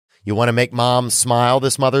You want to make mom smile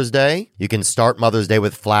this Mother's Day? You can start Mother's Day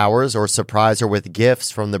with flowers or surprise her with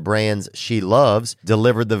gifts from the brands she loves,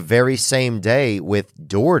 delivered the very same day with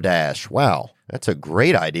DoorDash. Wow, that's a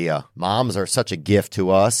great idea. Moms are such a gift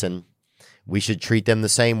to us, and we should treat them the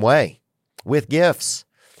same way, with gifts,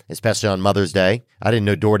 especially on Mother's Day. I didn't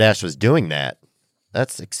know DoorDash was doing that.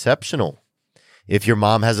 That's exceptional. If your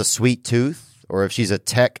mom has a sweet tooth, or if she's a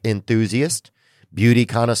tech enthusiast, beauty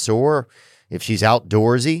connoisseur, if she's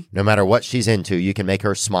outdoorsy, no matter what she's into, you can make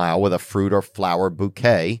her smile with a fruit or flower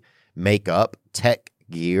bouquet, makeup, tech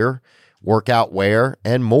gear, workout wear,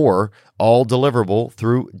 and more, all deliverable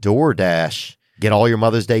through DoorDash. Get all your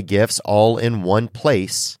Mother's Day gifts all in one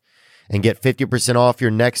place and get 50% off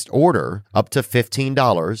your next order up to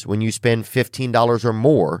 $15 when you spend $15 or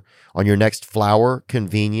more on your next flower,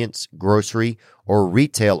 convenience, grocery, or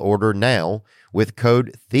retail order now with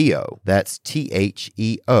code THEO. That's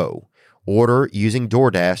THEO. Order using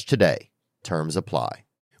DoorDash today. Terms apply.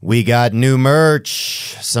 We got new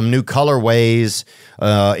merch, some new colorways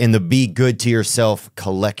in the Be Good to Yourself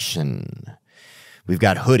collection. We've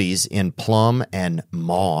got hoodies in plum and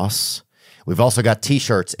moss. We've also got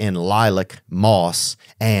t-shirts in lilac, moss,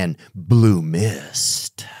 and blue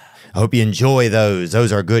mist. I hope you enjoy those.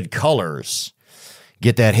 Those are good colors.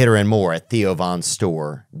 Get that hitter and more at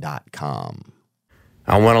theovonstore.com.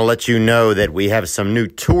 I want to let you know that we have some new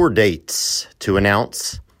tour dates to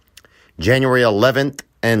announce. January 11th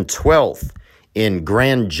and 12th in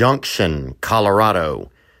Grand Junction, Colorado.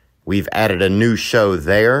 We've added a new show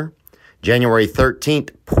there. January 13th,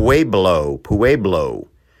 Pueblo,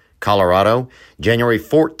 Colorado. January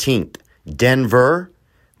 14th, Denver.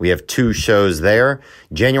 We have 2 shows there.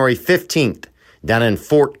 January 15th, down in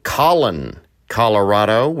Fort Collin,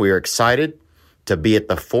 Colorado. We're excited to be at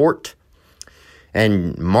the fort.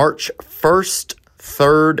 And March 1st,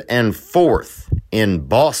 3rd, and 4th in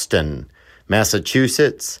Boston,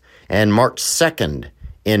 Massachusetts, and March 2nd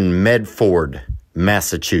in Medford,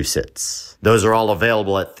 Massachusetts. Those are all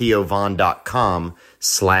available at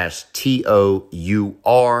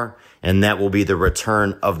theovon.com/TOUR, and that will be the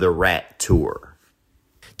return of the Rat Tour.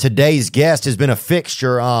 Today's guest has been a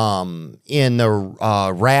fixture in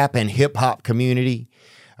the rap and hip-hop community.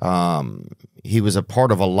 He was a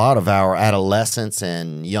part of a lot of our adolescence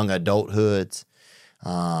and young adulthoods.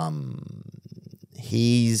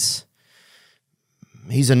 He's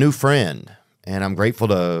a new friend, and I'm grateful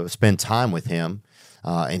to spend time with him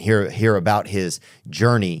and hear about his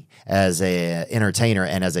journey as an entertainer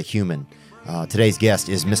and as a human. Today's guest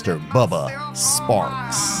is Mr. Bubba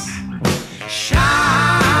Sparxxx.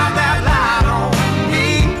 Shine that light on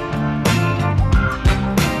me.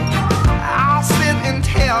 I'll sit and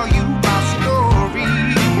tell you my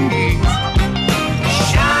stories.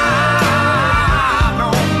 Shine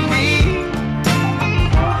on me,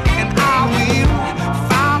 and I will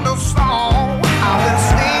find a song I will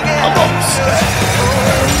sing it.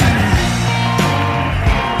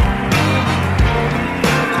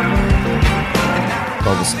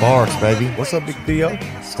 Bubba Sparxxx, baby. What's up, Big Theo?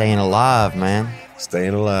 Staying alive, man.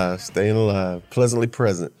 Staying alive, pleasantly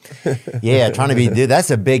present. Yeah, trying to be, dude, that's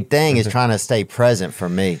a big thing, is trying to stay present for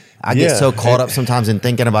me. I get so caught up sometimes in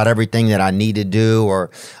thinking about everything that I need to do or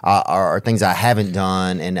things I haven't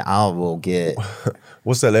done, and I will get...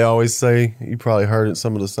 What's that they always say? You probably heard it in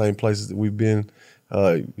some of the same places that we've been.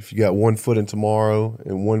 If you got 1 foot in tomorrow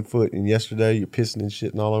and 1 foot in yesterday, you're pissing and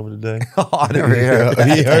shitting all over today. Oh, I never heard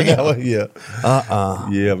that. You heard that one? Yeah.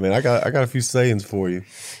 Yeah, man. I got a few sayings for you.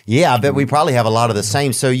 Yeah, I bet we probably have a lot of the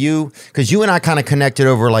same. So because you and I kind of connected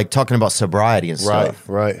over like talking about sobriety and stuff.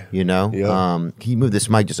 Right. You know? Yeah. Can you move this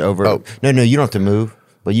mic just over? Oh. No, you don't have to move.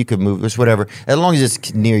 But you could move, just whatever. As long as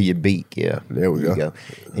it's near your beak, yeah. There we go.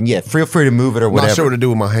 And yeah, feel free to move it or whatever. Not sure what to do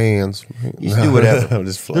with my hands. You just do whatever. I'm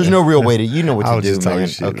just There's no real way to, you know what I to was do, just talking man.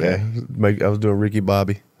 shit, Okay. man. I was doing Ricky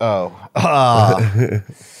Bobby. Oh.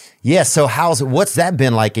 Yeah, so what's that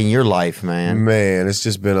been like in your life, man? Man, it's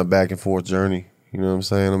just been a back and forth journey. You know what I'm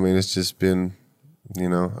saying? I mean, it's just been,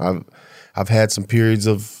 I've had some periods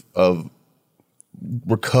of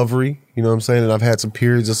recovery, you know what I'm saying? And I've had some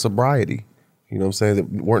periods of sobriety. You know what I'm saying, that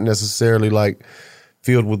weren't necessarily like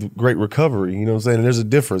filled with great recovery. You know what I'm saying? And there's a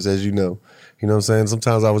difference, as you know. You know what I'm saying?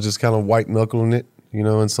 Sometimes I was just kind of white knuckling it, and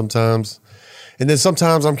then sometimes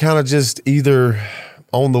I'm kind of just either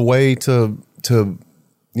on the way to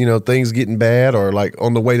things getting bad or like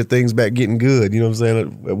on the way to things back getting good. You know what I'm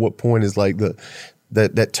saying? At what point is like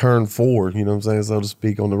that turn forward, you know what I'm saying, so to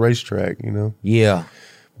speak, on the racetrack, Yeah.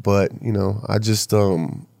 But, I just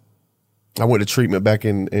I went to treatment back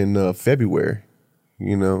in February,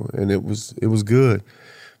 and it was good.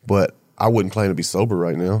 But I wouldn't claim to be sober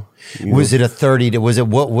right now. Was it a 30? Was it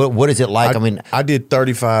what is it like? I mean, I did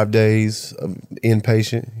 35 days of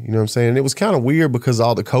inpatient. You know what I'm saying? And it was kind of weird because of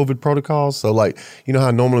all the COVID protocols. So like, you know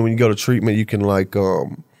how normally when you go to treatment, you can like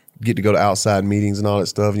get to go to outside meetings and all that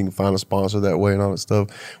stuff. You can find a sponsor that way and all that stuff.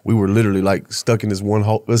 We were literally like stuck in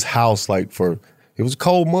this house like for. It was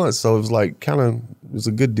cold months, so it was like it was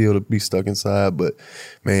a good deal to be stuck inside. But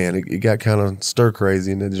man, it got kind of stir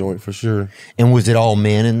crazy in that joint for sure. And was it all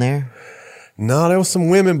men in there? No, there was some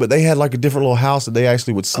women, but they had like a different little house that they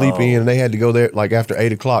actually would sleep in, and they had to go there like after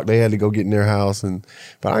 8 o'clock. They had to go get in their house,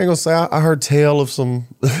 but I ain't gonna say I heard tale of some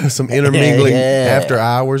intermingling after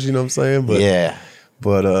hours. You know what I'm saying? But yeah.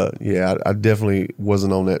 But yeah, I definitely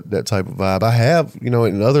wasn't on that type of vibe. I have,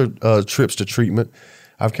 in other trips to treatment,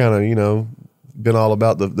 I've kind of been all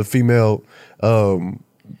about the female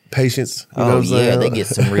patients. You know what I'm saying? They get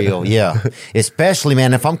some real, Especially,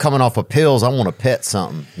 man, if I'm coming off of pills, I want to pet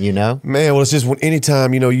something, Man, well, it's just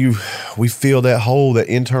anytime, we feel that hole, that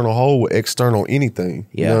internal hole with external anything.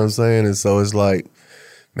 You know what I'm saying? And so it's like,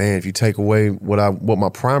 man, if you take away what my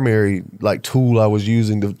primary like tool I was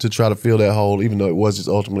using to try to fill that hole, even though it was just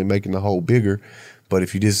ultimately making the hole bigger. But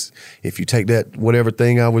if you take that whatever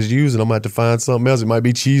thing I was using, I'm gonna have to find something else. It might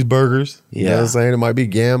be cheeseburgers. You know what I'm saying? It might be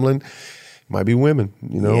gambling. It might be women,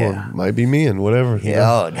 or it might be men, whatever. Yeah,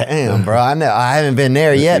 oh, damn, bro. I know I haven't been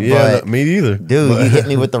there yet, but me either. Dude, you hit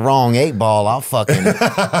me with the wrong 8 ball,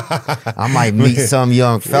 I might meet some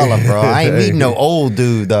young fella, bro. I ain't meeting no old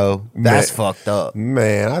dude though. That's fucked up.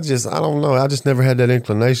 Man, I don't know. I just never had that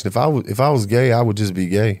inclination. If I was gay, I would just be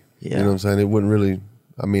gay. Yeah. You know what I'm saying? It wouldn't really.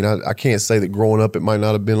 I mean, I can't say that growing up it might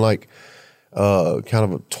not have been like kind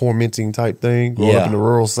of a tormenting type thing. Growing up in the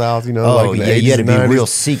rural South, like in the 80s you had to be 90s. real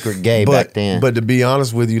secret gay back then. But to be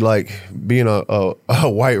honest with you, like being a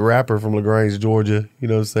white rapper from LaGrange, Georgia, you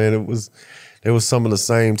know what I'm saying? There was some of the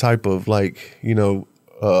same type of like, I don't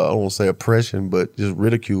want to say oppression, but just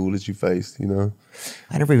ridicule that you faced,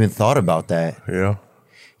 I never even thought about that. Yeah.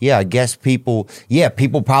 Yeah, I guess people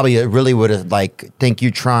probably really would have like think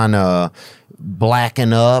you trying to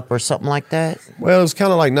blacken up or something like that. Well, it was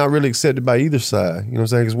kind of like not really accepted by either side. You know what I'm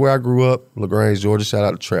saying? Because where I grew up, LaGrange, Georgia, shout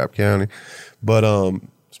out to Trapp County, but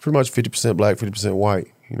it's pretty much 50% black, 50% white.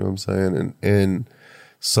 You know what I'm saying? And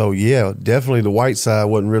so yeah, definitely the white side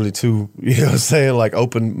wasn't really too, you know what I'm saying, like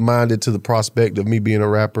open-minded to the prospect of me being a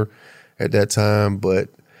rapper at that time, but.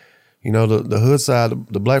 The hood side,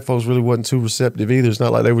 the black folks really wasn't too receptive either. It's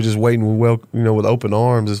not like they were just waiting with open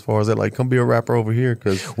arms as far as that, like, come be a rapper over here.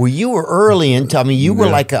 Cause well, you were early into. I mean, you were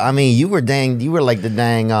like, you were like the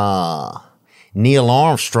dang Neil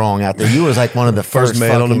Armstrong out there. You was like one of the first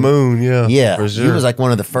man on the moon. Yeah, for sure. You was like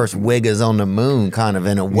one of the first wiggers on the moon, kind of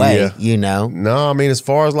in a way. No, I mean, as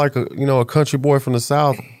far as like a country boy from the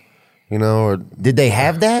South. Or did they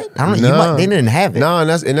have that? I don't know. They didn't have it. No, and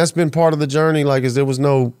that's been part of the journey. Like, is there was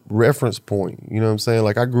no reference point. You know what I'm saying?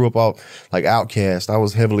 Like, I grew up off like Outkast. I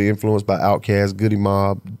was heavily influenced by Outkast, Goody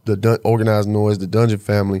Mob, the Organized Noise, the Dungeon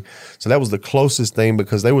Family. So that was the closest thing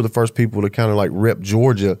because they were the first people to kind of like rep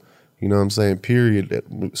Georgia. You know what I'm saying?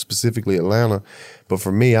 Period. Specifically Atlanta. But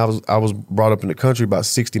for me, I was brought up in the country about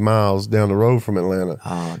 60 miles down the road from Atlanta.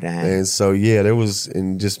 Oh, damn. And so, yeah,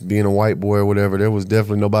 and just being a white boy or whatever, there was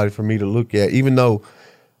definitely nobody for me to look at, even though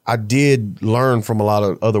I did learn from a lot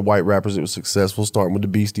of other white rappers that were successful, starting with the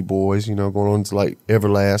Beastie Boys, going on to like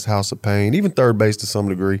Everlast, House of Pain, even Third Base to some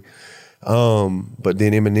degree. But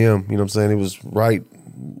then Eminem, you know what I'm saying? It was right.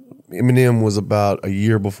 Eminem was about a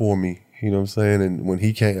year before me. You know what I'm saying? And when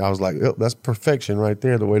he came, I was like, oh, that's perfection right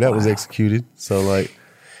there, the way that was executed. So like,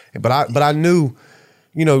 but I knew,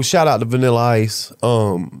 shout out to Vanilla Ice.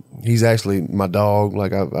 He's actually my dog.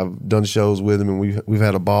 Like I've done shows with him and we've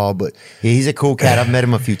had a ball, but yeah, he's a cool cat. I've met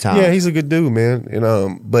him a few times. Yeah, he's a good dude, man.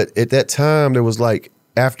 And but at that time there was like,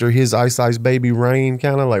 after his Ice Ice Baby reign,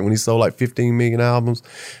 kind of like when he sold like 15 million albums,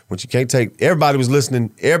 which you can't take. Everybody was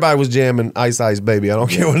listening. Everybody was jamming Ice Ice Baby. I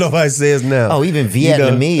don't care what nobody says now. Oh, even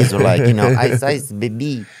Vietnamese were like, Ice Ice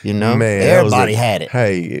Baby. Man, everybody had it.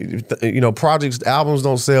 Hey, projects, albums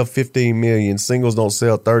don't sell 15 million, singles don't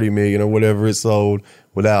sell 30 million or whatever it sold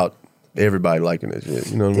without everybody liking that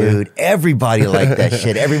shit. You know what I mean? Dude, everybody liked that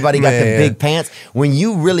shit. Everybody got the big pants. When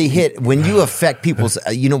you affect people's,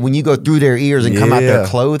 when you go through their ears and come out their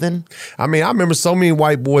clothing. I mean, I remember so many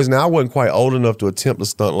white boys. Now, I wasn't quite old enough to attempt a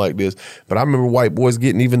stunt like this, but I remember white boys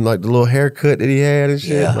getting even like the little haircut that he had and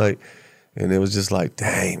shit. Yeah. Like, and it was just like,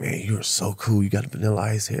 dang, man, you are so cool. You got a Vanilla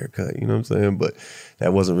Ice haircut. You know what I'm saying? But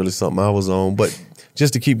that wasn't really something I was on. But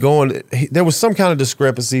just to keep going, there was some kind of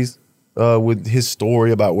discrepancies with his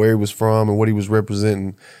story about where he was from and what he was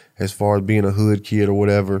representing as far as being a hood kid or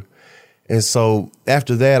whatever. And so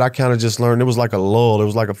after that, I kind of just learned there was like a lull. There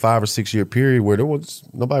was like a 5 or 6 year period where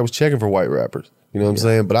nobody was checking for white rappers. You know what I'm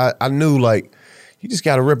saying? But I knew like you just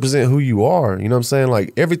got to represent who you are. You know what I'm saying?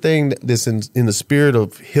 Like everything that's in the spirit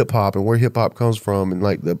of hip hop and where hip hop comes from and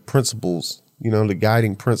like the principles, you know, the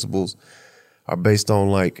guiding principles are based on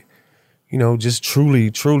like, you know, just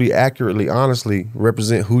truly, accurately, honestly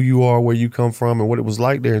represent who you are, where you come from, and what it was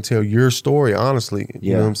like there, and tell your story honestly.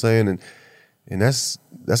 You know what I'm saying? And that's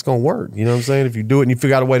gonna work. You know what I'm saying? If you do it and you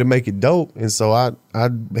figure out a way to make it dope. And so I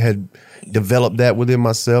had developed that within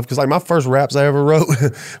myself, because like my first raps I ever wrote,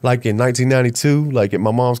 like in 1992, like at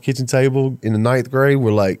my mom's kitchen table in the 9th grade,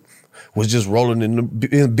 was just rolling in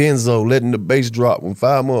benzo, letting the bass drop when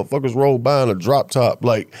 5 motherfuckers rolled by in a drop top,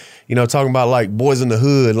 like, you know, talking about like boys in the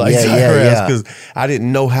hood, like because I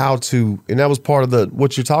didn't know how to, and that was part of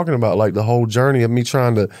what you're talking about, like the whole journey of me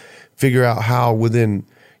trying to figure out how within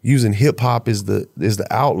using hip hop is the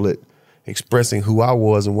outlet, expressing who I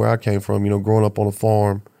was and where I came from, you know, growing up on a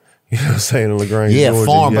farm. You know what I'm saying? In LaGrange, Georgia.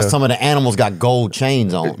 Farm, but some of the animals got gold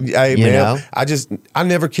chains on. Hey, you man, know? I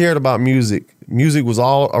never cared about music. Music was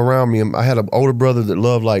all around me. I had an older brother that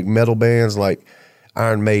loved like metal bands like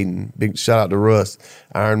Iron Maiden. Big shout out to Russ.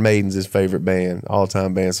 Iron Maiden's his favorite band,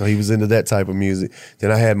 all-time band. So he was into that type of music. Then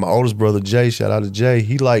I had my oldest brother, Jay. Shout out to Jay.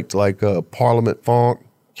 He liked like Parliament Funk,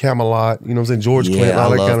 Camelot, you know what I'm saying? George Clinton,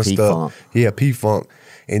 all that kind of stuff. Yeah, P-Funk.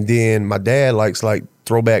 And then my dad likes like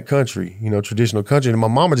throwback country, you know, traditional country. And my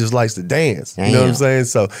mama just likes to dance. You know what I'm saying?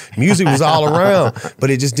 So music was all around, but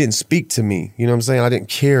it just didn't speak to me. You know what I'm saying? I didn't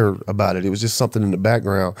care about it. It was just something in the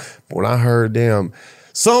background. But when I heard them,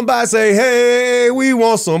 somebody say, hey, we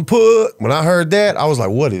want some put. When I heard that, I was like,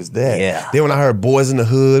 what is that? Yeah. Then when I heard Boys in the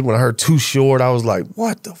Hood, when I heard Too Short, I was like,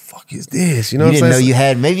 what the fuck is this? You know what I'm saying? You didn't know you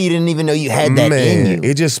had, maybe you didn't even know you had that in you.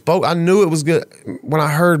 It just spoke. I knew it was good. When I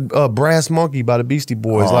heard Brass Monkey by the Beastie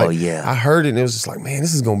Boys, I heard it and it was just like, man,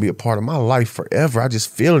 this is going to be a part of my life forever. I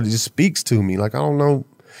just feel it. It just speaks to me. Like, I don't know,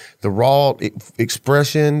 the raw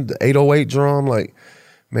expression, the 808 drum, like,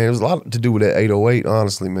 man, it was a lot to do with that 808,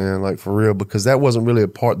 honestly, man, like for real, because that wasn't really a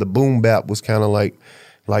part. The boom bap was kind of like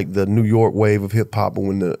the New York wave of hip hop, but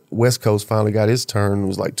when the West Coast finally got its turn, it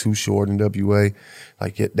was like Too Short and WA,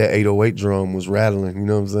 like that 808 drum was rattling, you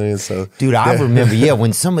know what I'm saying? So, dude, I remember,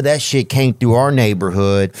 when some of that shit came through our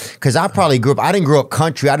neighborhood, because I probably I didn't grow up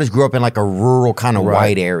country, I just grew up in like a rural kind of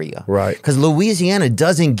white area. Right. Because Louisiana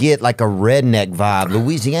doesn't get like a redneck vibe.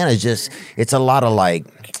 Louisiana is just, it's a lot of like,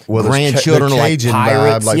 grandchildren like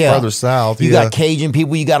pirates, vibe, like further south. You got Cajun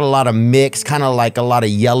people. You got a lot of mix, kind of like a lot of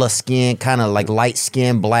yellow skin, kind of like light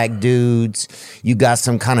skinned black dudes. You got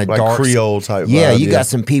some kind of like dark Creole type. Yeah, vibe, you got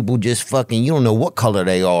some people just fucking. You don't know what color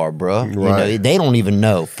they are, bro. Right. You know, they don't even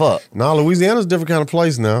know. Fuck. No, Louisiana's a different kind of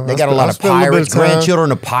place now. They got a lot of pirates,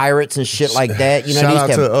 grandchildren of pirates and shit like that. You know, shout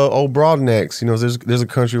out to old Broadnecks. You know, there's a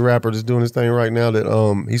country rapper that's doing this thing right now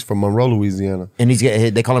that he's from Monroe, Louisiana, and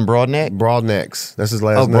they call him Broadneck. Broadnecks. That's his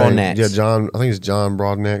last name. Broadnecks. Yeah, John. I think it's John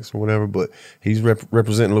Broadnecks or whatever. But he's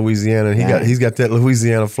representing Louisiana, and he's got that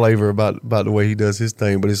Louisiana flavor about the way he does his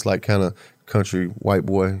thing. But it's like kind of country white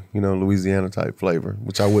boy, you know, Louisiana type flavor,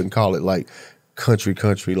 which I wouldn't call it like country,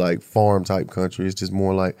 like farm type country. It's just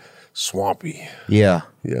more like swampy. Yeah.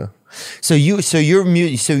 Yeah. So you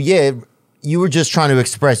were just trying to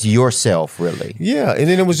express yourself, really. Yeah, and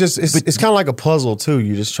then it was just it's kind of like a puzzle too.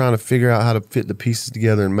 You're just trying to figure out how to fit the pieces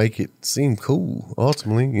together and make it seem cool.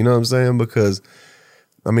 Ultimately, you know what I'm saying? Because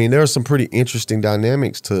I mean, there are some pretty interesting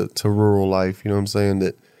dynamics to rural life. You know what I'm saying?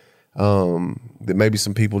 That maybe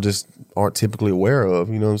some people just aren't typically aware of.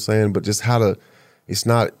 You know what I'm saying? But just how to, it's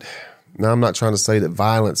not. Now, I'm not trying to say that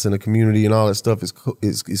violence in a community and all that stuff is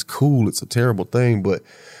cool. It's a terrible thing, but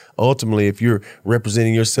ultimately, if you're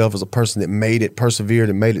representing yourself as a person that made it, persevered,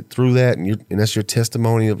 and made it through that, and that's your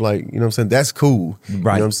testimony of like, you know what I'm saying, that's cool. Right. You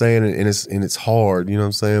know what I'm saying? And it's hard, you know what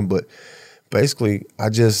I'm saying? But basically, I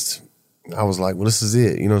was like, well, this is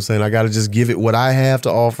it. You know what I'm saying? I got to just give it what I have to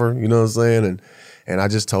offer, you know what I'm saying? And I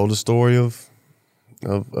just told the story of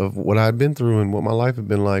what I'd been through and what my life had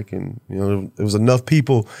been like. And, you know, there was enough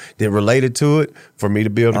people that related to it for me to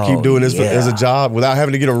be able to keep doing this as a job without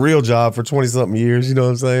having to get a real job for 20-something years. You know what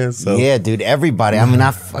I'm saying? So yeah, dude, everybody. I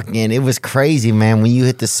mean, it was crazy, man. When you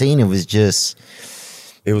hit the scene, it was just...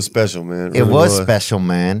 It was special, man. It was special,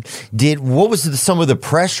 man. What was some of the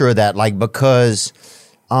pressure of that? Like, because...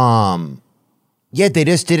 they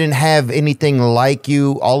just didn't have anything like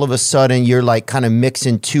you. All of a sudden, you're like kind of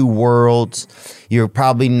mixing two worlds. You're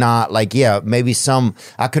probably not like, maybe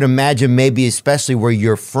I could imagine maybe especially where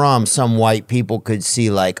you're from, some white people could see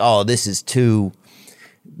like, oh, this is too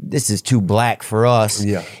black for us.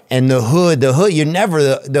 Yeah. And the hood, you're never,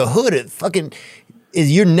 the hood, it fucking,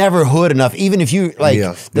 is you're never hood enough. Even if you like,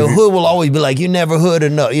 Yeah. the hood will always be like, you're never hood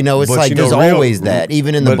enough. You know, it's But, like you know, there's real- always that,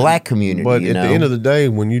 even in the black community. But you at know? the end of the day,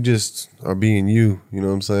 when you just are being you know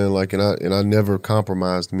what I'm saying? Like, and I never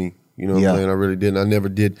compromised me. You know what Yeah. I'm saying? I really didn't. I never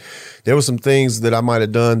did. There were some things that I might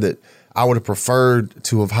have done that I would have preferred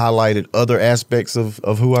to have highlighted other aspects of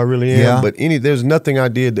who I really am. Yeah. But there's nothing I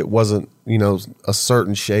did that wasn't, you know, a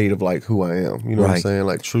certain shade of like who I am. You know what I'm Right. saying?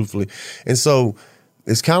 Like, truthfully. And so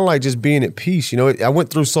it's kind of like just being at peace. You know, I went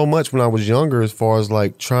through so much when I was younger as far as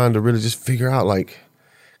like trying to really just figure out like,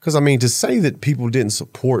 because I mean, to say that people didn't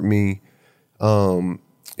support me in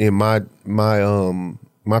my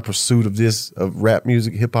pursuit of rap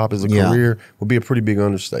music, hip hop as a Yeah. career would be a pretty big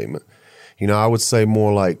understatement. You know, I would say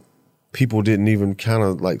more like people didn't even kind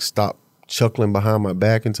of like stop chuckling behind my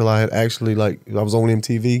back until I had actually like I was on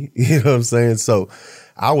MTV. You know what I'm saying? So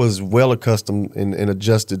I was well accustomed and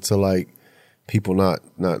adjusted to like people not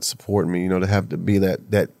supporting me. You know, to have to be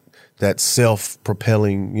that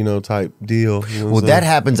self-propelling, you know, type deal. You know what Well, I'm that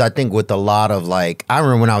saying? happens, I think, with a lot of like. I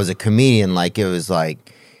remember when I was a comedian, like it was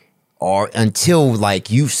like, or until like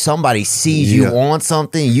somebody sees you Yeah. on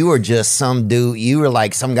something, you are just some dude. You were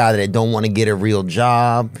like some guy that don't want to get a real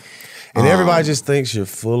job. And everybody just thinks you're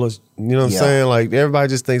full of, you know what I'm Yeah. saying? Like everybody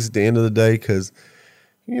just thinks at the end of the day, because,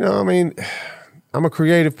 you know, I mean, I'm a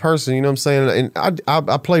creative person, you know what I'm saying? And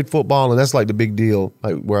I played football, and that's like the big deal,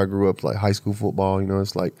 like where I grew up, like high school football, you know,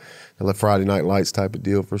 it's like the Friday Night Lights type of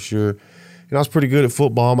deal for sure. You know, I was pretty good at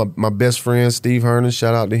football. My best friend, Steve Hernan,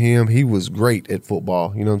 shout out to him. He was great at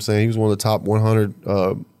football. You know what I'm saying? He was one of the top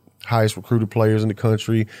 100 highest recruited players in the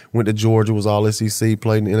country. Went to Georgia, was all SEC,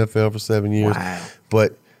 played in the NFL for 7 years. Wow.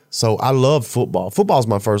 But so I love football. Football's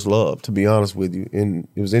my first love, to be honest with you. And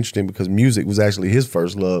it was interesting because music was actually his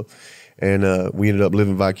first love. And we ended up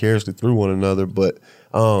living vicariously through one another. But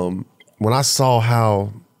when I saw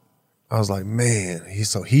how, I was like, man,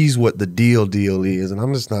 he's what the deal is. And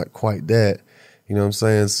I'm just not quite that. You know what I'm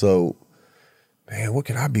saying? So, man, what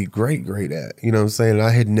could I be great at? You know what I'm saying? And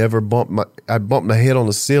I had never bumped my head on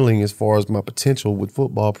the ceiling as far as my potential with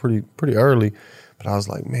football pretty early. But I was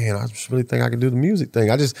like, man, I just really think I can do the music thing.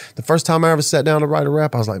 The first time I ever sat down to write a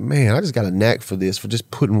rap, I was like, man, I just got a knack for this, for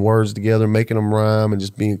just putting words together, making them rhyme, and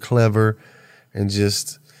just being clever, and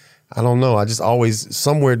just, I don't know. I just always,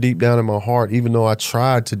 somewhere deep down in my heart, even though I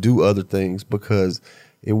tried to do other things because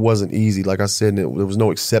it wasn't easy. Like I said, there was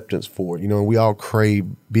no acceptance for it. You know, we all crave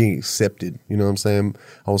being accepted, you know what I'm saying,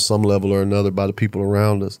 on some level or another by the people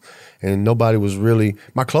around us. And nobody was really,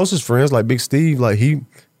 my closest friends, like Big Steve, like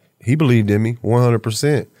he believed in me 100%.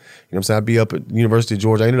 You know what I'm saying? I'd be up at the University of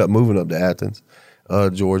Georgia. I ended up moving up to Athens,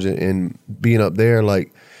 Georgia, and being up there,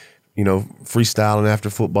 like, you know, freestyling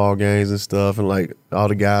after football games and stuff, and like all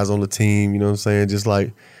the guys on the team, you know what I'm saying? Just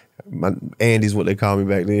like Andy's what they called me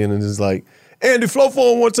back then, and just like, Andy, flow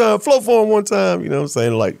for him one time, you know what I'm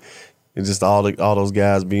saying? Like, and just all those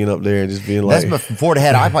guys being up there and just being like, That's before they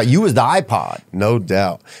had iPod. You was the iPod. no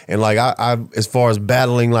doubt. And like I as far as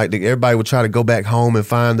battling, like everybody would try to go back home and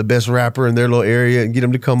find the best rapper in their little area and get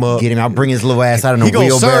him to come up. Get him out, bring his little ass out in a He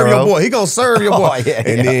gonna serve wheelbarrow. your boy. He gonna serve your boy. Oh, yeah,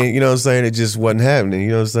 and then, you know what I'm saying, it just wasn't happening. You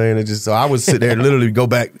know what I'm saying? It just, so I would sit there and literally go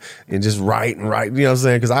back and just write, you know what I'm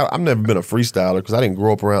saying? Because I've never been a freestyler because I didn't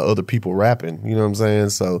grow up around other people rapping. You know what I'm saying?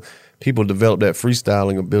 So people develop that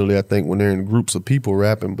freestyling ability, I think, when they're in groups of people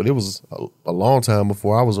rapping. But it was a long time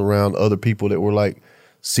before I was around other people that were like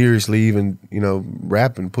seriously even, you know,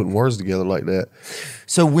 rapping, putting words together like that.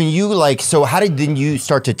 So when you how did then you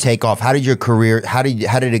start to take off? How did your career? How did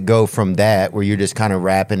it go from that where you're just kind of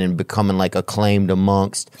rapping and becoming like acclaimed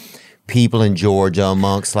amongst people in Georgia,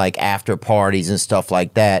 amongst like after parties and stuff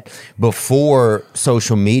like that before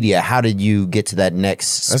social media? How did you get to that next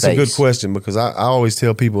space? That's a good question because I always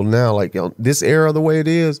tell people now, like, you know, this era the way it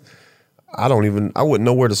is, I wouldn't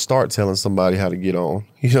know where to start telling somebody how to get on.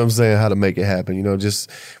 You know what I'm saying? How to make it happen. You know, just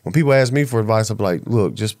when people ask me for advice, I'm like,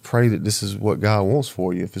 look, just pray that this is what God wants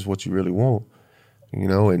for you if it's what you really want. You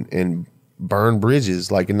know, and burn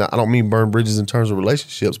bridges. Like, and I don't mean burn bridges in terms of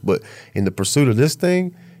relationships, but in the pursuit of this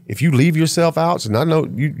thing, if you leave yourself out, and I know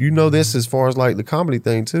you know this as far as like the comedy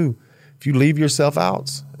thing too, if you leave yourself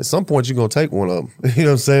out, at some point you're gonna take one of them. You know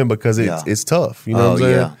what I'm saying? Because it's tough. You know what I'm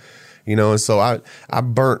saying? Yeah. You know, and so I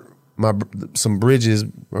burnt some bridges,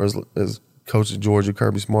 or as Coach of Georgia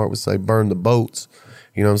Kirby Smart would say, burn the boats.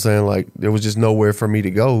 You know what I'm saying? Like there was just nowhere for me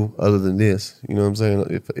to go other than this. You know what I'm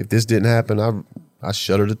saying? If this didn't happen, I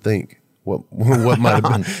shudder to think. what might have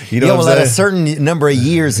been. You know yeah, what well, I'm at a saying? certain number of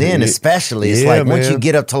years in, especially, it's Yeah, like once you man.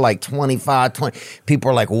 get up to like 25, 20,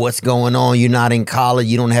 people are like, what's going on? You're not in college.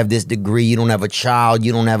 You don't have this degree. You don't have a child.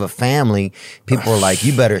 You don't have a family. People are like,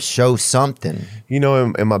 you better show something. You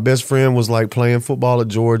know, and my best friend was like playing football at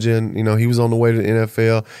Georgia, and you know he was on the way to the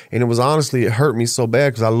NFL, and it was honestly it hurt me so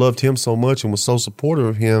bad because I loved him so much and was so supportive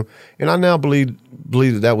of him, and I now believe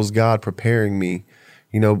that was God preparing me,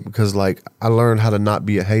 you know, because like I learned how to not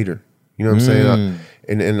be a hater. You know what I'm saying?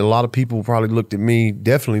 And a lot of people probably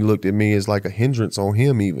definitely looked at me as like a hindrance on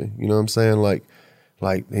him even. You know what I'm saying? Like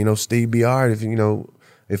you know, Steve be all right if, you know,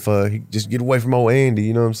 if he just get away from old Andy,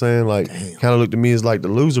 you know what I'm saying? Like kind of looked at me as like the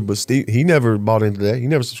loser, but Steve, he never bought into that. He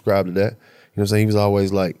never subscribed to that. You know what I'm saying? He was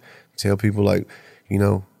always like, tell people like, you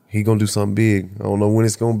know, he gonna do something big. I don't know when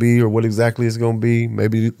it's gonna be or what exactly it's gonna be.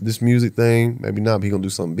 Maybe this music thing, maybe not, but he gonna do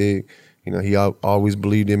something big. You know, he always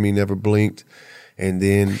believed in me, never blinked. And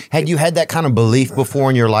then, had you had that kind of belief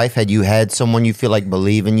before in your life? Had you had someone you feel like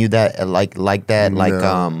believe in you that like that? Like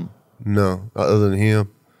no, other than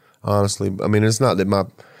him, honestly. I mean, it's not that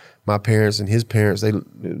my parents and his parents, it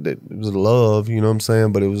was love, you know what I'm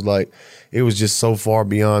saying? But it was like, it was just so far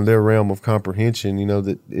beyond their realm of comprehension, you know,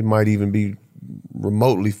 that it might even be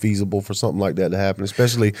remotely feasible for something like that to happen,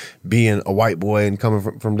 especially being a white boy and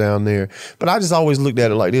coming from down there. But I just always looked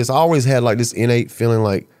at it like this. I always had like this innate feeling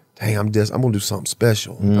like, hey, I'm gonna do something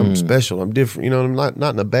special. I'm special. I'm different. You know, I'm not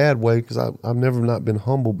in a bad way because I've never not been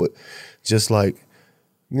humble, but just like,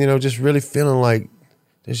 you know, just really feeling like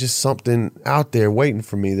there's just something out there waiting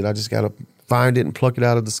for me that I just gotta find it and pluck it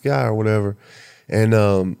out of the sky or whatever.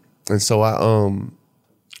 And so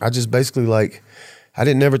I just basically like, I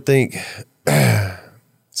didn't ever think.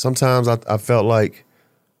 Sometimes I felt like,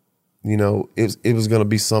 you know, it was gonna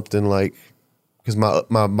be something like. Because my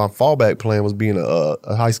fallback plan was being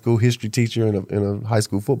a high school history teacher and a high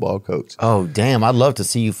school football coach. Oh, damn. I'd love to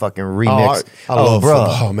see you fucking remix. I love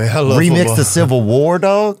football, man. I love remix football. the Civil War,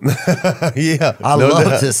 dog? Yeah. I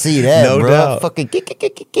love to see that, no bro. Doubt. Fucking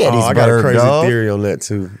Gettysburg, I got a crazy dog. theory on that,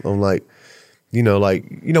 too. I'm like, you know,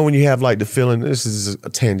 when you have like the feeling, this is a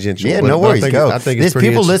tangential. Yeah, but no worries. I Go. think There's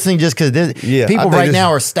people listening just because people right now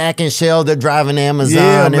are stacking shelves. They're driving Amazon.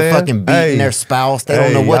 Yeah, they're man. fucking beating their spouse. They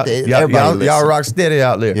don't know what everybody y'all rock steady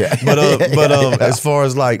out there. Yeah. But as far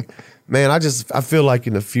as like, man, I feel like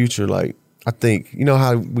in the future, like I think, you know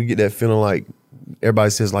how we get that feeling like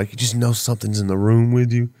everybody says like you just know something's in the room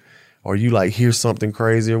with you, or you like hear something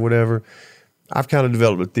crazy or whatever. I've kind of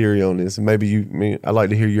developed a theory on this, and maybe I'd like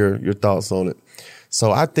to hear your thoughts on it.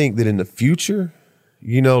 So I think that in the future,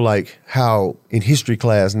 you know, like how in history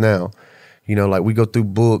class now, you know, like we go through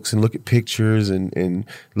books and look at pictures and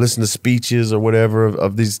listen to speeches or whatever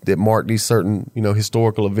of these that mark these certain, you know,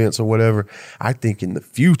 historical events or whatever. I think in the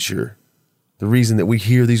future, the reason that we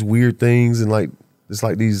hear these weird things and like it's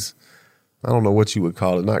like these, I don't know what you would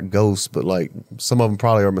call it, not ghosts, but like some of them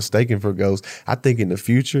probably are mistaken for ghosts. I think in the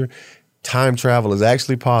future, time travel is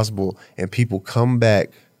actually possible and people come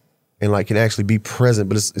back and like can actually be present,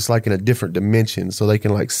 but it's like in a different dimension. So they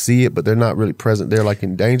can like see it, but they're not really present. They're like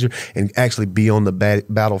in danger and actually be on the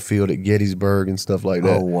battlefield at Gettysburg and stuff like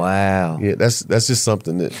that. Oh, wow. Yeah, that's just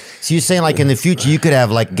something that. So you're saying like in the future you could have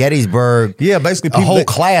like Gettysburg. Yeah, basically a whole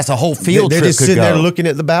class, a whole field they're trip just could sitting go. there looking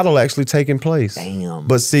at the battle actually taking place. Damn.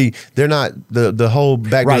 But see, they're not the whole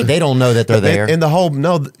back. Right, they don't know that they're there. And the whole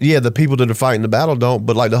the people that are fighting the battle don't.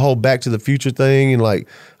 But like the whole Back to the Future thing and like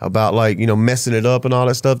about like, you know, messing it up and all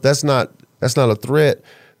that stuff. That's not a threat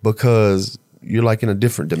because you're like in a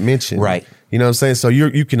different dimension. Right. You know what I'm saying? So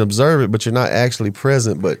you can observe it, but you're not actually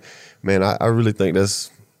present. But man, I really think that's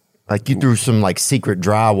like you threw some like secret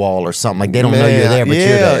drywall or something. Like they don't know you're there, but you're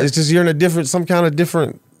there. It's just you're in some kind of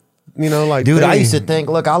different, you know, like dude, thing. I used to think,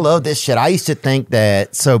 look, I love this shit. I used to think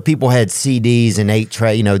that so people had CDs and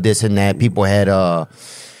 8-track, you know, this and that. People had I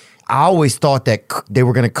always thought that they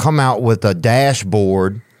were gonna come out with a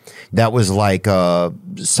dashboard that was like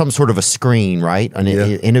some sort of a screen, right,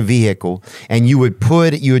 in a vehicle, and you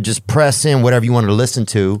would just press in whatever you wanted to listen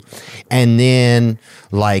to, and then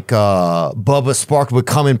like Bubba Sparks would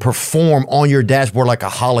come and perform on your dashboard like a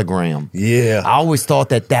hologram. Yeah, I always thought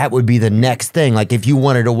that would be the next thing. Like if you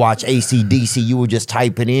wanted to watch AC/DC, you would just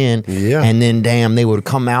type it in, and then damn, they would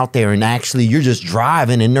come out there and actually you're just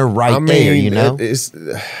driving and they're right there. You know, that's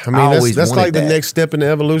like the next step in the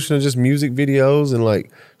evolution of just music videos and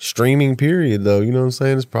like streaming period though. You know what I'm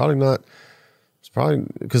saying? It's probably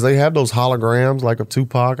because they have those holograms like of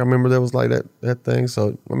Tupac. I remember there was like that thing.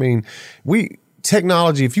 So I mean,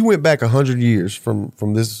 technology, if you went back 100 years from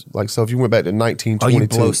this, like, so if you went back to Oh, 1922. you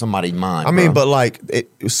blow somebody's mind. I mean, bro. but like,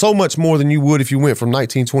 so much more than you would if you went from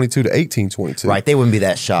 1922 to 1822. right, they wouldn't be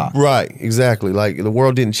that shocked. Right, exactly. Like, the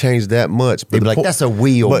world didn't change that much. They'd be like, that's a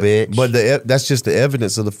wheel, bitch. But that's just the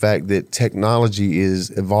evidence of the fact that technology is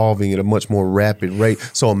evolving at a much more rapid rate.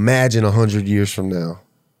 So imagine 100 years from now.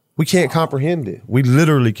 We can't comprehend it. We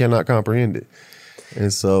literally cannot comprehend it.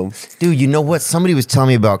 And so, Dude, you know what? Somebody was telling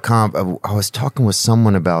me about comp. I was talking with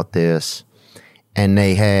someone about this, and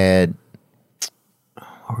they had.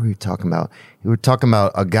 What were you talking about? You were talking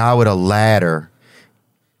about a guy with a ladder,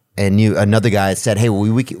 and another guy said, "Hey,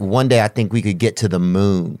 we could, one day I think we could get to the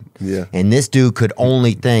moon." Yeah. And this dude could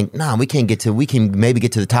only think, "Nah, we can't get to. We can maybe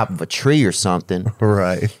get to the top of a tree or something."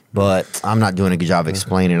 right. But I'm not doing a good job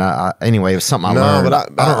explaining. Anyway, it was something I No, learned.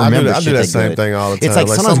 but I don't remember. I do shit that same good. thing all the It's time. like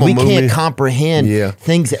Like, sometimes we someone can't move me- comprehend Yeah.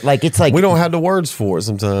 things. Like it's like We don't have the words for it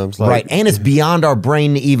sometimes. Like, right, and it's beyond our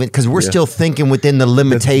brain to even because we're Yeah. still thinking within the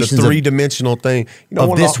limitations the of three-dimensional thing. You know, of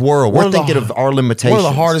one this the- world. one We're the- thinking of our limitations. One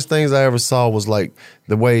of the hardest things I ever saw was like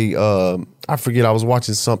the way, I forget, I was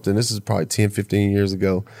watching something. This is probably 10, 15 years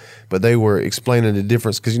ago. But they were explaining the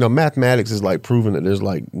difference because, you know, mathematics is like proving that there's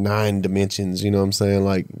like 9 dimensions, you know what I'm saying?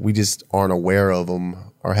 Like we just aren't aware of them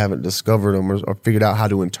or haven't discovered them or figured out how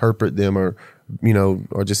to interpret them or, you know,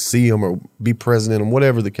 or just see them or be present in them,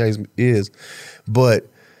 whatever the case is. But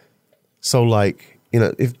so like, you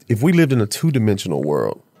know, if we lived in a 2-dimensional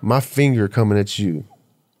world, my finger coming at you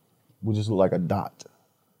would just look like a dot.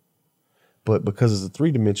 But because it's a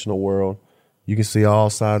 3-dimensional world, you can see all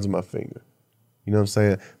sides of my finger. You know what I'm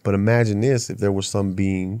saying? But imagine this, if there was some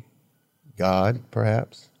being, God,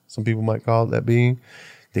 perhaps, some people might call it that being,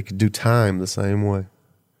 that could do time the same way.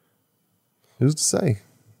 Who's to say?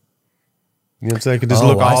 You know what I'm saying? Could just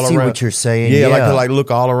look all I around. see what you're saying. Yeah, like to like look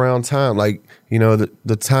all around time. Like, you know,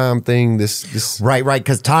 the time thing, this right,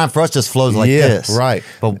 because time for us just flows like yeah, this. right.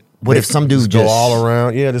 But what if some dude just just go all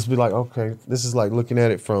around? Yeah, just be like, okay, this is like looking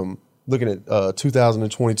at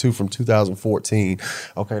 2022 from 2014.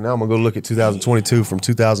 Okay, now I'm gonna go look at 2022 from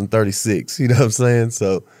 2036. You know what I'm saying?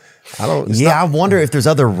 So I don't. it's Yeah, not- I wonder if there's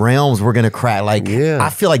other realms we're gonna crack. Like, Yeah. I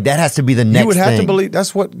feel like that has to be the next you would have thing. to believe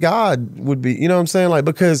that's what God would be. You know what I'm saying? Like,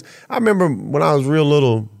 because I remember when I was real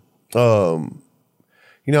little,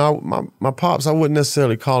 you know, my pops, I wouldn't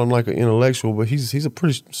necessarily call him like an intellectual, but he's a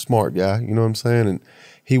pretty smart guy. You know what I'm saying? And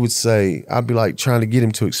he would say, I'd be like trying to get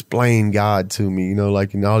him to explain God to me, you know,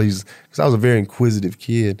 like in all these, because I was a very inquisitive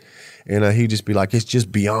kid. And he'd just be like, it's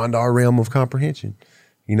just beyond our realm of comprehension.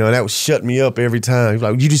 You know, that would shut me up every time. He's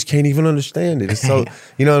like, you just can't even understand it. It's so,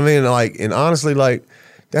 you know what I mean? Like, and honestly, like,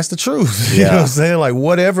 that's the truth. You know what I'm saying? Like,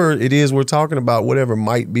 whatever it is we're talking about, whatever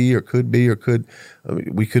might be or could be or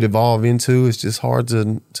we could evolve into, it's just hard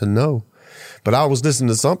to know. But I was listening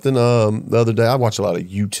to something the other day. I watch a lot of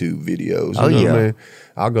YouTube videos. You know what I mean?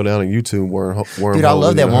 I'll go down on YouTube and worm. Dude, I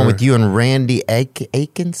love that one with you and Randy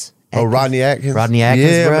Akins. Oh, Rodney Atkins. Rodney Atkins,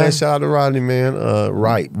 yeah, bro. man. Shout out to Rodney, man.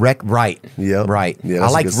 Right. Right. Yep. Right. Yeah, I that's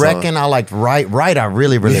a liked good song. Reckon. I liked Right. I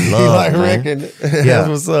really, really love. You like man. Reckon? Yeah. That's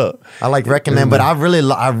what's up. I like Reckon, man, but I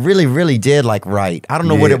really did like Right. I don't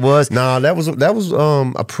know what it was. Nah, that was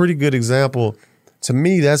a pretty good example. To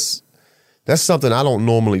me, that's something I don't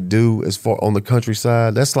normally do as far on the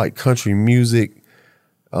countryside. That's like country music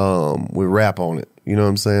with rap on it. You know what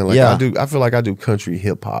I'm saying? Like Yeah. I feel like I do country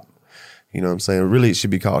hip hop. You know what I'm saying? Really, it should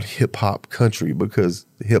be called hip hop country because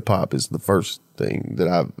hip hop is the first thing that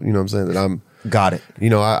you know what I'm saying, that I'm. Got it. You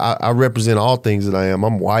know, I represent all things that I am.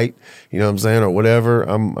 I'm white, you know what I'm saying, or whatever.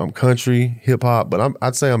 I'm country, hip hop, but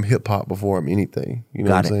I'd say I'm hip hop before I'm anything. You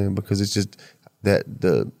know what I'm saying? Because it's just that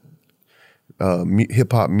the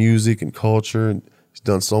hip hop music and culture, and it's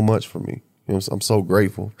done so much for me. You know, I'm so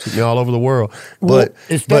grateful. Took me all over the world. Well, But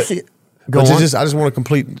especially but go on. I just want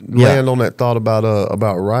to land on that thought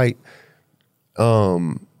about Right.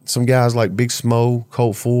 Some guys like Big Smo,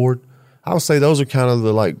 Colt Ford, I would say those are kind of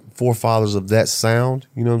the like forefathers of that sound.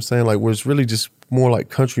 You know what I'm saying? Like where it's really just more like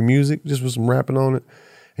country music, just with some rapping on it,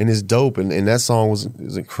 and it's dope. And that song was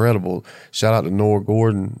incredible. Shout out to Noah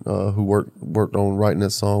Gordon, who worked on writing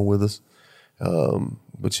that song with us.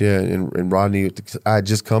 But yeah, and Rodney, I had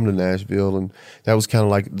just come to Nashville, and that was kind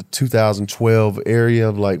of like the 2012 area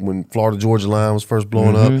of like when Florida Georgia Line was first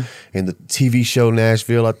blowing up, and the TV show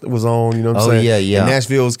Nashville was on. You know what I'm saying? Yeah. And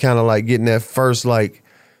Nashville was kind of like getting that first like,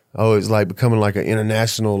 it's like becoming like an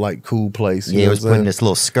international like cool place. You know it what was I'm saying? putting this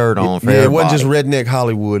little skirt on for Yeah, it everybody. wasn't just redneck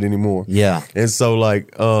Hollywood anymore. Yeah. And so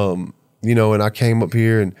like, you know, and I came up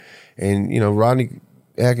here and you know, Rodney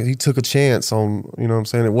Atkins, he took a chance on, you know what I'm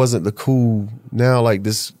saying? It wasn't the cool now, like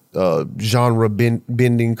this genre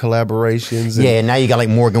bending collaborations. And, Yeah, and now you got like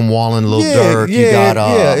Morgan Wallen, Lil Durk. You got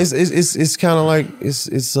It's kind of like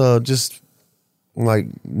it's just like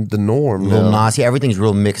the norm. Lil now. Nas. Yeah, everything's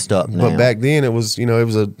real mixed up now. But back then it was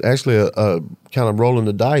actually a kind of rolling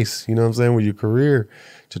the dice. You know what I'm saying, with your career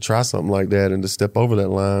to try something like that and to step over that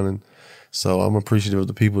line. And so I'm appreciative of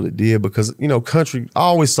the people that did, because country. I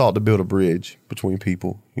always sought to build a bridge between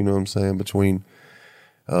people. You know what I'm saying, between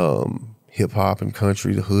hip hop and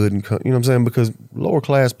country, the hood and you know what I'm saying, because lower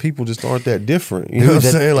class people just aren't that different. You know what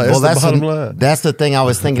I'm saying? Like, that's the bottom line. That's the thing I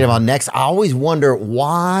was thinking about next. I always wonder,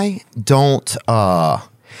 why don't I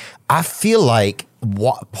feel like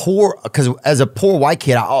poor, because as a poor white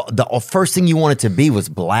kid, the first thing you wanted to be was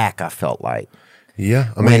black. I felt like.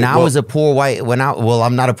 Yeah, I mean, I was a poor white.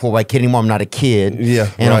 I'm not a poor white kid anymore. I'm not a kid.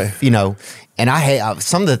 Yeah, and right. And I hate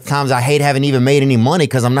some of the times I hate having even made any money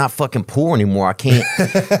because I'm not fucking poor anymore. I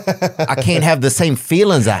can't have the same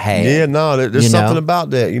feelings I had. Yeah, no, there's something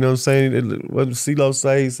about that. You know what I'm saying? What CeeLo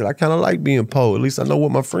say? He said, I kind of like being poor. At least I know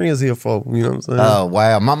what my friends here for. You know what I'm saying? Oh,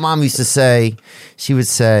 wow. My mom used to say, she would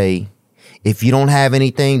say, if you don't have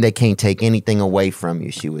anything, they can't take anything away from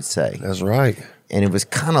you, she would say. That's right. And it was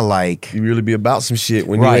kind of like, you really be about some shit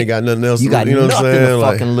when right. you ain't got nothing else. You got know nothing what I'm saying? to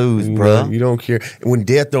fucking lose, bro. You don't care. When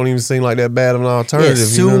death don't even seem like that bad of an alternative. Yeah,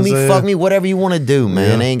 sue you know me, fuck me, whatever you want to do,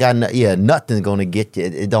 man. Yeah. Ain't got nothing's gonna get you.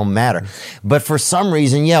 It don't matter. But for some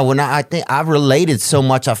reason, when I think I related so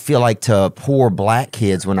much, I feel like, to poor black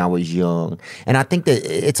kids when I was young, and I think that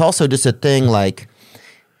it's also just a thing like.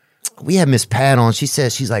 We had Miss Pat on. She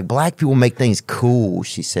said, she's like, black people make things cool,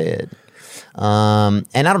 she said. And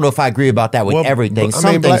I don't know if I agree about that with everything.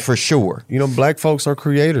 Some things for sure. Black folks are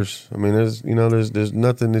creators. I mean, there's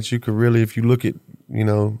nothing that you could really, if you look at,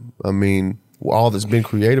 all that's been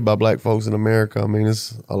created by black folks in America. I mean,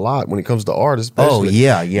 it's a lot when it comes to art, especially. Oh,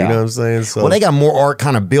 yeah. You know what I'm saying? So, well, they got more art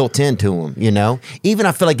kind of built into them, Even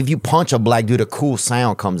I feel like if you punch a black dude, a cool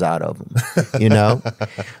sound comes out of him,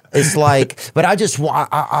 It's like, but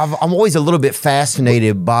I'm always a little bit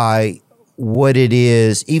fascinated by what it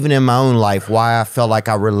is, even in my own life, why I felt like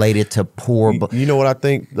I related to poor. You know what I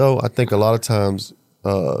think, though? I think a lot of times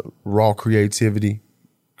raw creativity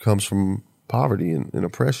comes from poverty and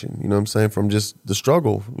oppression, you know what I'm saying? From just the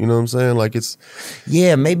struggle, you know what I'm saying? Like it's...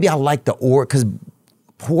 Yeah, maybe I like the art, because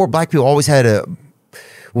poor black people always had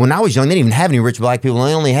when I was young, they didn't even have any rich black people.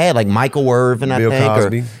 They only had like Michael Irvin, Bill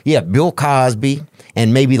Cosby. Bill Cosby,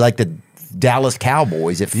 and maybe like the Dallas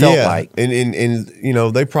Cowboys, it felt like. And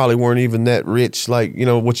they probably weren't even that rich, like,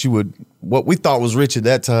 what we thought was rich at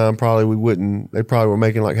that time, they probably were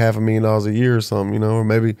making like $500,000 a year or something, or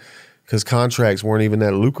maybe... Because contracts weren't even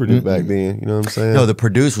that lucrative back then. You know what I'm saying? No, the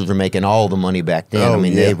producers were making all the money back then.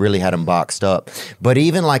 They really had them boxed up. But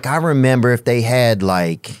even like I remember if they had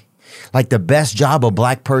like the best job a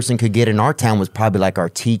black person could get in our town was probably like our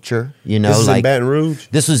teacher. This is in Baton Rouge?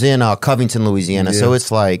 This was in Covington, Louisiana. Yeah. So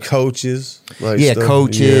it's like... Coaches.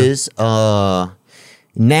 Coaches. Yeah.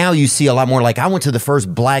 Now you see a lot more. Like I went to the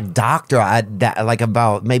first black doctor. Like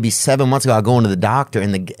about maybe 7 months ago. I go into the doctor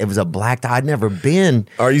and it was a black doctor. I'd never been.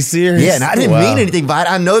 Are you serious? Yeah, and I didn't mean anything by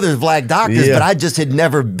it. I know there's black doctors, but I just had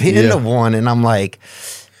never been to one. And I'm like,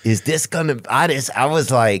 is this gonna? I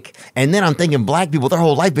was like, and then I'm thinking, black people, their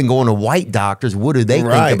whole life been going to white doctors. What do they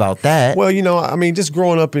think about that? Well, just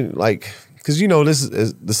growing up in like. Because this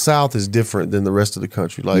is the South is different than the rest of the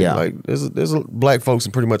country. Like there's black folks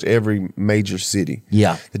in pretty much every major city.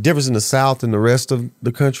 Yeah. The difference in the South and the rest of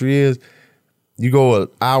the country is you go an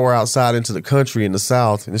hour outside into the country in the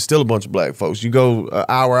South, and there's still a bunch of black folks. You go an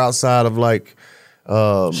hour outside of like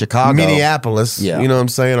Chicago, Minneapolis, you know what I'm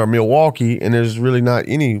saying, or Milwaukee, and there's really not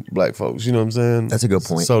any black folks. You know what I'm saying? That's a good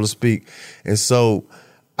point, so to speak. And so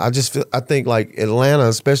I think like Atlanta,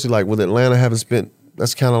 especially like with Atlanta having spent.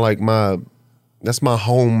 That's kind of like that's my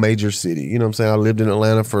home major city. You know what I'm saying? I lived in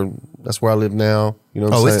Atlanta that's where I live now. You know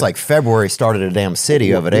what I'm saying? It's like February started a damn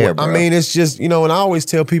city over there, bro. I mean, it's just, and I always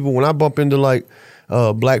tell people when I bump into like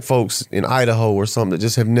black folks in Idaho or something that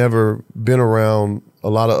just have never been around a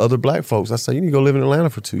lot of other black folks, I say, you need to go live in Atlanta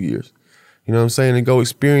for 2 years. You know what I'm saying? And go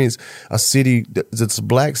experience a city that's a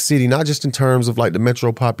black city, not just in terms of like the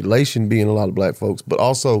metro population being a lot of black folks, but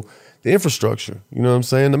also the infrastructure, you know what I'm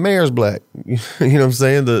saying? The mayor's black, you know what I'm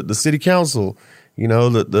saying? The city council, a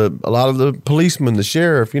lot of the policemen, the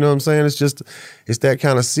sheriff, you know what I'm saying? It's that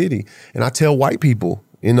kind of city. And I tell white people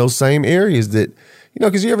in those same areas that,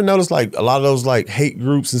 because you ever notice like a lot of those like hate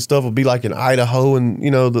groups and stuff will be like in Idaho and,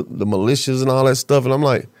 the militias and all that stuff. And I'm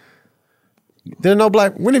like, there are no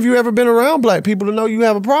black, when have you ever been around black people to know you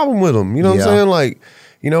have a problem with them? You know what I'm saying? Like,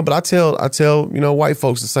 But I tell, white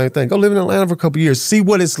folks the same thing. Go live in Atlanta for a couple years. See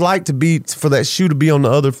what it's like for that shoe to be on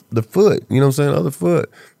the foot. You know what I'm saying? The other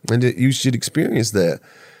foot. And you should experience that.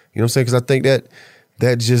 You know what I'm saying? Because I think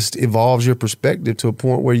that just evolves your perspective to a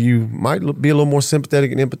point where you might be a little more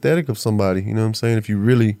sympathetic and empathetic of somebody. You know what I'm saying? If you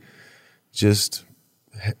really just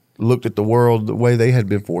looked at the world the way they had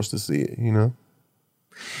been forced to see it,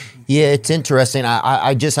 Yeah, it's interesting.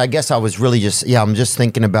 I guess I was really I'm just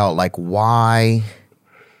thinking about like why.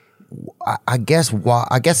 I guess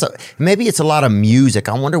maybe it's a lot of music.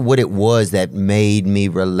 I wonder what it was that made me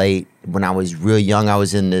relate when I was real young. I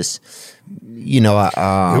was in this, it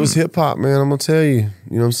was hip hop, man. I'm gonna tell you. You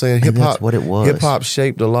know what I'm saying? Hip hop. That's what it was. Hip hop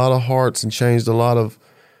shaped a lot of hearts and changed a lot of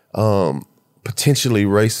potentially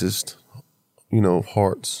racist,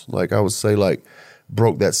 hearts. Like I would say, like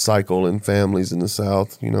broke that cycle in families in the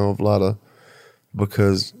South.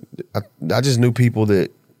 Because I just knew people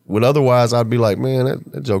that would otherwise I'd be like, man,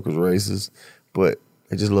 that joker's racist, but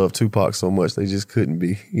they just love Tupac so much they just couldn't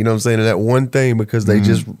be. You know what I'm saying? And that one thing because they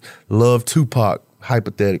just love Tupac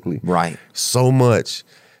hypothetically, right? So much,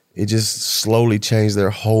 it just slowly changed their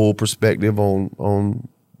whole perspective on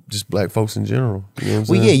just black folks in general. You know what I'm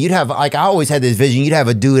saying? Well, yeah, you'd have like I always had this vision. You'd have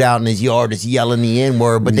a dude out in his yard just yelling the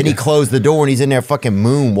N-word, but then he closed the door and he's in there fucking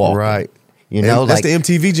moonwalking. Right. You know, that's the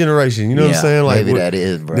MTV generation. You know what I'm saying? Like maybe that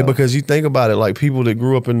is, bro. Because you think about it, like people that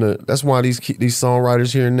grew up that's why these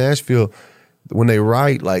songwriters here in Nashville, when they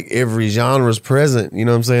write, like every genre is present. You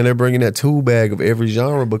know what I'm saying? They're bringing that tool bag of every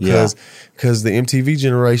genre because the MTV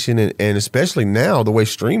generation and especially now the way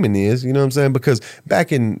streaming is. You know what I'm saying? Because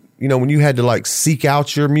back in when you had to like seek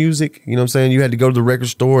out your music, you know what I'm saying? You had to go to the record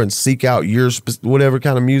store and seek out your whatever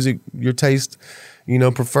kind of music your taste,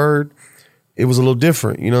 preferred. It was a little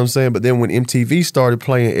different, you know what I'm saying? But then when MTV started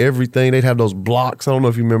playing everything, they'd have those blocks. I don't know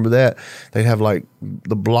if you remember that. They'd have like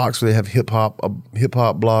the blocks where they have a hip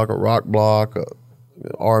hop block, a rock block, a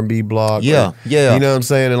R&B block. Yeah. You know what I'm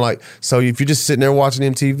saying? And like, so if you're just sitting there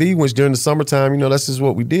watching MTV, which during the summertime, that's just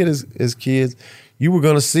what we did as kids, you were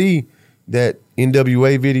going to see that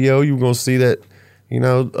NWA video. You were going to see that,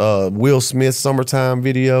 Will Smith summertime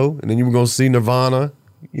video. And then you were going to see Nirvana.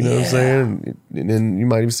 You know what I'm saying? And then you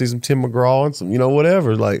might even see some Tim McGraw and some,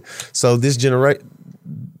 whatever. Like, so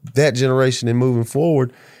that generation and moving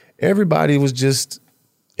forward, everything was just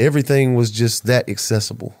that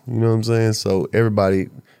accessible. You know what I'm saying? So everybody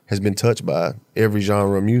has been touched by every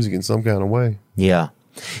genre of music in some kind of way. Yeah.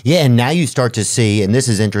 Yeah. And now you start to see, and this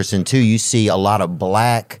is interesting too, you see a lot of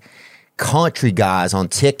black country guys on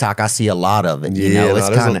TikTok. I see a lot of it. It's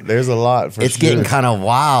kind of there's a lot. It's getting kind of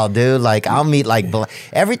wild, dude. Like I'll meet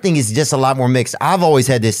everything is just a lot more mixed. I've always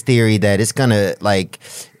had this theory that it's gonna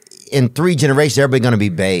in 3 generations everybody's gonna be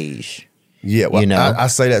beige. Yeah, well, I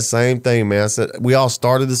say that same thing, man. I said we all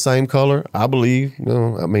started the same color. I believe.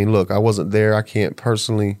 I mean, look, I wasn't there. I can't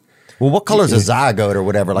personally. Well, what color is a zygote or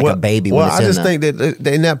whatever, like a baby? Well, I just think that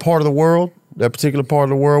in that part of the world, that particular part of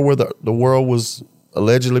the world where the world was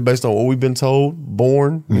allegedly based on what we've been told,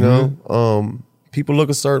 born, people look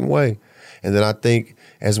a certain way. And then I think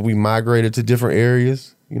as we migrated to different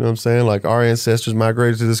areas, you know what I'm saying? Like our ancestors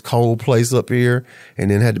migrated to this cold place up here and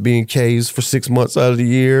then had to be in caves for 6 months out of the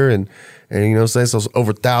year. And you know what I'm saying? So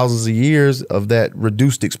over thousands of years of that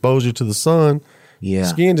reduced exposure to the sun,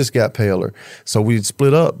 skin just got paler. So we'd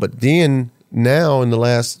split up. But then now in the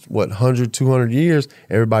last, 100, 200 years,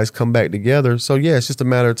 everybody's come back together. So yeah, it's just a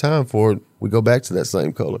matter of time for we go back to that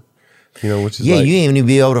same color. Which is you ain't even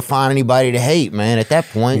be able to find anybody to hate, man. At that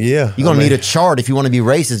point, yeah, you're gonna need a chart if you want to be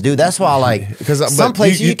racist, dude. That's why, because some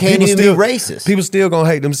places you can't even be racist. People still gonna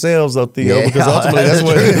hate themselves, though, Theo, because ultimately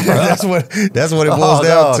that's what it boils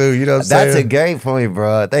down to. You know, what I'm saying? That's a great point,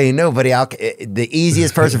 bro. There ain't nobody. The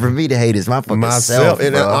easiest person for me to hate is my fucking self.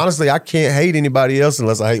 And honestly, I can't hate anybody else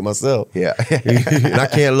unless I hate myself. Yeah, and I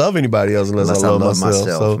can't love anybody else unless I love myself.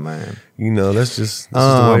 So, man. That's just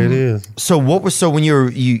the way it is. So when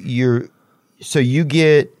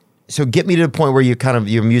get me to the point where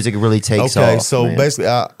your music really takes off. Okay, so basically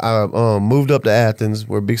I moved up to Athens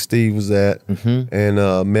where Big Steve was at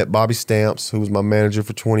and met Bobby Stamps, who was my manager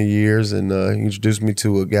for 20 years, and he introduced me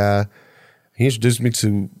to a guy. He introduced me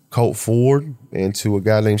to Colt Ford and to a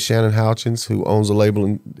guy named Shannon Houchins, who owns a label,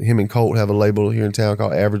 and him and Colt have a label here in town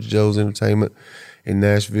called Average Joe's Entertainment in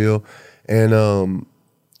Nashville. And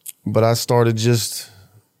but I started it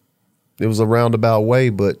was a roundabout way,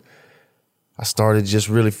 but I started just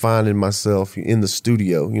really finding myself in the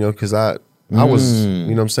studio, because I was,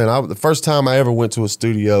 what I'm saying? The first time I ever went to a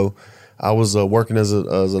studio, I was working as an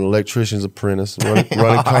electrician's apprentice, running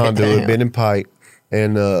conduit, bending pipe,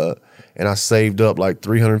 and I saved up like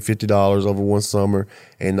 $350 over one summer,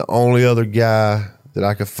 and the only other guy that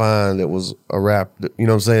I could find that was a rap. You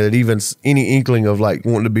know what I'm saying? That even any inkling of like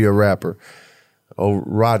wanting to be a rapper. Oh,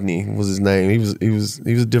 Rodney was his name. He was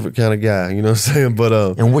a different kind of guy. You know what I'm saying? But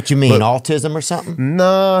And what you mean, autism or something?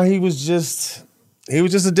 nah, he was just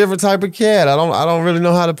a different type of cat. I don't really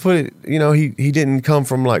know how to put it. You know, he didn't come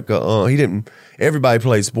from like everybody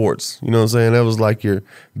played sports. You know what I'm saying? That was like your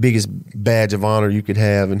biggest badge of honor you could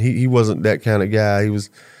have, and he wasn't that kind of guy. He was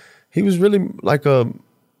really like kind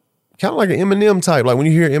of like an Eminem type. Like when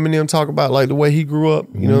you hear Eminem talk about like the way he grew up,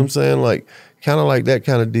 you know what I'm saying? Like kind of like that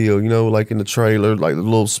kind of deal, you know, like in the trailer, like the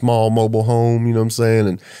little small mobile home, you know what I'm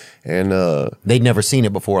saying? And They'd never seen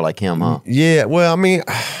it before like him, huh? yeah, well, I mean,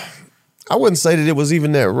 I wouldn't say that it was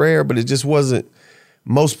even that rare, but it just wasn't.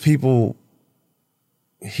 Most people,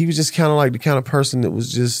 he was just kind of like the kind of person that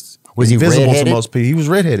was just Was he invisible to redheaded? most people. He was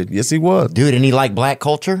redheaded. Yes, he was. Dude, and he liked black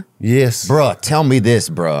culture? Yes. Bruh, tell me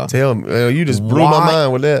this, bruh. Tell me. You just blew my Why-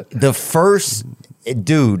 mind with that.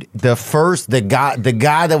 The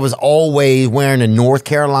guy that was always wearing a North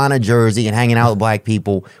Carolina jersey and hanging out with black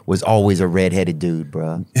people was always a redheaded dude,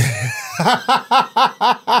 bruh.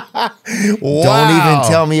 Don't even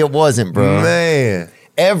tell me it wasn't, bruh. Man.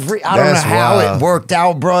 I don't know That's how wild. it worked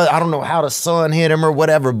out, bruh. I don't know how the sun hit him or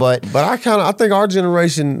whatever, but But I think our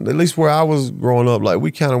generation, at least where I was growing up, like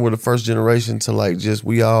we kind of were the first generation to like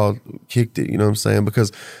we all kicked it, you know what I'm saying?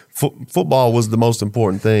 Because football was the most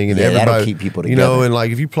important thing, and Yeah, that'll everybody keep people you know, together. and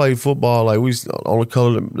like if you played football, like the only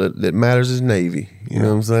color that matters is navy, you know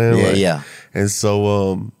what I'm saying? Yeah, Like, yeah. And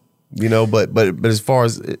so, you know, but as far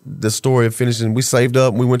as the story of finishing, we saved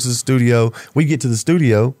up, and we went to the studio. We get to the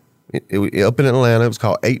studio. Up in Atlanta, it was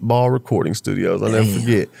called 8 Ball Recording Studios. I'll never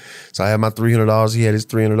forget. So I had my $300. He had his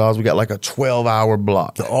 $300. We got like a 12-hour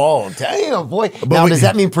block. oh, damn, boy. Now, we- does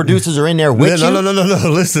that mean producers are in there with you? No.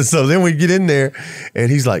 Listen, so then we get in there, and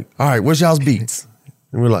he's like, "All right, where's y'all's beats?"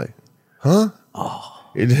 And we're like, "Huh?" Oh.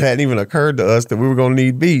 It hadn't even occurred to us that we were going to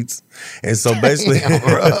need beats, and so basically,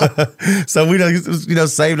 so we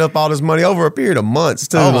saved up all this money over a period of months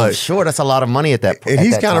too. Oh, I'm like, sure that's a lot of money at that point. and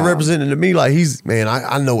he's kind of representing to me like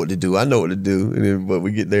I know what to do. I know what to do. And then, but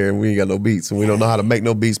we get there and we ain't got no beats and we don't know how to make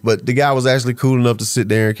no beats. But the guy was actually cool enough to sit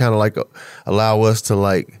there and kind of like allow us to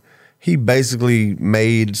like, he basically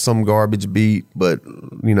made some garbage beat, but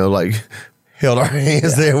you know, like held our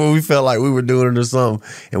hands there when we felt like we were doing it or something.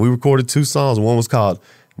 And we recorded 2 songs. One was called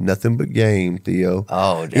Nothing But Game, Theo.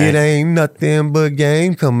 Oh, dang. It ain't nothing but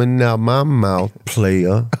game coming out my mouth,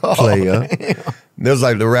 player. There was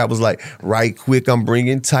like the rap was like, right quick, I'm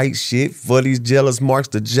bringing tight shit for these jealous marks.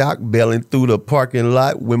 The jock belling through the parking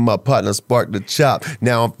lot when my partner sparked the chop.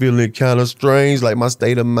 Now I'm feeling kind of strange, like my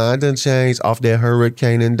state of mind done changed. Off that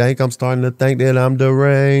hurricane and dank, I'm starting to think that I'm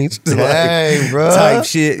deranged. Dang, bro. Type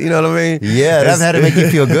shit, you know what I mean? Yeah, that had to make you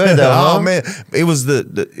feel good, though, huh? Oh man, it was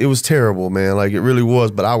it was terrible, man. Like it really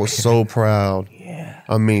was. But I was so proud.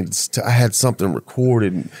 I mean, I had something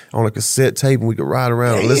recorded on a cassette tape, and we could ride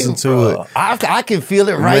around and listen to it. I can feel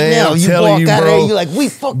it right Man, now. I'm You telling walk you, out bro. there, you're like, we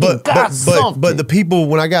fucking got something. But the people,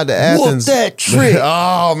 when I got to Athens, that trick.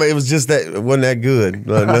 Oh man, it was just that it wasn't that good.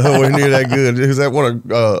 Nowhere near that good. It was that won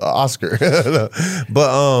an Oscar.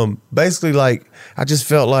 But basically, like I just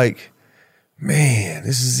felt like, man,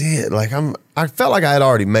 this is it. Like I felt like I had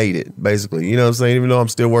already made it, basically. You know what I'm saying? Even though I'm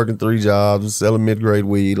still working 3 jobs, selling mid-grade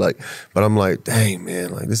weed, but I'm like, dang,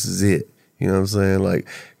 man, like this is it. You know what I'm saying? Like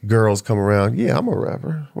girls come around, yeah, I'm a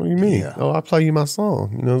rapper. What do you mean? Yeah. Oh, I play you my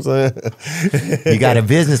song. You know what I'm saying? You got a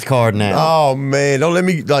business card now. Oh man, don't let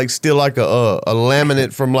me like steal like a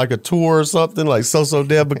laminate from like a tour or something like So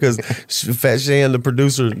Def, because Fat Shan, the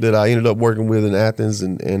producer that I ended up working with in Athens,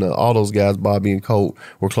 and all those guys, Bobby and Colt,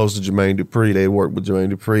 were close to Jermaine Dupri. They worked with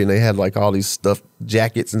Jermaine Dupri, and they had like all these stuffed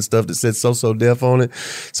jackets and stuff that said So Def on it.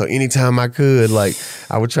 So anytime I could, like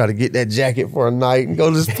I would try to get that jacket for a night and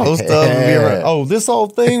go just post up and be around. Oh, this whole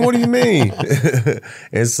thing? What do you mean?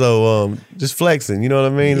 And so just flexing, you know what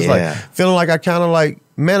I mean? It's Yeah. like feeling like I kind of like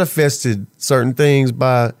manifested certain things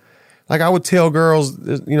by, like I would tell girls,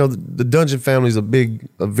 you know, the Dungeon family is a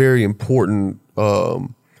very important, what's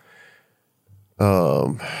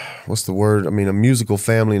the word? I mean, a musical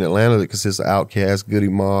family in Atlanta that consists of Outkast, Goody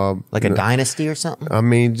Mob. Like a dynasty or something? I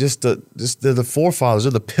mean, they're the forefathers,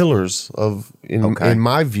 they're the pillars of, in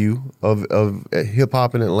my view, of hip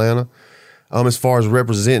hop in Atlanta. As far as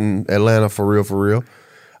representing Atlanta for real,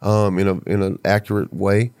 in an accurate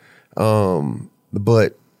way.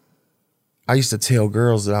 But I used to tell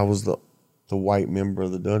girls that I was the white member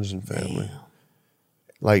of the Dungeon family. Damn.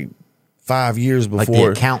 Like 5 years before. Like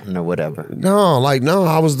the accountant or whatever. No,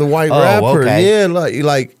 I was the white rapper. Okay. Yeah,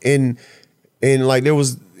 like and like it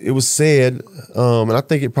was said, and I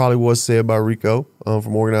think it probably was said by Rico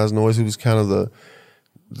from Organized Noise, who was kind of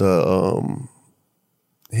the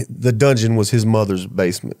dungeon was his mother's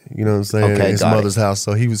basement. You know what I'm saying? Okay, his got mother's house.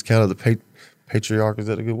 So he was kind of the patriarch. Is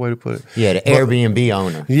that a good way to put it? Yeah, the Airbnb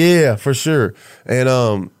owner. Yeah, for sure.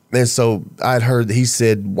 And so I'd heard that he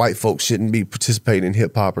said white folks shouldn't be participating in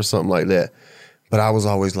hip hop or something like that. But I was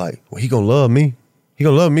always like, well, he gonna love me. He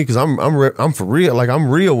gonna love me because I'm for real. Like, I'm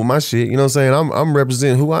real with my shit. You know what I'm saying? I'm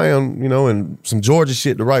representing who I am, you know, and some Georgia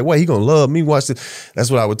shit the right way. He gonna love me. Watch this. That's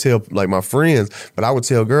what I would tell like my friends. But I would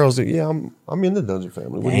tell girls that, yeah, I'm in the Dungeon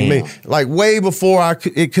family. What do you mean? Like, way before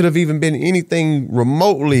it could have even been anything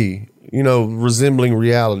remotely, you know, resembling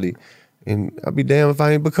reality. And I'd be damned if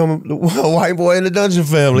I ain't become a white boy in the Dungeon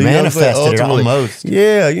family. Manifested it almost.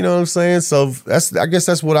 Yeah, you know what I'm saying? So I guess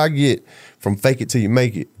that's what I get from fake it till you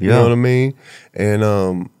make it. You know what I mean? And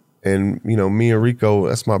you know, me and Rico,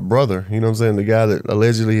 that's my brother. You know what I'm saying? The guy that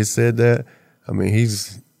allegedly has said that. I mean,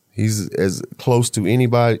 he's as close to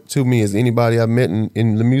me as anybody I've met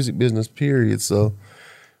in the music business, period. So,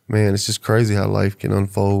 man, it's just crazy how life can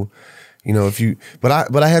unfold. You know, but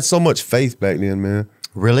I had so much faith back then, man.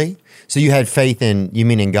 Really? So you had faith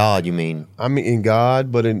in God, you mean? I mean in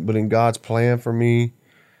God, but in God's plan for me.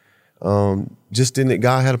 Just in that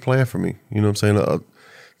God had a plan for me. You know what I'm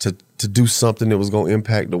saying? To do something that was going to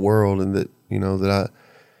impact the world, and that, you know, that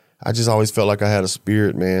I just always felt like I had a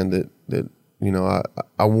spirit, man, that you know,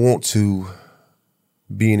 I want to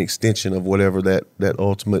be an extension of whatever that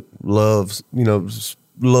ultimate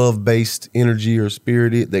love-based energy or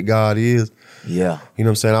spirit that God is. Yeah. You know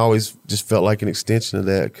what I'm saying? I always just felt like an extension of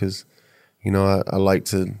that because, you know, I like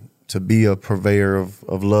to be a purveyor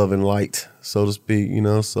of love and light, so to speak, you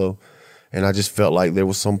know? So, and I just felt like there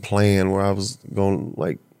was some plan where I was going to,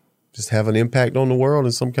 like, just have an impact on the world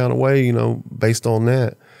in some kind of way, you know, based on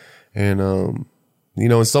that. And, you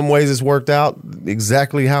know, in some ways it's worked out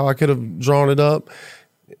exactly how I could have drawn it up.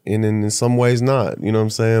 And in some ways not, you know what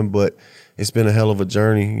I'm saying? But it's been a hell of a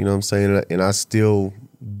journey, you know what I'm saying? And I still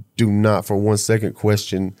do not for 1 second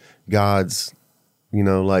question God's, you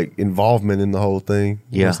know, like, involvement in the whole thing.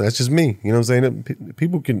 You know what I'm saying? That's just me. You know what I'm saying?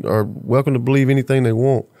 People are welcome to believe anything they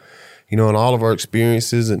want. You know, and all of our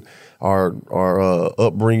experiences and our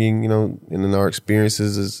upbringing, you know, and then our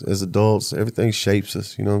experiences as adults, everything shapes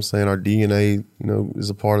us. You know what I'm saying? Our DNA, you know, is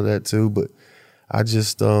a part of that too. But I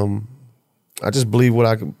just believe what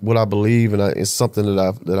I believe, and it's something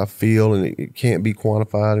that I feel, and it can't be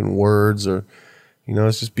quantified in words, or, you know,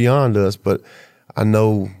 it's just beyond us. But I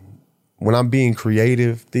know when I'm being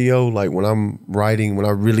creative, Theo, like when I'm writing, when I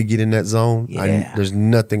really get in that zone, there's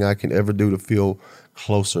nothing I can ever do to feel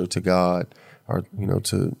closer to God, or, you know,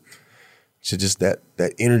 to just that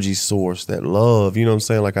energy source, that love. You know what I'm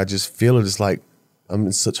saying? Like, I just feel it. It's like I'm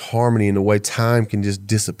in such harmony in the way time can just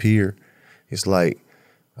disappear. It's like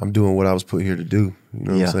I'm doing what I was put here to do. You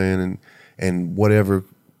know what I'm saying? And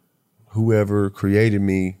whoever created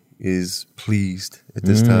me is pleased at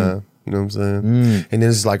this time. You know what I'm saying? And then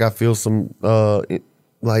it's like I feel some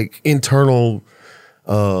like internal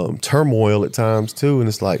turmoil at times too, and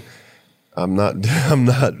it's like I'm not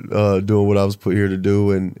doing what I was put here to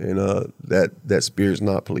do, and that spirit's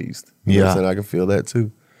not pleased. You know what I'm saying? I can feel that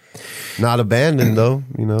too. Not abandoned though,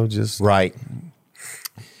 you know, just right.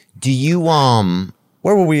 Do you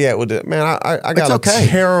where were we at with it? Man, I got a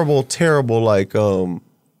terrible like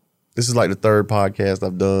this is like the third podcast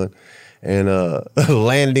I've done, and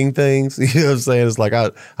landing things. You know what I'm saying? It's like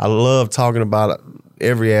I love talking about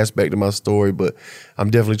every aspect of my story, but I'm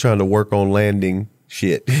definitely trying to work on landing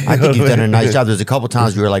shit. I think you've done a nice job. There's a couple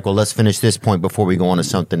times we were like, well, let's finish this point before we go on to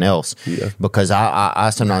something else. Yeah. Because I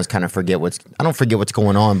sometimes kind of I don't forget what's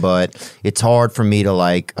going on, but it's hard for me to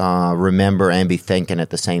like remember and be thinking at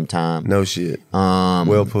the same time. No shit.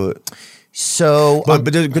 Well put. So, but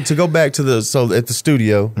to go back to at the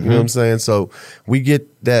studio, you know what I'm saying? So we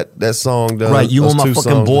get that song done. Right, you and my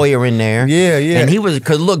fucking boy are in there. Yeah, yeah. And he was,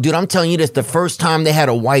 because look, dude, I'm telling you this, the first time they had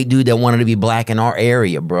a white dude that wanted to be black in our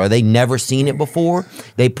area, bro. They never seen it before.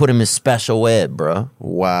 They put him in special ed, bro.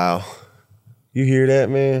 Wow. You hear that,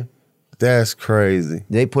 man? That's crazy.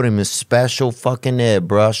 They put him in special fucking ed,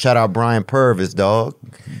 bro. Shout out Brian Purvis, dog.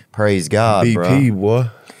 Praise God, BP, bro. BP, boy.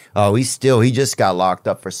 Oh, he just got locked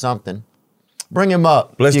up for something. Bring him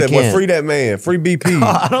up. Bless that boy. Free that man. Free BP.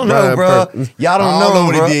 I don't know, bro. Y'all don't know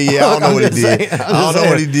what he did. Yeah, I don't know what he did. I don't know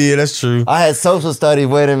what he did. That's true. I had social studies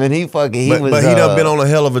with him, and But he done been on a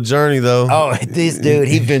hell of a journey, though. Oh, this dude,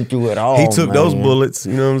 he been through it all. He took those bullets.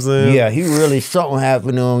 You know what I'm saying? Yeah, he really, something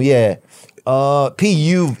happened to him. Yeah.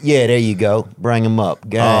 PU. Yeah, there you go. Bring him up.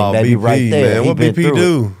 Gang, that be right there. Man. What BP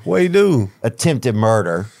do? What he do? Attempted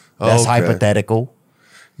murder. That's hypothetical.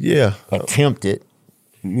 Yeah. Attempted.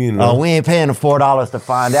 You know, Oh, we ain't paying the $4 to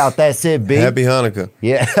find out. That's it, B. happy Hanukkah.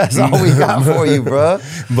 Yeah, that's all we got for you, bro.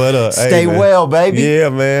 But Stay hey, man. well, baby. Yeah,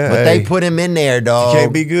 man. But hey, they put him in there, dog.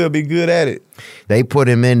 can't be good at it. They put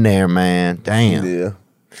him in there, man. Damn. Yeah.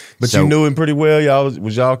 But So- you knew him pretty well. Y'all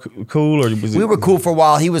was y'all cool, or was it? We were cool for a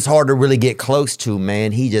while. He was hard to really get close to,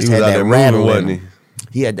 man. He just He was had out that there rattle moving, in wasn't him.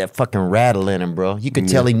 He had that fucking rattle in him, bro. You could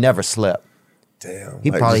tell he never slept. Damn. He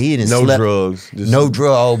probably just he didn't no slept. drugs. Just, No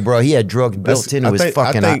drug. Oh, bro, he had drugs built that's- into his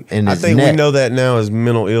fucking in I his think neck. we know that now as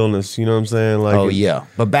mental illness. You know what I'm saying? Like, Oh yeah,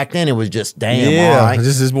 but back then it was just damn. yeah. all right.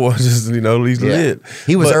 Just this boy, just he's Yeah. lit.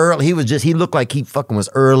 He was But- early. He looked like he fucking was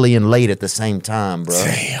early and late at the same time, bro.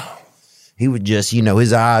 Damn. He would just,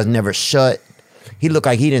 his eyes never shut. He looked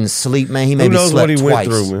like he didn't sleep, man. He Who maybe knows slept what he twice. went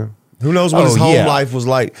through, man? Who knows what Oh, his home yeah. life was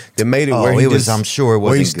like that made it Oh, where he it was- just, I'm sure it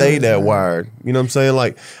where he wasn't stayed good, that man. wired. You know what I'm saying?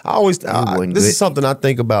 Like this wasn't is good. something I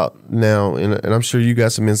think about now, and I'm sure you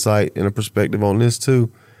got some insight and a perspective on this too.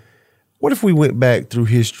 What if we went back through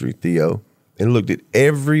history, Theo, and looked at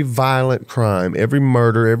every violent crime, every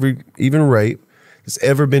murder, even rape that's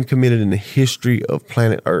ever been committed in the history of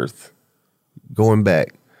planet Earth, going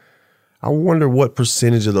back? I wonder what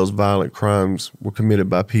percentage of those violent crimes were committed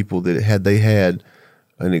by people that had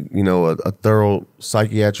a thorough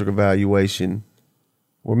psychiatric evaluation,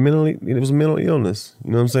 or it was mental illness.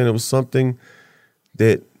 You know what I'm saying? It was something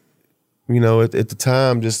that, at the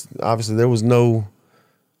time, just obviously there was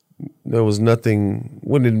nothing.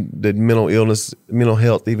 When did mental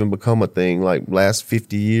health even become a thing? Like last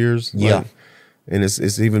 50 years? Yeah. Like, and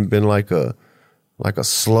it's even been like a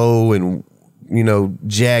slow and,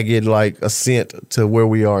 jagged like ascent to where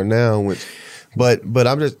we are now, but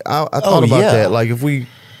I thought about yeah. that. Like if we,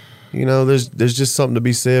 there's just something to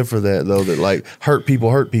be said for that though, that like hurt people.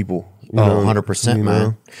 You know, 100%, you man.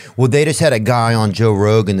 know? Well, they just had a guy on Joe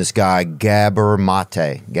Rogan, this guy, Gabor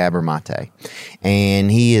Mate.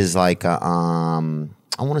 And he is like, I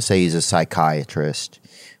want to say he's a psychiatrist,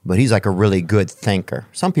 but he's like a really good thinker.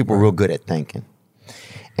 Some people are real good at thinking.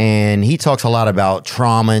 And he talks a lot about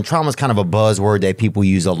trauma, and trauma is kind of a buzzword that people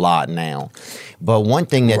use a lot now. But one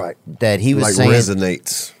thing that he was Like saying,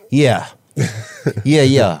 resonates. yeah,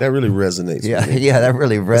 yeah, That really resonates. yeah, with me. yeah, that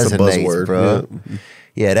really That's a resonates, buzzword, bro.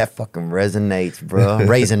 Yeah, that fucking resonates, bro.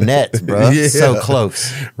 Raising nets, bro. Yeah. So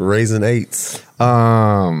close. Raising eights.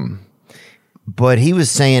 But he was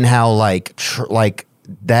saying how like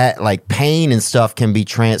pain and stuff can be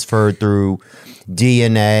transferred through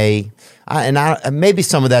DNA. Maybe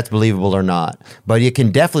some of that's believable or not, but it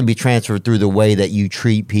can definitely be transferred through the way that you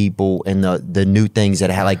treat people and the new things that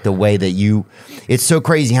have, like the way that you. It's so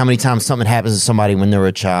crazy how many times something happens to somebody when they're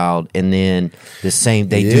a child, and then they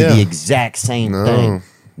do the exact same thing.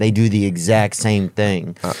 They do the exact same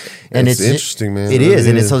thing, and it's interesting, man. It It is,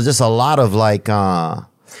 and is. it's just a lot of like.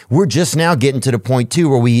 We're just now getting to the point too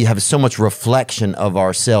where we have so much reflection of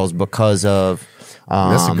ourselves because of.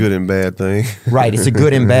 That's a good and bad thing. Right, it's a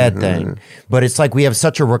good and bad thing. But it's like we have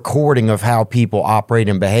such a recording of how people operate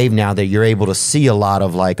and behave now that you're able to see a lot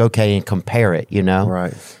of like, okay, and compare it,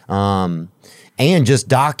 Right. and just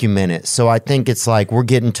document it. So I think it's like we're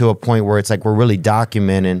getting to a point where it's like we're really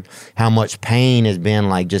documenting how much pain has been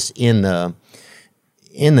like just in the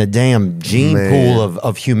damn gene pool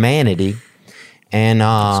of humanity. And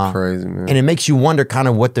It's crazy, man. And it makes you wonder kind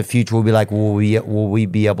of what the future will be like. Will we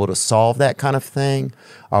be able to solve that kind of thing,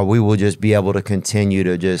 or we will just be able to continue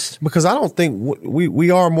to just Because I don't think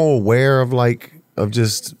we are more aware of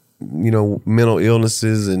just mental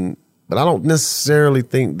illnesses, but I don't necessarily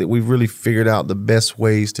think that we've really figured out the best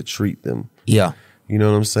ways to treat them. yeah. You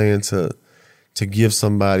know what I'm saying? To give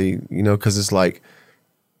somebody, because it's like,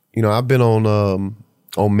 I've been on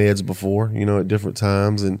meds before, at different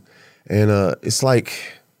times, and it's like,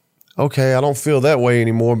 okay, I don't feel that way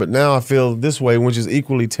anymore, but now I feel this way, which is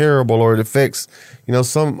equally terrible, or it affects,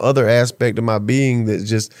 some other aspect of my being that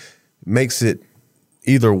just makes it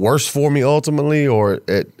either worse for me ultimately, or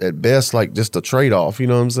at best, like just a trade-off, you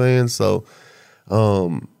know what I'm saying? So,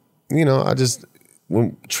 I just,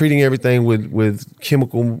 when treating everything with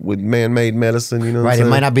man-made medicine, what I'm Right, it saying?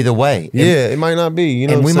 might not be the way. Yeah, it might not be,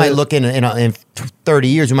 And what we I'm might saying? look in 30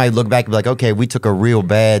 years, we might look back and be like, okay, we took a real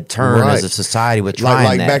bad turn as a society with trying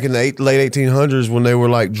like that. back in the late 1800s when they were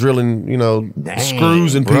like drilling, Dang,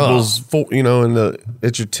 screws in bro. people's,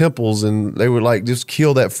 at your temples, and they would like just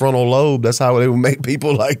kill that frontal lobe. That's how they would make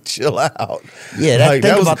people like chill out. Yeah, like,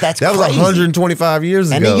 think was, about that's that was crazy. 125 years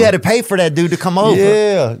ago. And then you had to pay for that dude to come over.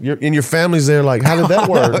 Yeah, your family's there. Like, how did that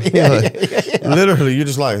work? Literally, you're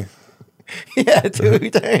just like, Yeah,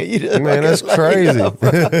 dude. Damn, you just Man, that's fucking crazy.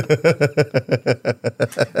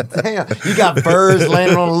 Damn, you got birds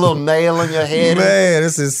landing on a little nail on your head. Man,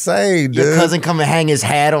 it's insane, dude. Your cousin come and hang his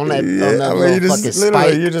hat on that, on that I little mean, you fucking just literally,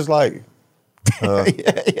 spike. you're just like,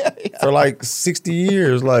 for like 60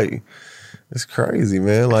 years, like, it's crazy,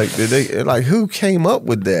 man. Like, who came up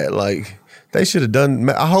with that? Like, they should have done.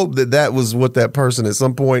 I hope that was what that person at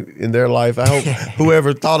some point in their life. I hope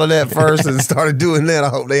whoever thought of that first and started doing that, I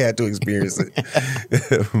hope they had to experience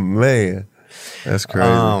it. Man, that's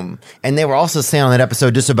crazy. And they were also saying on that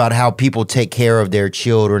episode just about how people take care of their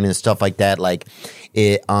children and stuff like that. Like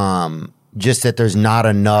it, just that there's not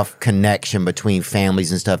enough connection between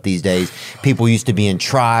families and stuff these days. People used to be in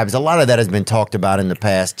tribes. A lot of that has been talked about in the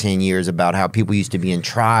past 10 years about how people used to be in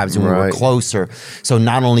tribes and we were Right. closer. So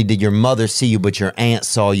not only did your mother see you, but your aunt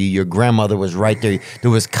saw you. Your grandmother was right there.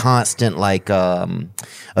 There was constant like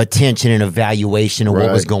attention and evaluation of what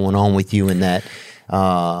was Right. going on with you, and that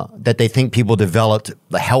they think people developed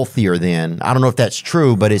healthier then. I don't know if that's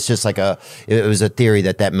true, but it's just like it was a theory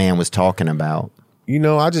that man was talking about. You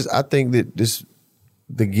know, I think that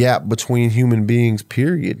the gap between human beings,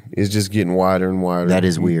 period, is just getting wider and wider. That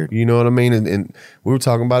is weird. You know what I mean? And we were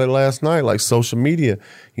talking about it last night, like social media.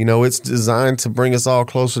 You know, it's designed to bring us all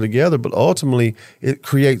closer together, but ultimately it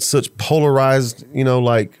creates such polarized, you know,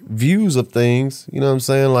 like views of things. You know what I'm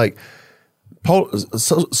saying? Like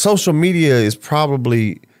social media is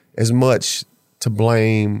probably as much to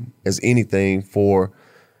blame as anything for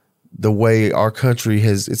the way our country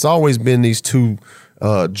has. It's always been these two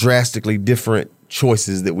drastically different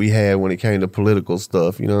choices that we had when it came to political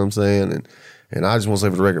stuff. You know what I'm saying? And I just want to say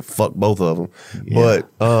for the record, fuck both of them. Yeah.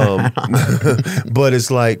 But but it's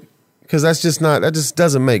like, because that just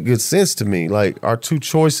doesn't make good sense to me. Like our two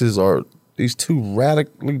choices are these two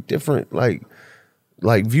radically different like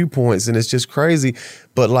viewpoints, and it's just crazy.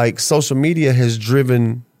 But like social media has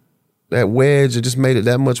driven that wedge, it just made it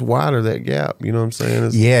that much wider, that gap. You know what I'm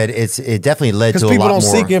saying? It definitely led to a lot more. Because people don't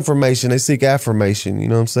seek information, they seek affirmation. You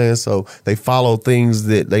know what I'm saying? So they follow things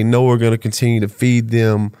that they know are going to continue to feed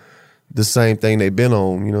them the same thing they've been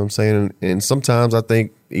on. You know what I'm saying? And sometimes I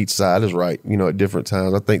think each side is right, you know, at different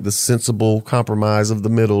times. I think the sensible compromise of the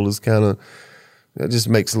middle is kind of, that just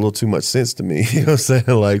makes a little too much sense to me. You know what I'm saying?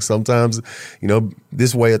 Like sometimes, you know,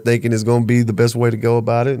 this way of thinking is going to be the best way to go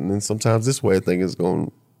about it. And then sometimes this way of thinking is going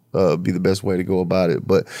to be the best way to go about it.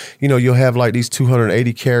 But, you know, you'll have like these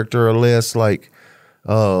 280 character or less, like,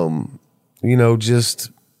 you know,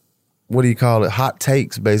 just, what do you call it? Hot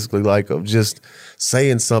takes, basically, like of just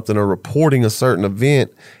saying something or reporting a certain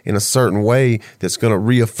event in a certain way that's going to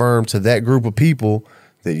reaffirm to that group of people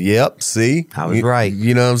that, yep, see, I was right.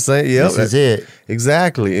 You know what I'm saying? Yep, This is it.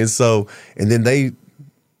 Exactly. And so, and then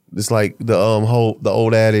it's like the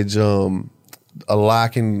old adage, a lie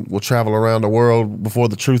will travel around the world before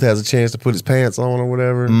the truth has a chance to put its pants on or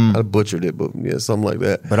whatever. I butchered it, but yeah, something like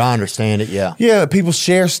that. But I understand it, yeah. Yeah, people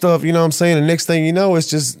share stuff, you know what I'm saying? And next thing you know, it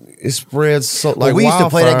spreads so like Well, we used to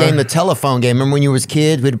play that wildfire. game, the telephone game. Remember when you was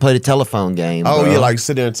kids? We'd play the telephone game. Oh, bro. yeah, like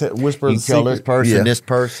sit there and whisper You the tell secret. this person, Yeah. this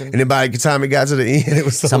person. And then by the time it got to the end, it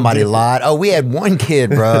was Somebody different. lied. Oh, we had one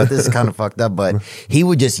kid, bro. This is kind of fucked up, but he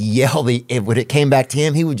would just yell when it came back to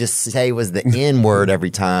him, he would just say it was the N word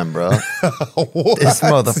every time, bro. This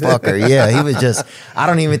motherfucker. Yeah, he was just, I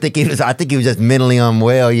don't even think I think he was just mentally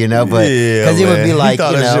unwell, you know, but Yeah, because he would be man. like, he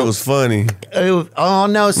thought you that know, shit was funny. oh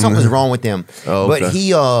no, something was wrong with him. Oh, But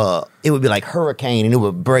okay. it would be like hurricane and it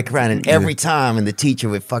would break around and every time and the teacher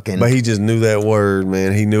would fucking. But he just knew that word,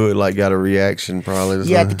 man. He knew it, like got a reaction probably.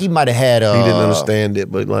 yeah, I think he might have had. He didn't understand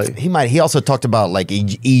it, but like He also talked about like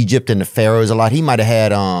Egypt and the pharaohs a lot. He might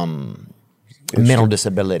have had mental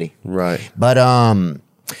disability. right. But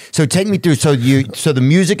so take me through. So the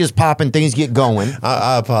music is popping, things get going.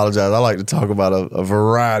 I apologize. I like to talk about a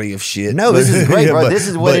variety of shit. No, this is great, bro. This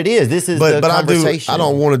is what it is. This is the conversation. I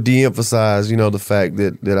don't want to de-emphasize, you know, the fact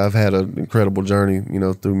that I've had an incredible journey, you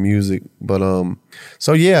know, through music. But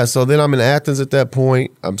so then I'm in Athens at that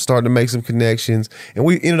point. I'm starting to make some connections, and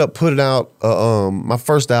we ended up putting out my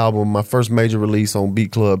first album, my first major release on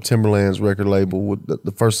Beat Club, Timberland's record label. With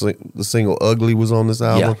the single "Ugly" was on this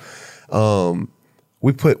album. Yeah.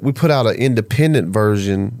 We put out an independent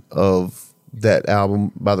version of that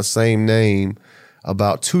album by the same name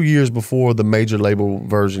about 2 years before the major label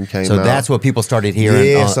version came out. So that's what people started hearing.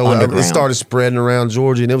 Yeah, so underground. it started spreading around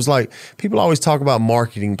Georgia, and it was like people always talk about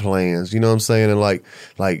marketing plans. You know what I'm saying? And like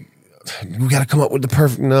we got to come up with the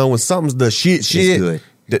perfect. No, when something's the shit, good.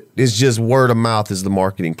 It's just word of mouth is the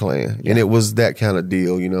marketing plan, and it was that kind of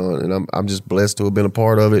deal. You know, and I'm just blessed to have been a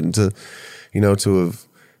part of it, and to have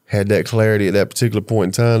had that clarity at that particular point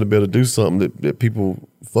in time to be able to do something that people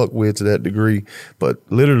fuck with to that degree. But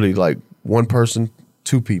literally, like, one person,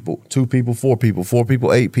 two people, four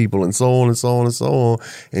people, 8 people, and so on and so on and so on.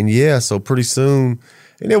 And yeah, so pretty soon,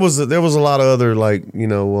 and there was a lot of other, like, you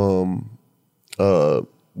know,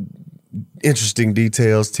 interesting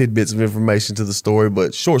details, tidbits of information to the story,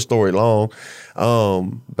 but short story long.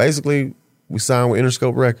 Basically, we signed with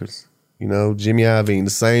Interscope Records. You know, Jimmy Iovine, the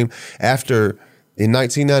same after. In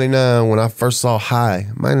 1999, when I first saw Hi,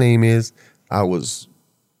 My Name Is, I was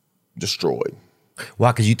destroyed.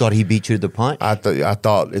 Why? Because you thought he beat you to the punch? I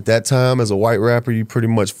thought at that time, as a white rapper, you pretty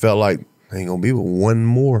much felt like, I ain't gonna be with one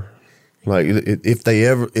more. Like,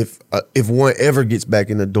 if one ever gets back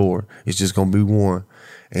in the door, it's just gonna be one.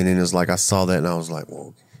 And then it's like, I saw that and I was like,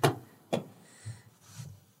 well,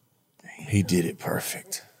 he did it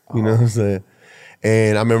perfect. You know what I'm saying?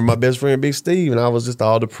 And I remember my best friend, Big Steve, and I was just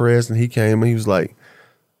all depressed, and he came and he was like,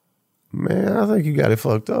 man, I think you got it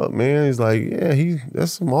fucked up, man. He's like, yeah,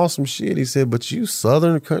 that's some awesome shit. He said, but you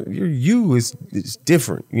Southern, it's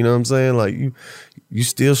different. You know what I'm saying? Like, you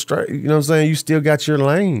still straight, you know what I'm saying? You still got your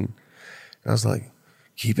lane. And I was like,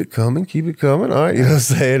 keep it coming. All right, you know what I'm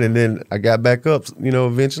saying? And then I got back up, you know,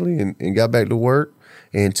 eventually and got back to work.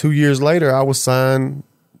 And 2 years later, I was signed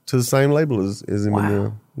to the same label as Eminem.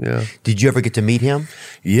 Wow. Yeah. Did you ever get to meet him?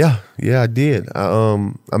 Yeah, I did.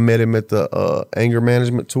 I met him at the Anger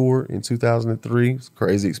Management Tour in 2003. It's a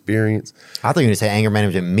crazy experience. I thought you were going to say Anger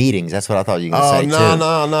Management meetings. That's what I thought you were going to say too.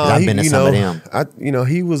 No. I've been to some of them.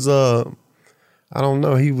 He was I don't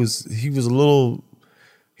know. He was a little.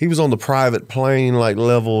 He was on the private plane like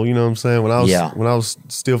level, you know what I'm saying? When I was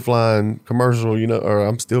still flying commercial, you know, or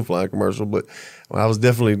I'm still flying commercial, but I was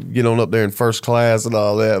definitely getting on up there in first class and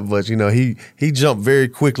all that. But, you know, he jumped very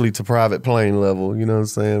quickly to private plane level, you know what I'm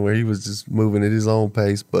saying, where he was just moving at his own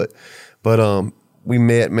pace. But we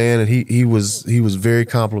met, man, and he was very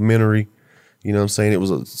complimentary. You know what I'm saying? It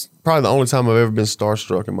was probably the only time I've ever been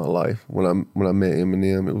starstruck in my life when I met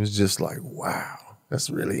Eminem. It was just like, wow. That's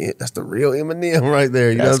the real Eminem right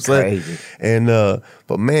there. You know what I'm saying? Crazy. And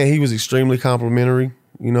but man, he was extremely complimentary,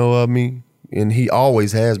 you know, of me, and he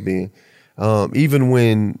always has been. Even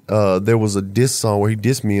when there was a diss song where he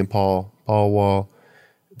dissed me and Paul Wall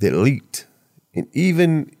that leaked, and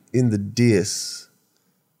even in the diss,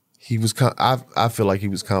 he was. I feel like he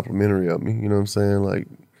was complimentary of me. You know what I'm saying? Like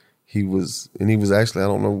he was actually, I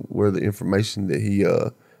don't know where the information that he.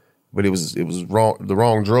 But it was wrong, the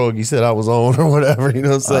wrong drug he said I was on or whatever, you know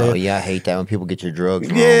what I'm saying? Oh, yeah, I hate that when people get your drugs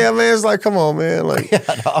wrong. Yeah, man, it's like, come on, man. Like,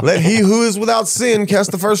 let he who is without sin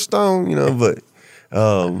cast the first stone, you know, but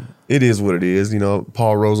it is what it is. You know,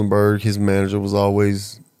 Paul Rosenberg, his manager, was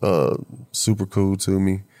always super cool to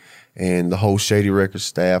me. And the whole Shady Records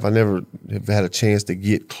staff. I never have had a chance to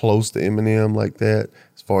get close to Eminem like that,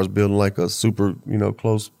 as far as building like a super, you know,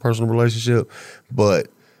 close personal relationship. But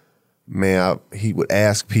man, he would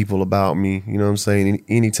ask people about me, you know what I'm saying?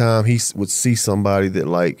 Anytime he would see somebody that,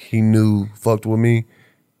 like, he knew fucked with me,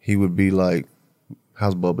 he would be like,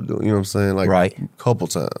 how's Bubba doing? You know what I'm saying? Like, right. A couple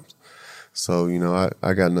times. So, you know,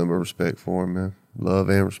 I got nothing but respect for him, man. Love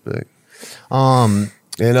and respect. But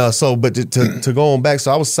to go on back,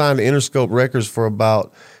 so I was signed to Interscope Records for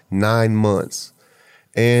about 9 months.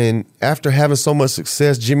 And after having so much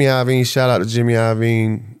success, Jimmy Iovine, shout out to Jimmy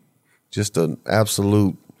Iovine, just an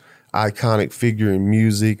absolute iconic figure in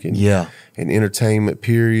music and entertainment,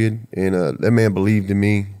 period. And that man believed in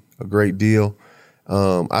me a great deal.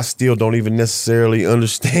 I still don't even necessarily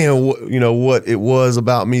understand what it was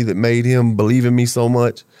about me that made him believe in me so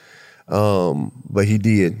much. But he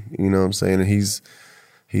did, you know what I'm saying? And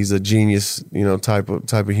he's a genius, you know, type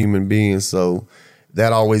of human being. So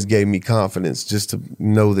that always gave me confidence, just to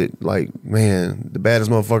know that, like, man, the baddest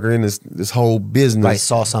motherfucker in this whole business. Like,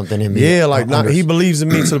 saw something in me. Yeah, like, he believes in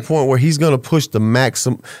me to the point where he's going to push the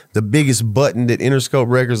biggest button that Interscope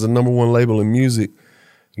Records, the number 1 label in music,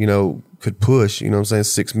 you know, could push. You know what I'm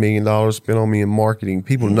saying? $6 million spent on me in marketing.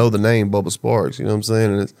 People know the name Bubba Sparks, you know what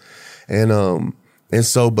I'm saying? And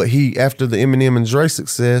so, but he, after the Eminem and Dre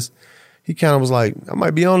success, he kind of was like, I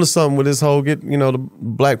might be onto something with this whole the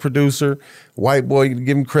black producer, white boy,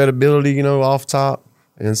 give him credibility, you know, off top.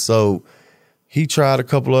 And so he tried a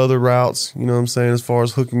couple other routes, you know what I'm saying, as far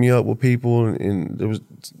as hooking me up with people, and there was,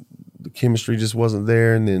 the chemistry just wasn't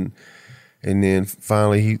there. And then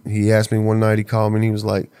finally he asked me one night, he called me and he was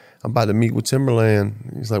like, I'm about to meet with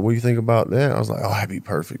Timberland. He's like, what do you think about that? I was like, oh, that'd be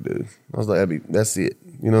perfect, dude. I was like, that's it.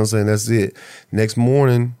 You know what I'm saying? That's it. Next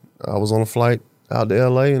morning, I was on a flight out to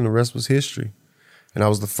LA, and the rest was history. And I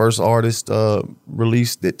was the first artist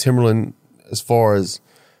released that Timberland, as far as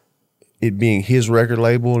it being his record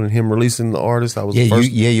label and him releasing the artist. I was Yeah, the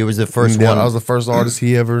first. you was the first Yeah, one. I was the first artist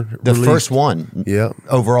he ever the released. first one. Yeah.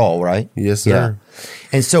 Overall, right? Yes, sir.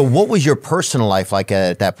 And so, what was your personal life like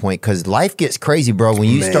at that point? Because life gets crazy, bro. When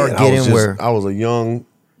you Man, start I was getting just- where I was a young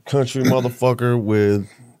country motherfucker with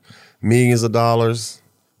millions of dollars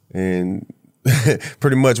and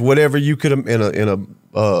pretty much whatever you could in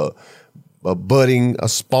a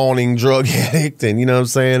spawning drug addict, and you know what I'm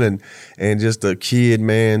saying, and just a kid,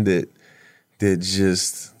 man, that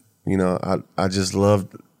just, you know, I just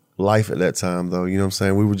loved life at that time, though. You know what I'm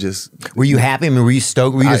saying? We were just. were you happy? I mean, were you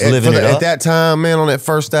stoked? Were you just living it At up? that time, man, on that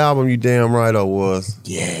first album, you damn right I was.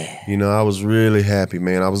 Yeah. You know, I was really happy,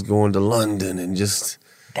 man. I was going to London and just.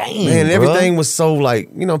 Damn, Man, bruh. everything was so like,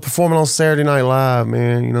 you know, performing on Saturday Night Live,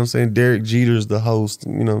 man. You know what I'm saying? Derek Jeter's the host.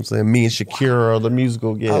 You know what I'm saying? Me and Shakira are the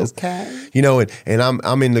musical guests. Okay. You know, and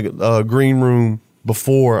I'm in the green room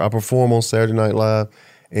before I perform on Saturday Night Live,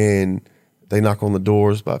 and they knock on the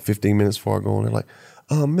doors about 15 minutes before I go on. They're like,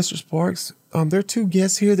 Mr. Sparks, there are two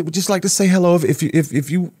guests here that would just like to say hello.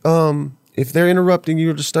 If they're interrupting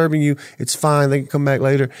you or disturbing you, it's fine. They can come back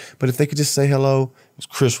later. But if they could just say hello, it's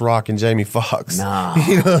Chris Rock and Jamie Foxx. Nah.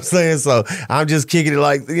 You know what I'm saying? So I'm just kicking it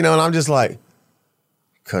like, you know, and I'm just like,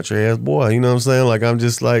 country ass boy. You know what I'm saying? Like, I'm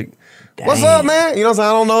just like, what's up, man? You know what I'm saying?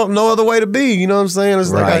 I don't know no other way to be. You know what I'm saying? It's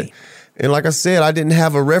Right. like, and like I said, I didn't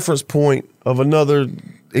have a reference point of another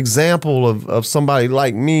example of somebody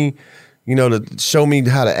like me, you know, to show me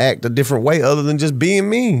how to act a different way other than just being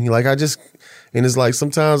me. Like, and it's like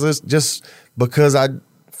sometimes it's just because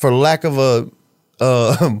for lack of a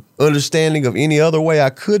understanding of any other way I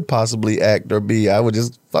could possibly act or be, I would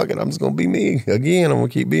just, fuck it, I'm just gonna be me again. I'm gonna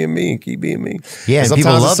keep being me and keep being me. Yeah, and and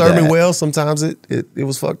people sometimes love it served that. me well, sometimes it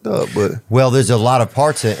was fucked up, but Well, there's a lot of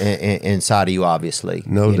parts inside of you, obviously.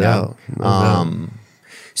 No you know? doubt. No doubt.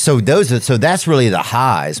 So that's really the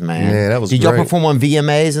highs, man. Man, that was Did y'all great. perform on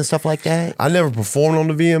VMAs and stuff like that? I never performed on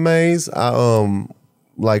the VMAs.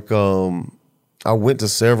 I went to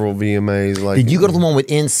several VMAs. Like, Did you go to the one with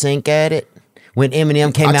NSYNC at it when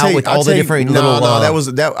Eminem came I tell out you- with I all the tell you- different no, little? that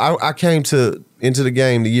was that. I came into the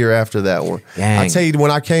game the year after that one. Dang. I tell you, when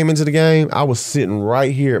I came into the game, I was sitting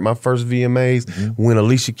right here at my first VMAs when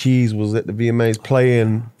Alicia Keys was at the VMAs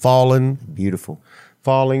playing "Falling" beautiful.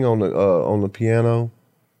 on the piano,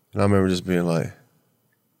 and I remember just being like,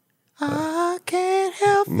 I can't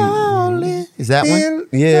help falling. Is that one?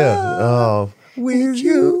 Yeah. Oh, with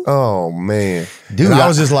you. Oh man, Dude, And I I-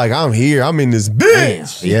 was just like, I'm here. I'm in this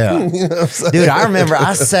bitch. Yeah. You know what I'm saying? Dude, I remember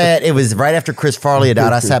it was right after Chris Farley had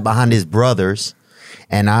died. I sat behind his brothers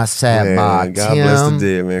and I sat by Man, God bless the Tim.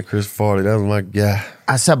 dead, man. Chris Farley, that was my guy.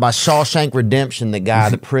 I sat by Shawshank Redemption, the guy,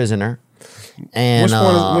 the prisoner. And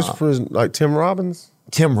Which prison? Like Tim Robbins?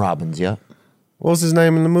 Tim Robbins, yep. What was his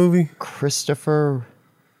name in the movie? Christopher.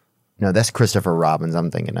 No, that's Christopher Robbins I'm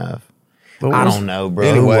thinking of. What I was- don't know, bro.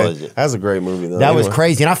 Anyway, Who was it? that's a great movie, though. That was Anyway.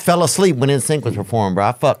 crazy. And I fell asleep when NSYNC was performing, bro.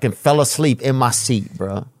 I fucking fell asleep in my seat,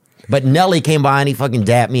 bro. But Nelly came by and he fucking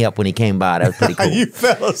dapped me up when he came by. That was pretty cool. You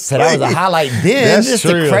fell asleep. So that was a highlight. Then That's this is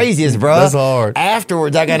true. the craziest, bro. That's hard.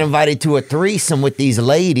 Afterwards, I got invited to a threesome with these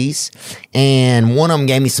ladies, and one of them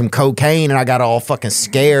gave me some cocaine, and I got all fucking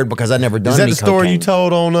scared because I never done. Is that any the story cocaine. you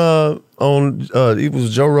told on it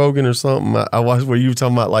was Joe Rogan or something? I watched where you were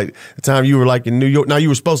talking about like the time you were like in New York. Now you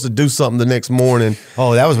were supposed to do something the next morning.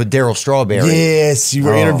 Oh, that was with Daryl Strawberry. Yes, you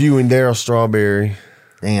were Oh. interviewing Daryl Strawberry.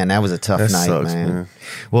 Man, that was a tough That night, sucks, man. man.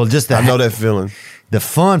 Well, just the I know that feeling, the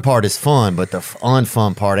fun part is fun, but the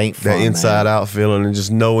unfun part ain't fun. that inside man. out feeling, and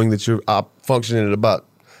just knowing that you're functioning at about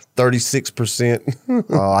 36%.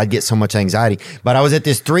 Oh, I'd get so much anxiety. But I was at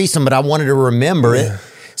this threesome, but I wanted to remember it.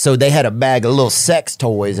 So they had a bag of little sex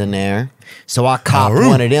toys in there. So I copped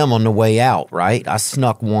one of them on the way out, right? I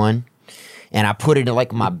snuck one and I put it in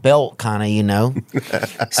like my belt, kind of, you know.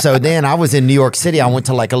 So then I was in New York City. I went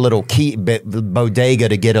to like a little bodega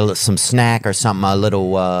to get some snack or something, a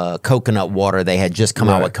little coconut water. They had just come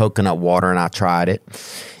out Right. with coconut water and I tried it.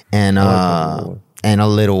 And a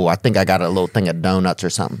little, I think I got a little thing of donuts or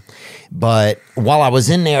something. But while I was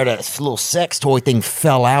in there, that little sex toy thing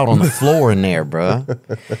fell out on the floor in there, bro.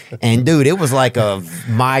 And dude, it was like a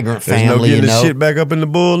migrant There's no family, getting you the know. shit back up in the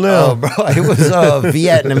bull now. Oh, bro, it was a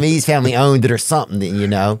Vietnamese family owned it or something, you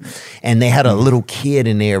know. And they had a little kid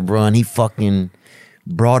in there, bro, and he fucking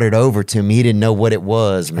brought it over to me. He didn't know what it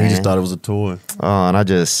was, man. He just thought it was a toy. Oh, and I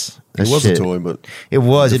just It was a toy, but it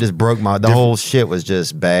was. It just broke the whole shit was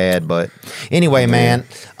just bad. But anyway, man.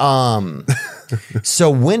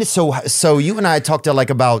 So you and I talked to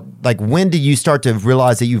about when did you start to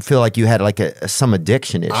realize that you feel like you had like some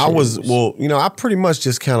addiction issues? I pretty much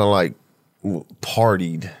just kind of like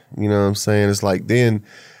partied. You know what I'm saying? It's like then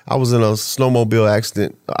I was in a snowmobile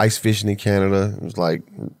accident, ice fishing in Canada. It was like,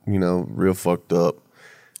 real fucked up.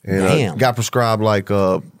 And Damn. got prescribed like,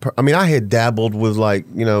 I had dabbled with like,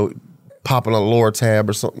 popping a Loratab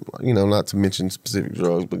or something, not to mention specific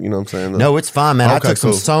drugs, but you know what I'm saying? No, it's fine, man. I Okay, took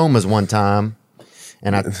some cool. somas one time,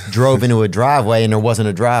 and I drove into a driveway, and there wasn't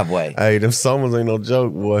a driveway. Hey, them Somas ain't no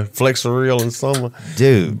joke, boy. Flexeril and Soma.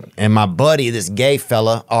 Dude, and my buddy, this gay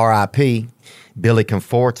fella, R.I.P., Billy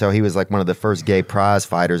Conforto, he was like one of the first gay prize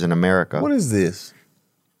fighters in America. What is this?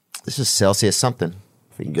 This is Celsius something.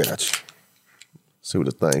 Gotcha. See what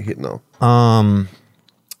the thing hitting on.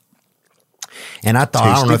 And I thought,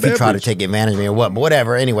 I don't know if Tasty he tried to beverage. take advantage of me or what, but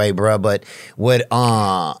whatever. Anyway, bro, but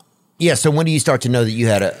so when do you start to know that you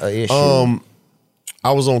had a issue?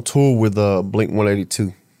 I was on tour with Blink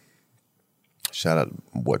 182. Shout out to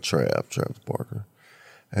my boy Travis Barker.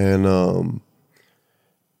 And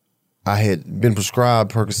I had been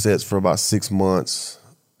prescribed Percocets for about 6 months.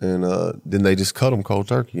 And then they just cut them cold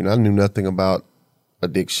turkey. And I knew nothing about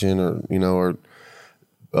addiction or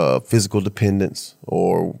physical dependence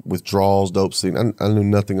or withdrawals, dope sleeping. I knew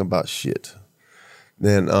nothing about shit.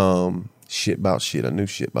 Then shit about shit. I knew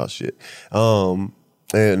shit about shit.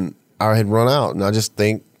 And I had run out, and I just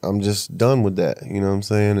think I'm just done with that. You know what I'm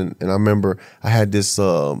saying? And I remember I had this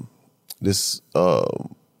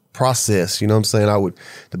process. You know what I'm saying?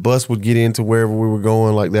 The bus would get into wherever we were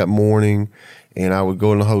going, like that morning, and I would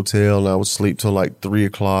go in the hotel, and I would sleep till like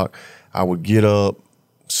 3:00. I would get up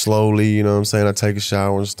slowly. You know what I'm saying? I'd take a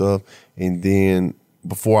shower and stuff, and then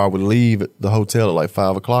before I would leave the hotel at like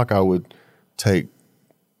 5:00, I would take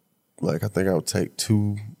I think I would take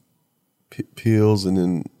 2 pills and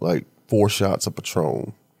then like 4 shots of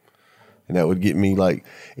Patron. And that would get me like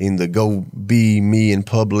in the go be me in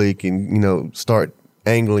public and, start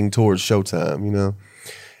angling towards showtime,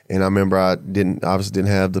 And I remember I obviously didn't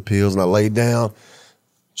have the pills, and I laid down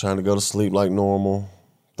trying to go to sleep like normal.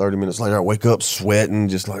 30 minutes later, I wake up sweating,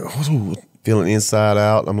 just like, feeling inside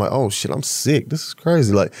out. I'm like, oh shit, I'm sick. This is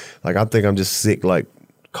crazy. Like I think I'm just sick, like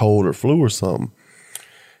cold or flu or something.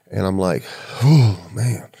 And I'm like, oh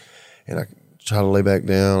man. And I try to lay back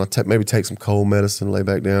down. I maybe take some cold medicine, lay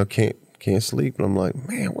back down, can't sleep. And I'm like,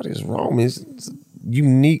 man, what is wrong? It's a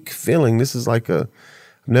unique feeling. This is like I've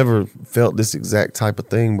never felt this exact type of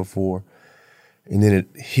thing before. And then it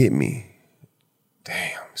hit me.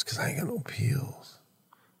 Damn, it's because I ain't got no pills.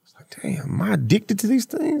 It's like, damn, am I addicted to these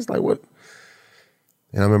things? Like what?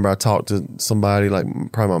 And I remember I talked to somebody, like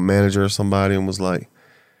probably my manager or somebody, and was like,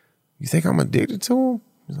 you think I'm addicted to them?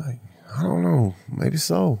 He's like, I don't know, maybe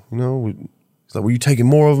so. He's like, were you taking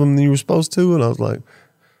more of them than you were supposed to? And I was like,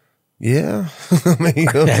 yeah, I mean,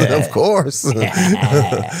 of course.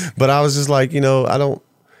 But I was just like, I don't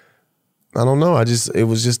know. It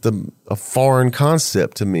was just a foreign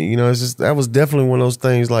concept to me. That was definitely one of those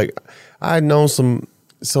things. Like I had known some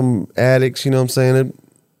addicts, you know what I'm saying?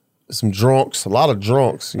 Some drunks, a lot of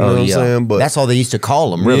drunks, you know what I'm saying? But that's all they used to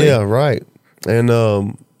call them, really. Yeah, right.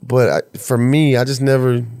 And, but for me, I just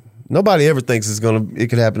nobody ever thinks it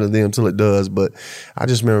could happen to them until it does. But I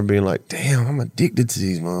just remember being like, damn, I'm addicted to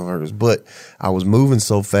these motherfuckers. But I was moving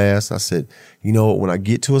so fast. I said, when I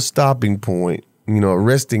get to a stopping point, a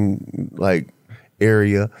resting like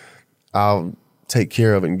area, I'll take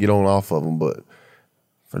care of it and get off of them. But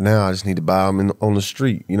for now, I just need to buy them on the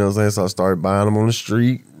street. You know what I'm saying? So I started buying them on the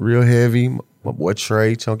street, real heavy. My boy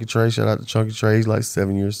Trey, Chunky Trey, shout out to Chunky Trey. He's like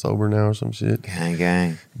 7 years sober now or some shit.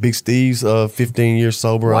 Gang. Big Steve's 15 years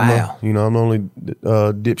sober. Wow. I'm the only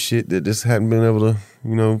dipshit that just hadn't been able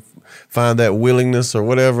to, find that willingness or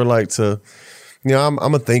whatever, like to, I'm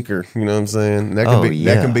a thinker, you know what I'm saying? That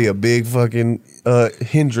can be a big fucking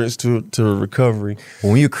hindrance to recovery.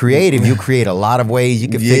 When you're creative, you create a lot of ways you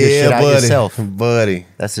can figure shit out yourself. Buddy.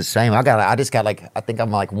 That's the same. I just got like, I think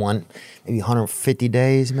I'm like maybe 150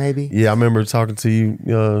 days, maybe. Yeah, I remember talking to you.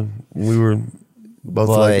 We were both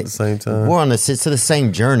like at the same time. We're on the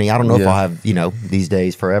same journey. I don't know if I'll have these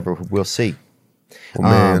days forever. We'll see. Well,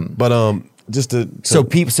 man, but just to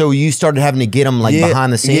so you started having to get them like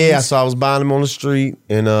behind the scenes. Yeah, so I was buying them on the street,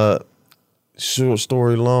 and short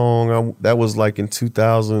story long, that was like in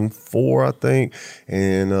 2004, I think,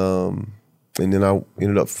 and then I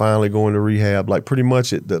ended up finally going to rehab, like pretty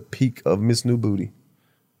much at the peak of Miss New Booty.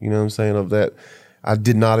 You know what I'm saying? Of that, I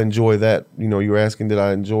did not enjoy that. You were asking, did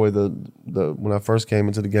I enjoy the when I first came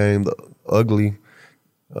into the game, the Ugly.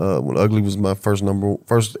 When Ugly was my first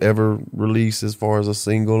ever release as far as a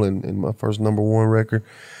single and my first #1 record,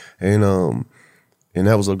 and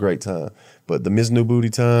that was a great time. But the Miss New Booty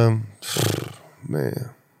time, man,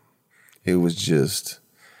 it was just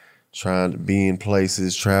trying to be in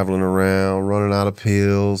places, traveling around, running out of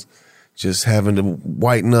pills, just having to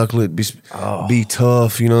white knuckle it, be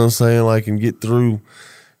tough, you know what I'm saying? Like, and get through,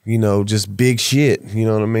 you know, just big shit, you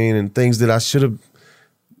know what I mean? And things that I should have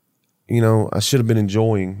been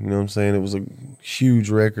enjoying, you know what I'm saying? It was a huge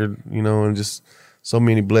record, you know, and just so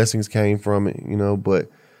many blessings came from it, you know,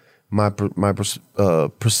 but my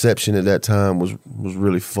perception at that time was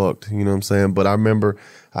really fucked, you know what I'm saying? But I remember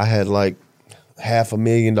I had like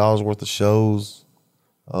 $500,000 worth of shows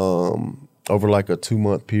over like a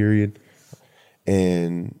 2-month period.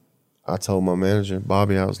 And I told my manager,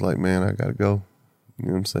 Bobby, I was like, man, I got to go. You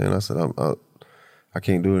know what I'm saying? I said, I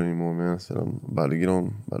can't do it anymore, man. I said, I'm about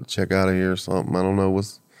to check out of here or something. I don't know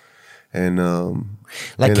what's, and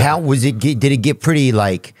like, how was it? Did it get pretty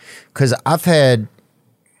like? Because I've had,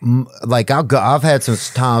 like, I've had some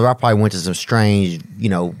times where I probably went to some strange, you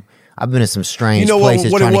know, I've been in some strange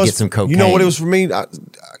places trying to get some cocaine. You know what it was for me?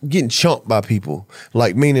 Getting chumped by people.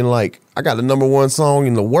 Like, meaning like, I got the #1 song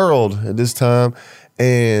in the world at this time,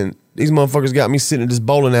 and these motherfuckers got me sitting in this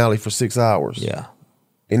bowling alley for 6 hours. Yeah.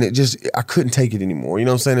 And I couldn't take it anymore. You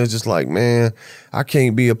know what I'm saying? It's just like, man, I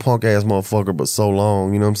can't be a punk ass motherfucker but so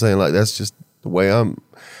long. You know what I'm saying? Like, that's just the way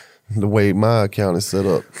my account is set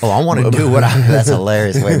up. Oh, I want to do that's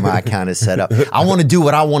hilarious the way my account is set up. I want to do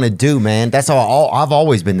what I want to do, man. That's all I've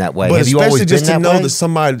always been that way. But have you always just been to that know way? that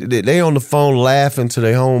somebody, they on the phone laughing to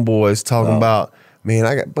their homeboys talking about, man,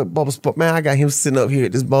 I got him sitting up here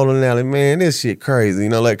at this bowling alley. Man, this shit crazy. You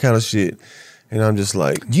know, that kind of shit. And I'm just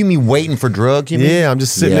like, Do you mean waiting for drugs? You mean? yeah, I'm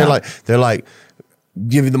just sitting there like, they're like,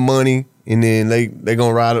 give you the money, and then they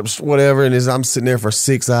gonna ride up whatever, and I'm sitting there for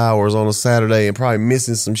 6 hours on a Saturday and probably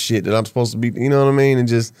missing some shit that I'm supposed to be, you know what I mean? And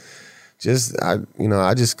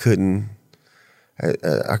I just couldn't,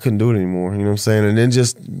 I couldn't do it anymore, you know what I'm saying? And then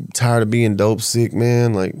just tired of being dope sick,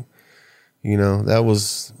 man. Like, you know, that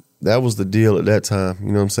was the deal at that time,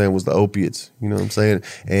 you know what I'm saying, was the opiates, you know what I'm saying?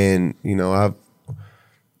 And, you know,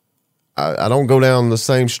 I don't go down the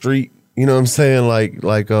same street, you know what I'm saying, like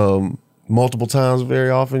multiple times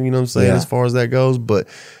very often, you know what I'm saying, as far as that goes. But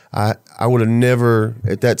I would have never,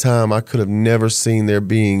 at that time, I could have never seen there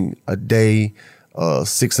being a day,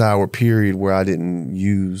 6-hour period where I didn't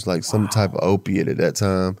use like some type of opiate at that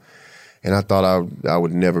time. And I thought I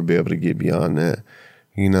would never be able to get beyond that,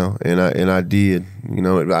 you know, and I did, you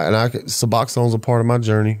know, and Suboxone's a part of my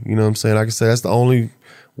journey, you know what I'm saying? I can say that's the only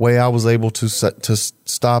way I was able to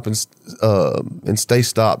stop and stay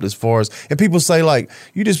stopped, as far as, and people say like,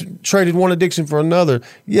 you just traded one addiction for another.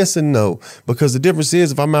 Yes and no, because the difference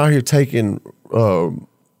is if I'm out here taking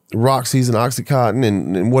Roxy's and Oxycontin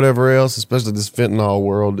and whatever else, especially this fentanyl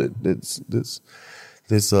world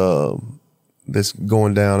that's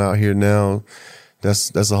going down out here now,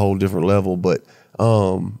 that's a whole different level. But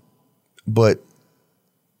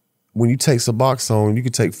when you take Suboxone, you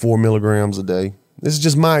can take 4 milligrams a day. This is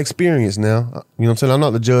just my experience now. You know what I'm saying? I'm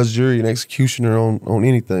not the judge, jury, and executioner on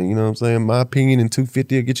anything. You know what I'm saying? My opinion in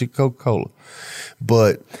 250 will get you Coca-Cola.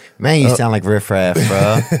 But man, you sound like Riff Raff,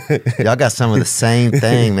 bro. Y'all got some of the same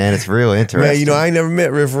thing, man. It's real interesting. man, you know, I ain't never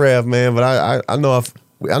met Riff Raff, man, but I know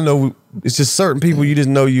it's just certain people you just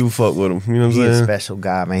know you fuck with them. You know what I'm saying? He's a special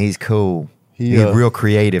guy, man. He's cool. He's real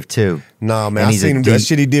creative too. Nah, man, And I he's seen a him do that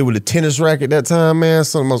shit he did with the tennis racket that time, man.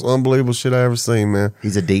 Some of the most unbelievable shit I ever seen, man.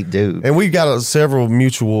 He's a deep dude. And we got several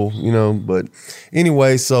mutual, you know, but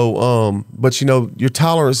anyway, so, but you know, your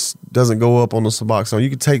tolerance doesn't go up on the Suboxone.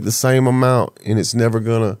 You can take the same amount and it's never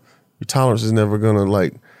gonna, your tolerance is never gonna,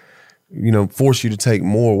 like, you know, force you to take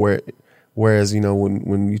more, whereas, you know,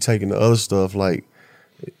 when you're taking the other stuff, like,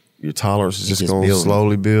 your tolerance is just gonna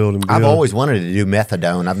slowly build and build. I've always wanted to do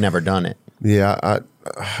methadone. I've never done it. Yeah,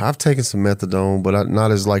 I've taken some methadone, but not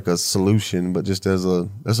as like a solution, but just as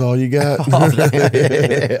that's all you got. But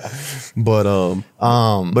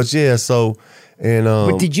yeah, so and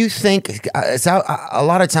but did you think? So a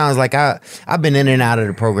lot of times, like I've been in and out of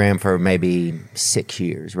the program for maybe 6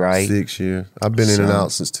 years, right? 6 years. I've been in and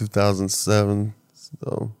out since 2007.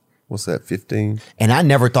 So what's that? 15. And I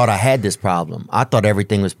never thought I had this problem. I thought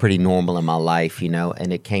everything was pretty normal in my life, you know,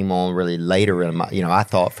 and it came on really later in my, you know, I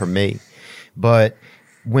thought for me. But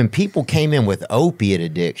when people came in with opiate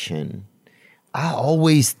addiction, I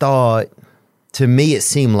always thought, to me, it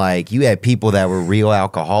seemed like you had people that were real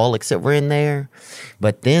alcoholics that were in there.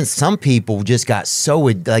 But then some people just got so,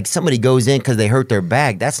 like somebody goes in because they hurt their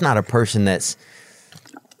back. That's not a person that's,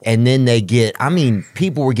 and then they get, I mean,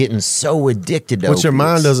 people were getting so addicted to opiates. But your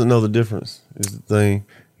mind doesn't know the difference is the thing.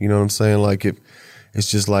 You know what I'm saying? Like if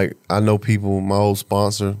it's just like, I know people, my old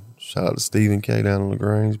sponsor, shout out to Stephen K down on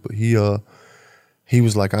LaGrange, but he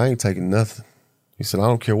was like, I ain't taking nothing. He said, I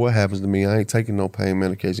don't care what happens to me. I ain't taking no pain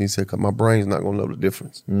medication. He said, 'cause my brain's not going to know the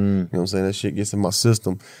difference. You know what I'm saying? That shit gets in my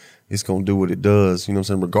system. it's going to do what it does, you know what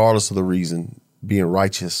I'm saying, regardless of the reason, being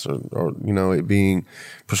righteous or you know, it being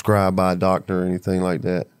prescribed by a doctor or anything like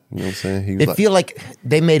that. You know what I'm saying? He was It feel like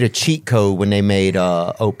they made a cheat code when they made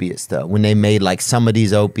opiates, though. When they made like some of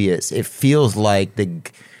these opiates, it feels like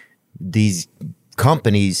these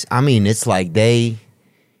companies, I mean, it's like they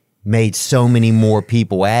made so many more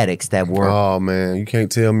people addicts that were. Oh man, you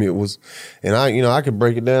can't tell me it was. And I could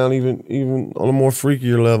break it down even on a more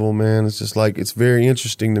freakier level, man. It's just like, it's very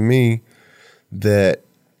interesting to me that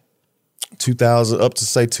 2000 up to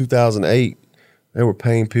say 2008, there were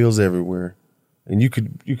pain pills everywhere. And you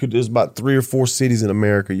could there's about 3 or 4 cities in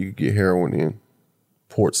America you could get heroin in,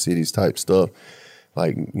 port cities type stuff,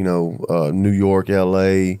 like, you know, New York,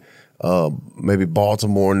 LA, maybe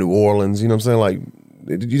Baltimore, New Orleans. You know what I'm saying? Like,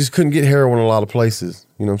 you just couldn't get heroin in a lot of places.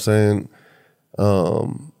 You know what I'm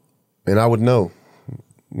saying? And I would know,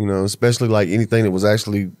 you know, especially like anything that was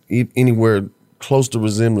actually anywhere close to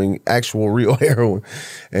resembling actual real heroin,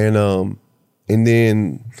 and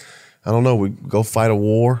then I don't know, we go fight a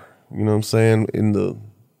war. You know what I'm saying? In the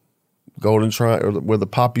Golden Triangle, or where the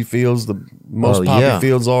poppy fields, the most poppy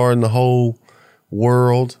fields are in the whole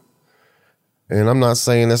world. And I'm not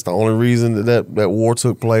saying that's the only reason that war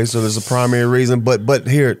took place, or there's a primary reason. But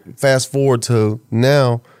here, fast forward to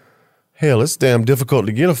now, hell, it's damn difficult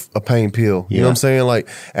to get a pain pill. You know what I'm saying? Like,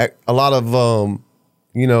 a lot of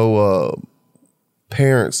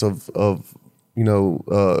parents of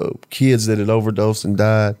kids that had overdosed and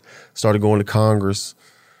died started going to Congress.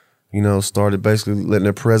 You know, started basically letting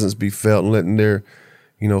their presence be felt and letting their,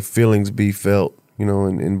 you know, feelings be felt, you know,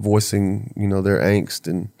 and voicing, you know, their angst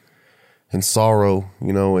and sorrow,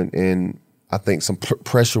 you know, and I think some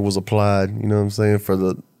pressure was applied, you know what I'm saying,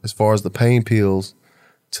 as far as the pain pills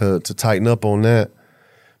to tighten up on that.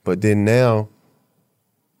 But then now,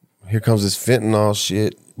 here comes this fentanyl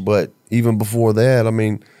shit. But even before that, I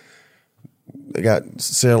mean, they got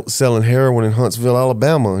selling heroin in Huntsville,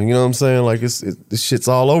 Alabama. You know what I'm saying? Like, this shit's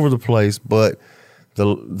all over the place. But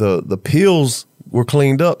the pills were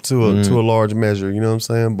cleaned up to a large measure. You know what I'm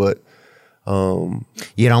saying? But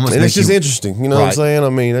it almost and makes it's just you interesting. You know what I'm saying? I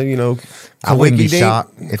mean, you know, I wouldn't be Kawiki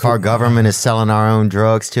shocked if our government is selling our own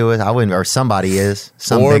drugs to us. I wouldn't, or somebody is.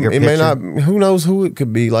 Some or bigger it picture. may not. Who knows who it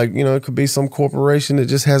could be? Like, you know, it could be some corporation that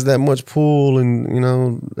just has that much pull, and, you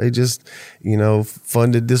know, they just, you know,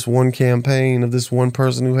 funded this one campaign of this one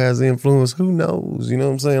person who has influence. Who knows? You know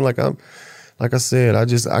what I'm saying? Like I said, I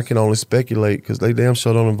can only speculate, because they damn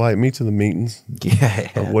sure don't invite me to the meetings. Yeah.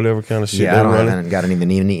 Of whatever kind of shit Yeah, they're I running. haven't got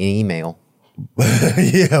an email.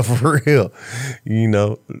 Yeah, for real. You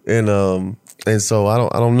know, and so I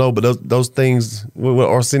don't know, but those things, what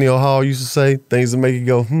Arsenio Hall used to say, things that make you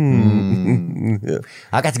go, Yeah.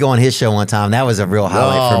 I got to go on his show one time. That was a real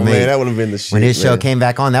highlight for me. Man, that would have been the shit. When his show man. came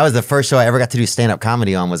back on, that was the first show I ever got to do stand-up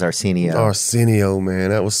comedy on, was Arsenio. Arsenio,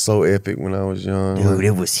 man, that was so epic when I was young. Dude,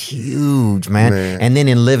 it was huge, man. Man. And then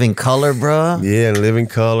in Living Color, bro. Yeah, Living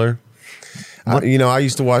Color. I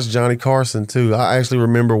used to watch Johnny Carson too. I actually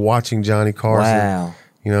remember watching Johnny Carson. Wow.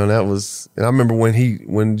 You know, and I remember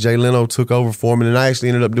when Jay Leno took over for him, and I actually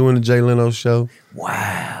ended up doing the Jay Leno show.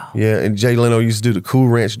 Wow. Yeah, and Jay Leno used to do the Cool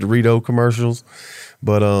Ranch Dorito commercials.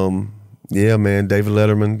 But yeah, man, David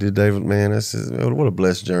Letterman did David, man. What a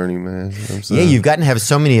blessed journey, man. You know what I'm saying? Yeah, you've gotten to have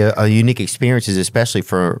so many unique experiences, especially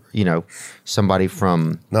for, you know, somebody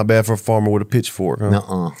from Not bad for a farmer with a pitchfork,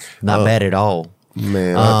 huh? not bad at all.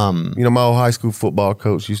 Man, my old high school football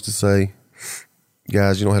coach used to say,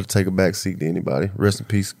 guys, you don't have to take a back seat to anybody. Rest in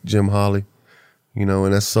peace, Jim Holly. You know,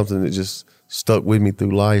 and that's something that just stuck with me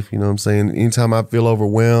through life. You know what I'm saying? Anytime I feel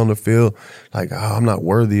overwhelmed or feel like, I'm not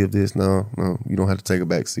worthy of this, no, you don't have to take a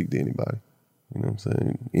back seat to anybody. You know what I'm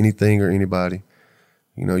saying? Anything or anybody.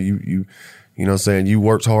 You know, you know what I'm saying? You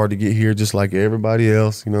worked hard to get here just like everybody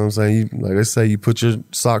else. You know what I'm saying? Like they say, you put your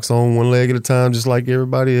socks on one leg at a time just like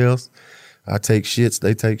everybody else. I take shits,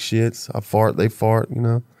 they take shits. I fart, they fart, you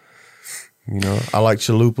know. You know, I like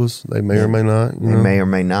chalupas. They may or may not. You know? They may or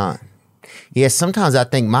may not. Yeah, sometimes I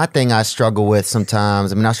think my thing I struggle with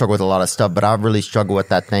sometimes, I mean, I struggle with a lot of stuff, but I really struggle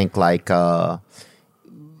with, I think, like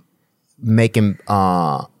making,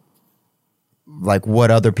 like what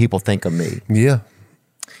other people think of me. Yeah.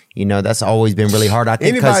 You know, that's always been really hard. I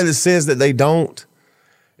think anybody that says that they don't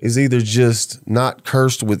is either just not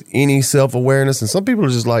cursed with any self-awareness, and some people are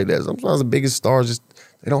just like that. Sometimes the biggest stars just,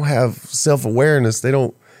 they don't have self-awareness. They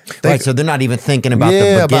don't think, right, so they're not even thinking about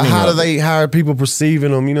the about beginning how are people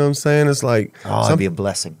perceiving them, you know what I'm saying? It's like, it'd be a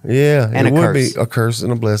blessing. Yeah, And it a would curse. be a curse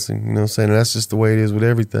and a blessing, you know what I'm saying? And that's just the way it is with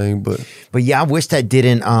everything, but yeah, I wish that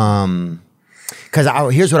didn't,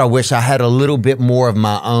 because here's what I wish. I had a little bit more of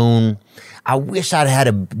my own. I wish I'd had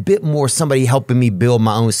a bit more somebody helping me build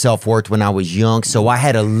my own self-worth when I was young. So I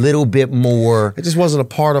had a little bit more. It just wasn't a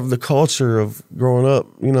part of the culture of growing up,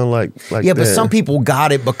 you know, like Yeah, but that. some people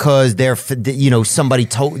got it because they're, somebody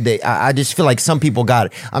told. I just feel like some people got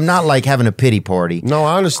it. I'm not like having a pity party. No,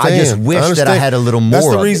 I understand. I just wish that I had a little more. That's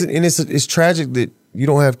the of reason, it. and it's tragic that you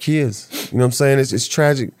don't have kids. You know what I'm saying? It's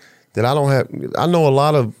tragic that I don't have. I know a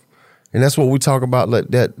lot of, and that's what we talk about, like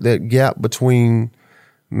that gap between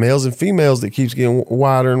males and females that keeps getting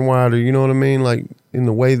wider and wider. You know what I mean? Like in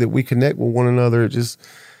the way that we connect with one another, it just.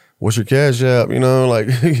 What's your cash app? You know, like,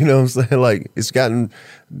 you know what I'm saying? Like, it's gotten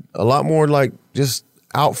a lot more like just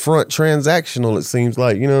out front transactional, it seems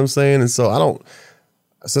like, you know what I'm saying? And so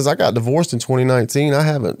since I got divorced in 2019, I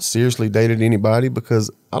haven't seriously dated anybody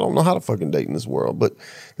because I don't know how to fucking date in this world. But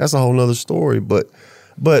that's a whole nother story. But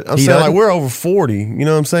I'm saying like we're over 40, you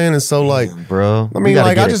know what I'm saying? And so like, Bro, I mean, we gotta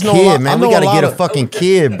like get I just a know kid, a lot, man. I know We gotta a lot get a of- fucking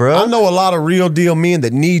kid, bro. I know a lot of real deal men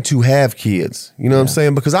that need to have kids. You know what I'm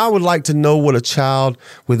saying? Because I would like to know what a child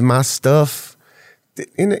with my stuff.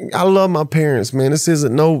 And I love my parents, man. This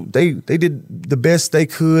isn't they did the best they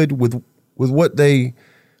could with what they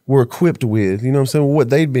were equipped with. You know what I'm saying? With what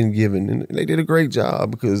they'd been given, and they did a great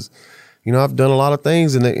job because, you know, I've done a lot of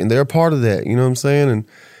things, and they're a part of that. You know what I'm saying?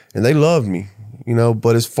 And they love me. You know,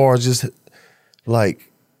 but as far as just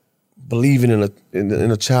like believing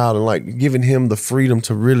in a child and like giving him the freedom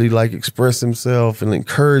to really like express himself and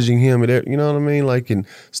encouraging him, you know what I mean? Like, and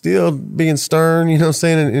still being stern, you know what I'm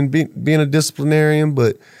saying? And being a disciplinarian,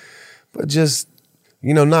 but just,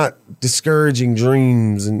 you know, not discouraging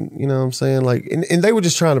dreams and, you know what I'm saying? Like, and they were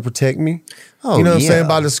just trying to protect me. Oh, you know what I'm yeah. saying?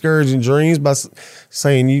 By discouraging dreams, by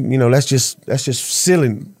saying, you know, that's just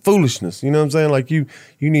silly foolishness. You know what I'm saying? Like you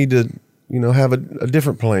need to, you know, have a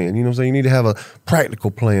different plan. You know what I'm saying? You need to have a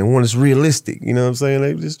practical plan, one that's realistic. You know what I'm saying?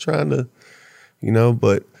 They were just trying to, you know,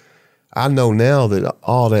 but I know now that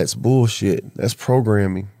all that's bullshit. That's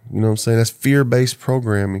programming. You know what I'm saying? That's fear-based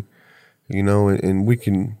programming, you know, and we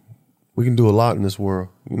can do a lot in this world.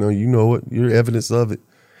 You know it. You're evidence of it.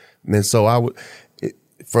 And so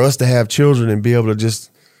for us to have children and be able to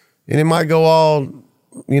just, and it might go all,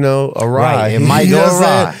 you know, awry. Right, it might You go know what I'm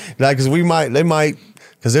awry. saying? Like,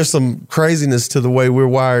 because there's some craziness to the way we're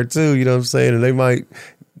wired too, you know what I'm saying? And they might,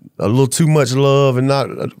 a little too much love and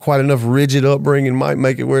not quite enough rigid upbringing might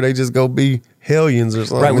make it where they just go be hellions or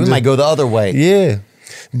something. Right, we might go the other way. Yeah.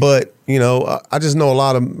 But, you know, I just know a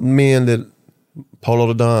lot of men that, Polo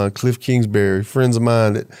the Don, Cliff Kingsbury, friends of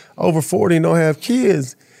mine that over 40 and don't have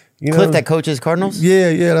kids. You Cliff know? that coaches Cardinals?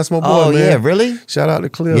 Yeah, that's my boy, Oh, man. yeah, really? Shout out to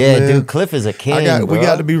Cliff, Yeah, man. dude, Cliff is a king, We bro.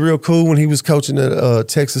 got to be real cool when he was coaching at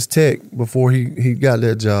Texas Tech before he got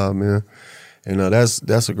that job, man. And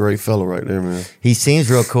that's a great fellow right there, man. He seems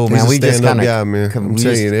real cool, He's man. a We just stand-up kind of guy, man. I'm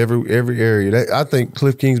telling you, in every area. I think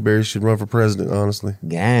Cliff Kingsbury should run for president, honestly.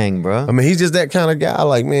 gang, bro. I mean, he's just that kind of guy.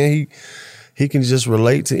 Like, man, he can just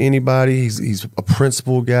relate to anybody. He's a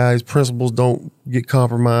principled guy. His principles don't get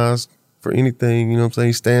compromised for anything. You know what I'm saying?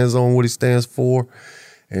 He stands on what he stands for.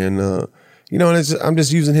 And, you know, and I'm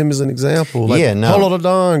just using him as an example. Like, Yeah, no. Polo the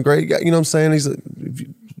Don, great guy. You know what I'm saying? He's a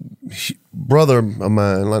brother of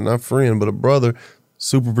mine, like not a friend, but a brother,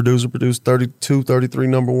 super producer, produced 32, 33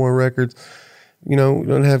 number one records. You know,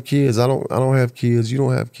 don't have kids. I don't have kids. You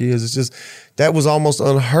don't have kids. It's just, that was almost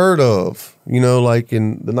unheard of, you know, like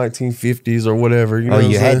in the 1950s or whatever. You know what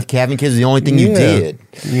I'm you saying? had having kids was the only thing you Yeah. did.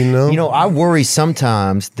 You know? I worry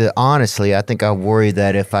sometimes that honestly, I think I worry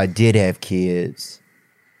that if I did have kids,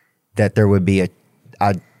 that there would be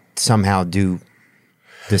I'd somehow do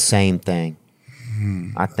the same thing.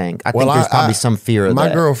 I think there's probably some fear of my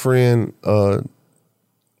that. girlfriend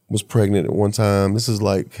was pregnant at one time. This is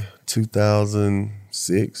like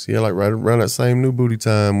 2006. Yeah, like right around that same new booty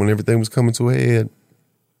time when everything was coming to a head.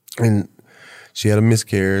 And she had a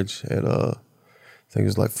miscarriage at I think it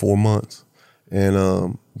was like 4 months.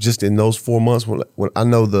 And just in those 4 months, when I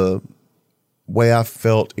know the way I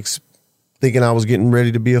felt thinking I was getting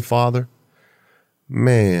ready to be a father,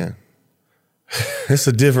 man, it's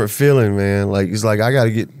a different feeling, man. Like, it's like I got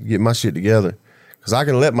to get my shit together because I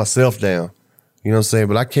can let myself down, you know what I'm saying?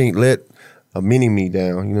 But I can't let a mini me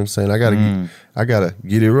down, you know what I'm saying? I gotta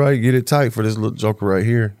get it right, get it tight for this little joker right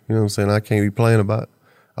here, you know what I'm saying? I can't be playing about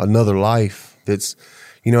another life that's,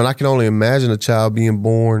 you know, and I can only imagine a child being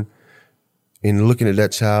born and looking at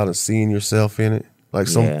that child and seeing yourself in it. Like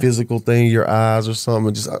some Yeah. physical thing, your eyes or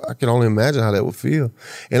something. Just I can only imagine how that would feel.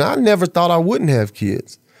 And I never thought I wouldn't have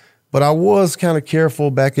kids. But I was kind of careful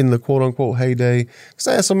back in the quote unquote heyday. Because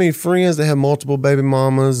I had so many friends that had multiple baby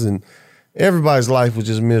mamas and everybody's life was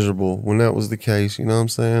just miserable when that was the case. You know what I'm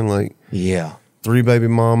saying? Like, Yeah. 3 baby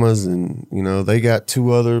mamas, and you know they got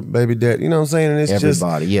 2 other baby dad. You know what I'm saying? And it's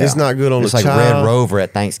Everybody, just, yeah. it's not good on It's the like child. Red Rover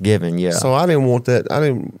at Thanksgiving, yeah. So I didn't want that. I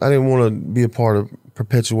didn't want to be a part of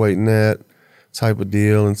perpetuating that type of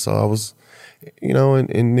deal. And so I was, you know, and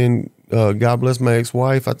then God bless my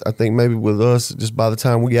ex-wife. I think maybe with us, just by the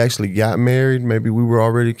time we actually got married, maybe we were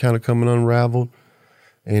already kind of coming unraveled,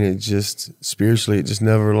 and it just spiritually, it just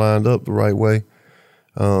never lined up the right way.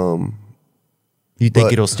 You think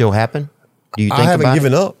but it'll still happen? Do you think I haven't about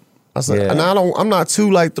given it? up. I said, Yeah. and I'm not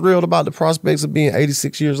too like thrilled about the prospects of being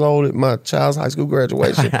 86 years old at my child's high school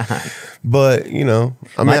graduation. But you know,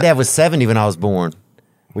 I My mean, dad was 70 when I was born,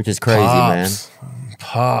 which is crazy, man.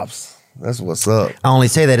 Pops, that's what's up. I only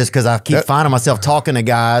say that is because I keep finding myself talking to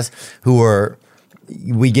guys who are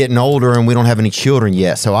we getting older and we don't have any children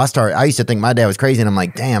yet. So I used to think my dad was crazy, and I'm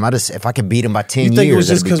like, damn, if I could beat him by 10 years. You think it was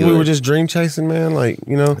just because because we were just dream chasing, man? Like,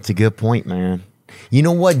 you know, That's a good point, man. You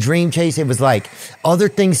know what? Dream chase, it was like other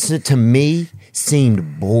things to me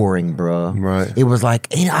seemed boring, bro. Right. It was like,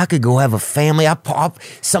 I could go have a family.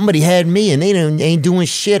 Somebody had me and they ain't doing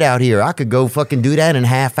shit out here. I could go fucking do that in a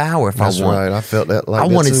half hour if that's I want. right. I felt that. Like I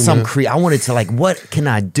that wanted too, some man. I wanted to like, what can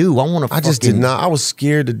I do? I want to. I just did not. I was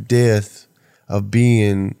scared to death of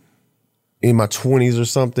being in my 20s or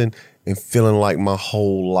something and feeling like my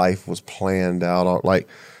whole life was planned out. Or like,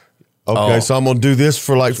 okay, so I'm gonna do this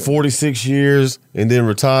for like 46 years and then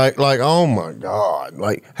retire. Like, oh my God.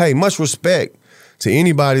 Like, hey, much respect to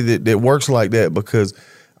anybody that works like that, because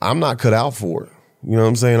I'm not cut out for it. You know what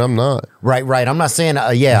I'm saying? I'm not. Right. I'm not saying,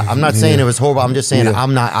 I'm not saying it was horrible. I'm just saying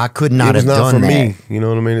Yeah. I could not It was have not done for that. me. You know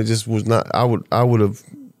what I mean? It just was not. I would have,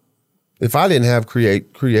 if I didn't have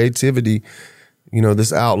creativity, you know,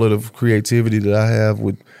 this outlet of creativity that I have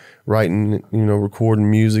with writing, you know,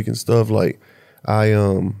 recording music and stuff, like I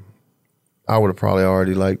would have probably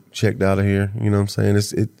already like checked out of here. You know what I'm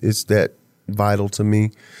saying? It's that vital to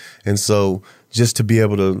me. And so just to be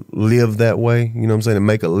able to live that way, you know what I'm saying, and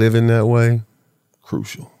make a living that way,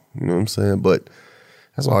 crucial. You know what I'm saying? But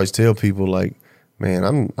that's why I always tell people, like, man,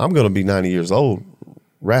 I'm gonna be 90 years old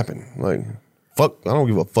rapping. Like, fuck, I don't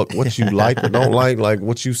give a fuck what you like or don't like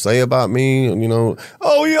what you say about me, you know,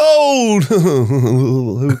 oh, you old.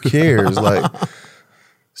 Who cares? Like,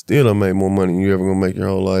 still done made more money than you ever gonna make your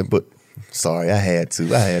whole life. But sorry, I had to.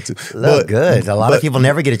 Look good. A lot of people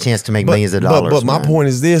never get a chance to make millions of dollars. But my man. point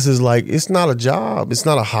is this, is like, it's not a job. It's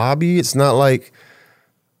not a hobby. It's not like,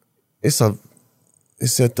 it's at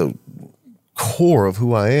the core of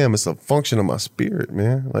who I am. It's a function of my spirit,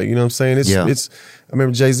 man. Like, you know what I'm saying? It's I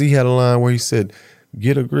remember Jay-Z had a line where he said,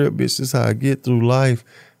 get a grip, bitch. This is how I get through life.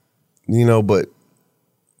 You know, but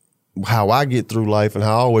how I get through life and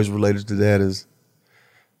how I always related to that is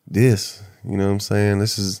this. You know what I'm saying?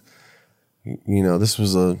 This is, you know, this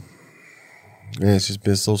was man, it's just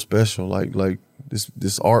been so special. Like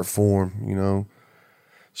this art form, you know.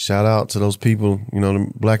 Shout out to those people, you know,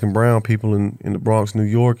 the black and brown people in the Bronx, New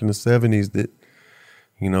York in the 70s that,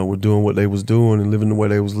 you know, were doing what they was doing and living the way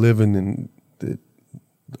they was living, and that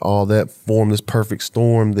all that formed this perfect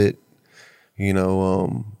storm that, you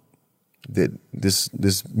know, that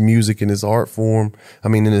this music and this art form, I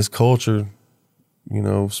mean, in this culture, you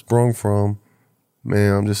know, sprung from.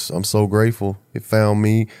 Man, I'm so grateful. It found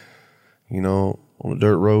me, you know, on a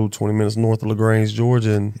dirt road 20 minutes north of LaGrange,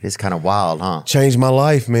 Georgia, and It's kind of wild, huh? changed my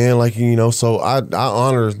life, man. Like, you know, so I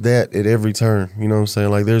honor that at every turn. You know what I'm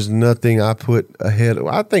saying? Like, there's nothing I put ahead of.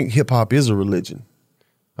 I think hip hop is a religion.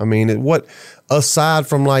 I mean, aside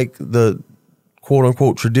from like the quote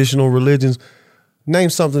unquote traditional religions,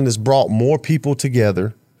 name something that's brought more people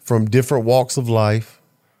together from different walks of life,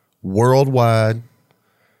 worldwide.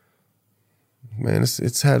 Man,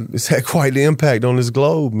 it's had quite the impact on this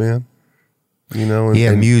globe, man. You know,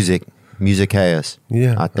 and music has.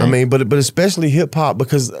 yeah, I I think. mean, but especially hip hop,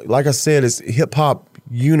 because like I said, it's hip hop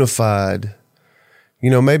unified. You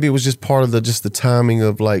know, maybe it was just part of the timing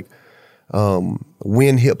of like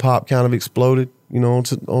when hip hop kind of exploded, you know,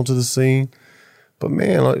 onto the scene. But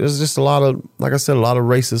man, like, there's just a lot of, like I said, a lot of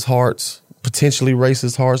racist hearts, potentially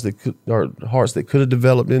racist hearts that could have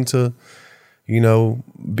developed into, you know,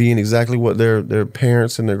 being exactly what their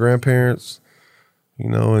parents and their grandparents, you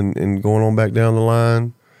know, and going on back down the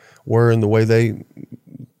line were in the way they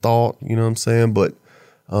thought, you know what I'm saying? But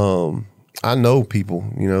I know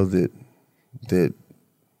people, you know, that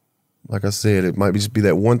like I said, it might just be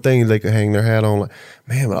that one thing they could hang their hat on, like,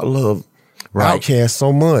 man, but I love Outkast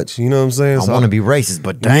so much, you know what I'm saying? I So want to be racist,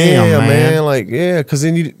 but damn, man. like, yeah, because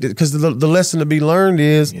the lesson to be learned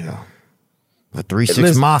is, The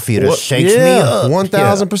 3-6 Mafia that shakes me up.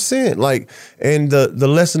 1,000%. Like, and the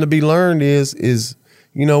lesson to be learned is,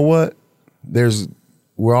 you know what?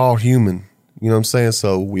 We're all human. You know what I'm saying?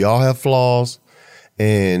 So we all have flaws,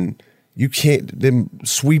 and you can't, them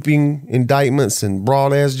sweeping indictments and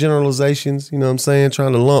broad ass generalizations, you know what I'm saying?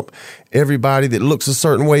 Trying to lump everybody that looks a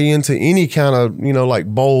certain way into any kind of, you know, like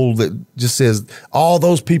bowl that just says all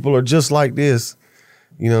those people are just like this.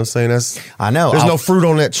 You know what I'm saying? I know. There's no fruit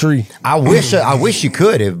on that tree. I wish you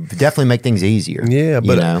could. It would definitely make things easier. Yeah,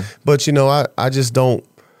 but you know? But you know, I just don't.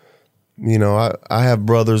 You know, I have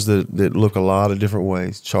brothers that look a lot of different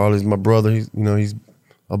ways. Charlie's my brother. He's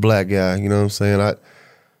a black guy. You know what I'm saying?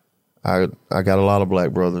 I got a lot of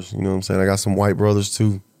black brothers. You know what I'm saying? I got some white brothers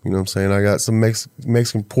too. You know what I'm saying? I got some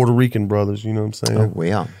Mexican, Puerto Rican brothers. You know what I'm saying? Oh,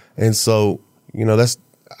 yeah. And so, you know,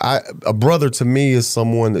 a brother to me is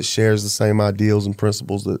someone that shares the same ideals and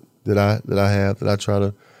principles that I have, that I try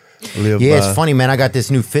to live by. Yeah, it's funny, man. I got this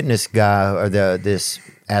new fitness guy, or this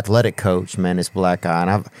athletic coach, man, this black guy,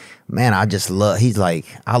 and I just love. He's like,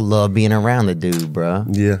 I love being around the dude, bro.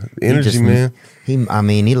 Yeah, energy, man. He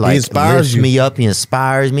like inspires lifts you. me up. He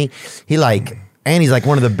inspires me. And he's like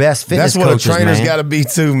one of the best fitness That's what coaches, a trainer's man. got to be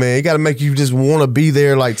too, man. He got to make you just want to be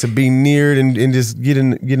there, like to be near it and just get in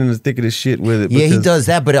the thick of the shit with it. Yeah, he because does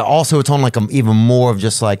that, but it's on like even more of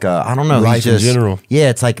just like I don't know, life in general. Yeah,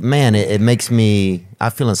 it's like, man, it makes me. I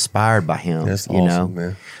feel inspired by him. That's you awesome,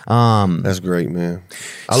 know? man. That's great, man.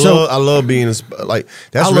 I So- love being inspired. Like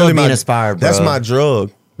that's I really love being inspired, That's bro. my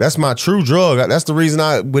drug. That's my true drug. That's the reason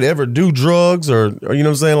I would ever do drugs or you know what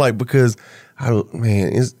I'm saying, like because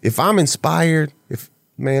if I'm inspired,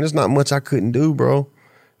 there's not much I couldn't do, bro.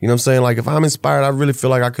 You know what I'm saying? Like if I'm inspired, I really feel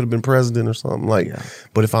like I could have been president or something. Like,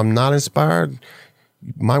 but if I'm not inspired,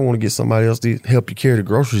 you might want to get somebody else to help you carry the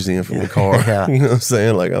groceries in from the car. Yeah. You know what I'm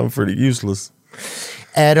saying? Like I'm pretty useless.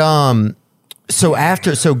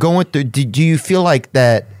 So going through, do you feel like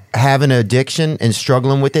that having an addiction and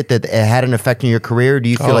struggling with it, that it had an effect on your career? Do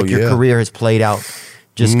you feel like your career has played out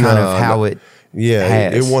just kind of how it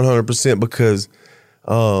it has? 100% because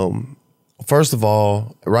first of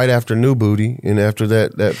all, right after New Booty and after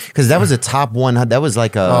that because that was a top one. That was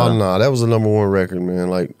like a oh no, that was a number one record, man.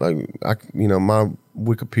 Like my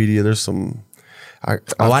Wikipedia, there's some. I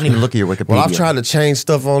didn't even look at your Wikipedia. Well, I've tried to change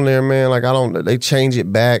stuff on there, man. Like they change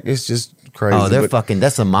it back. It's just crazy. Oh, they're fucking.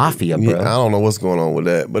 That's a mafia, bro. Yeah, I don't know what's going on with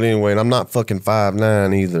that. But anyway, and I'm not fucking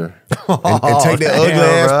 5'9" either. And take that damn, ugly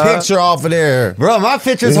ass bro. picture off of there. Bro, my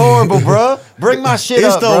picture's horrible, bro. Bring my shit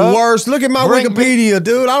It's up, the bro. worst. Look at my Bring- Wikipedia,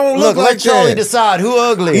 dude. I don't Look, look like let Charlie that. decide who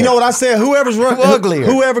ugly. You know what I said? Whoever's uglier?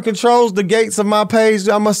 whoever controls the gates of my page,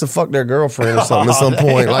 I must have fucked their girlfriend or something at some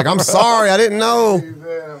point. Like, I'm sorry, I didn't know.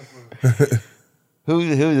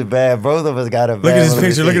 Who's the bad? Both of us got a bad. Look at this one.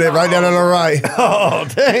 picture. Look at that right down on the right. Oh,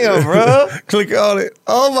 damn, bro. Click on it.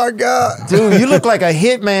 Oh my God. Dude, you look like a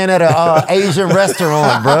hitman at a Asian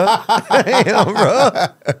restaurant, bro. Damn, bro.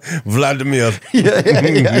 Vladimir.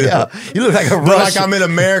 Yeah. You look like a Look like Russian. I'm in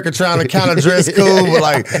America trying to kind of dress cool, but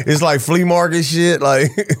like it's like flea market shit. Like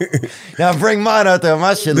Now bring mine out there.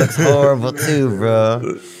 My shit looks horrible too,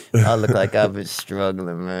 bro. I look like I've been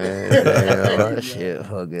struggling, man. Damn, my shit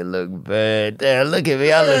fucking look bad. Damn, look at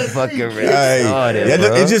me. I look fucking retarded,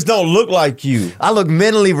 bro. it just don't look like you. I look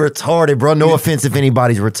mentally retarded, bro. No offense if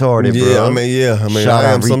anybody's retarded, bro. Yeah, I mean, Shout I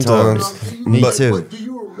out am retards. sometimes. Me But- too. Do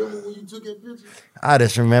you remember when you took that picture? I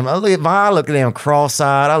just remember. I look damn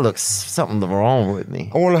cross-eyed. I look something wrong with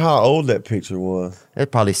me. I wonder how old that picture was.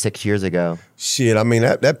 It's probably 6 years ago. Shit, I mean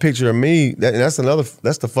that picture of me. That's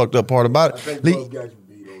the fucked up part about I it. think Buzz got you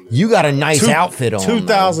beat on that. You got a nice outfit on.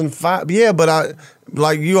 2005. Yeah, but I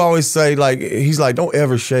like you always say, like he's like, don't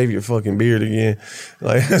ever shave your fucking beard again.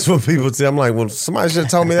 Like that's what people say. I'm like, well, somebody should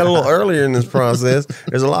have told me that a little earlier in this process.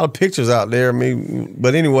 There's a lot of pictures out there of me,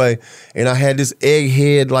 but anyway. And I had this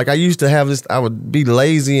egghead. Like I used to have this. I would be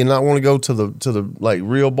lazy and not want to go to the like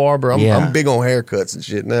real barber. I'm big on haircuts and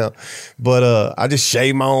shit now, but I just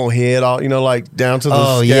shave my own head off. You know, like down to the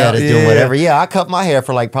Oh scalp. yeah, to do whatever. Yeah, I cut my hair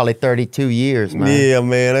for like probably 32 years, man. Yeah,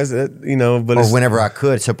 man. That's you know, but Or it's, whenever I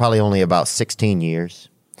could. So probably only about 16 years.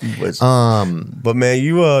 But man,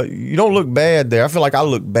 you don't look bad there. I feel like I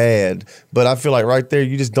look bad, but I feel like right there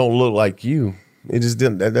you just don't look like you. It just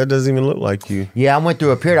didn't. That doesn't even look like you. Yeah, I went through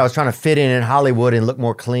a period. I was trying to fit in Hollywood and look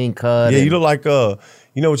more clean cut. Yeah, and- you look like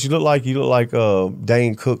you know what you look like? You look like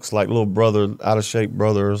Dane Cook's like little brother, out of shape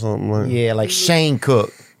brother or something like. Yeah, like Shane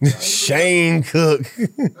Cook. Shane Cook.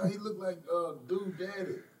 Now he look like dude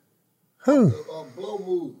daddy. Who? Blow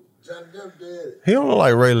Move. Johnny Depp daddy. He don't look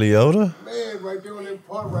like Ray Liotta. Man, right there on that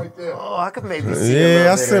part right there. Oh, I could maybe see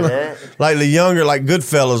Yeah, I see him. Like the younger, like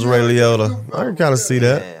Goodfellas Ray Liotta. I can kind of see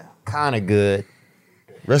that. Yeah, kind of good.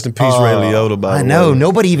 Rest in peace, Ray Liotta. By I the know. way.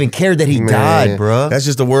 Nobody even cared that he Man, died, bro. That's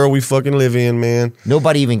just the world we fucking live in, man.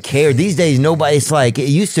 Nobody even cared. These days, nobody. It's like it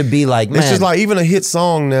used to be. Like, man, It's just like even a hit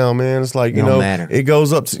song now, man. It's like, you Don't know, matter. it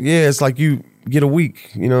goes up to, it's like you get a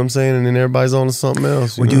week, you know what I'm saying? And then everybody's on to something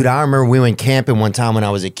else. you well, know? dude, I remember we went camping one time when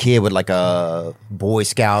I was a kid with like a Boy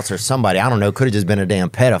Scouts or somebody. I don't know. Could have just been a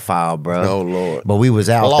damn pedophile, bro. Oh, Lord. But we was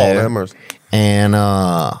out Lord there, have mercy. and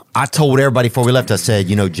I told everybody before we left. I said,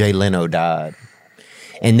 you know, Jay Leno died.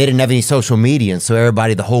 And they didn't have any social media, and so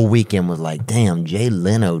everybody the whole weekend was like, "Damn, Jay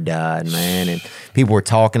Leno died, man!" And people were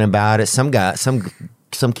talking about it. Some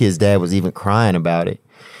kid's dad was even crying about it.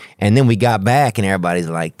 And then we got back, and everybody's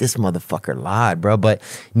like, "This motherfucker lied, bro." But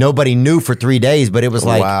nobody knew for 3 days. But it was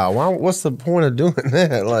like, wow. What's the point of doing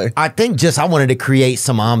that? Like, I think I wanted to create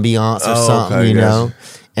some ambiance or Oh, something, okay, you gotcha. know.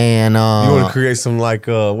 And you want to create some like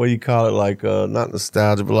what do you call it? Like not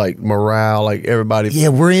nostalgia, but like morale. Like everybody. yeah,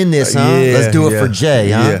 we're in this, huh? Yeah, Let's do it yeah, for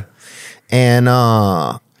Jay, huh? yeah. And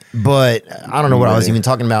but I don't know what I was Man. even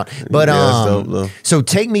talking about. But Yeah, that's dope, though. so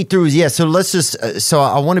take me through. Yeah, so let's just. So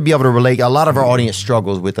I want to be able to relate. A lot of our audience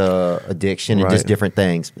struggles with addiction and just Right. different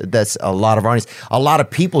things. That's a lot of our audience. A lot of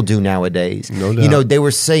people do nowadays. No You know, doubt. they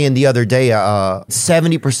were saying the other day,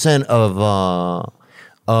 70%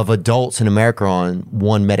 of adults in America are on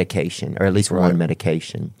one medication, or at least one Right.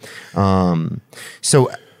 medication.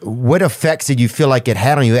 So what effects did you feel like it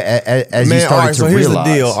had on you as you Man, started all right, to so here's realize?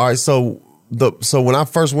 the deal. All right, so when I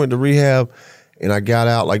first went to rehab and I got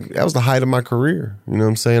out, like that was the height of my career. You know what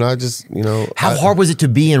I'm saying? I just, you know, How hard was it to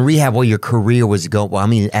be in rehab while your career was going? Well, I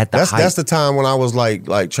mean, at the height. that's the time when I was like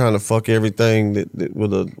trying to fuck everything that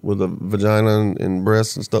with a vagina and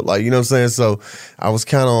breasts and stuff, like, you know what I'm saying. So I was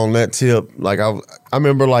kind of on that tip. Like I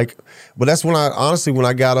remember like, but that's when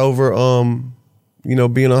I got over you know,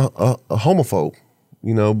 being a homophobe,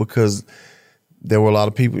 you know, because there were a lot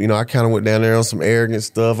of people, you know, I kind of went down there on some arrogant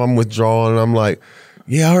stuff. I'm withdrawing and I'm like,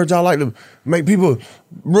 yeah, I heard y'all like to make people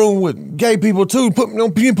room with gay people too. Put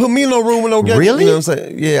me in no room with no gay Really? people. You know what I'm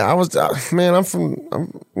saying? Yeah, man, I'm you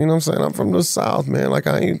know what I'm saying? I'm from the South, man. Like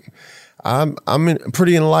I'm a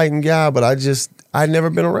pretty enlightened guy, but I'd never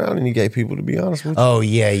been around any gay people, to be honest with you. Oh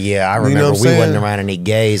yeah. I know remember what I'm we wasn't saying? around any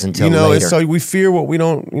gays until You know, later. and so we fear what we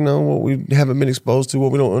don't, you know, what we haven't been exposed to,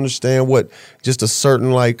 what we don't understand, what just a certain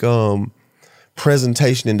like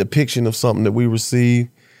presentation and depiction of something that we receive.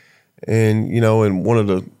 And, you know, and one of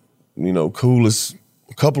the, you know,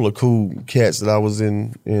 a couple of cool cats that I was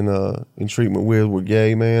in treatment with were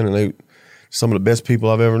gay, man, and they some of the best people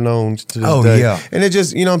I've ever known to this Oh, day. yeah. And it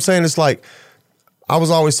just, you know what I'm saying? It's like I was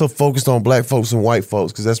always so focused on black folks and white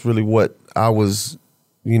folks because that's really what I was,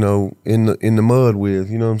 you know, in the mud with,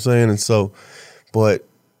 you know what I'm saying? And so, but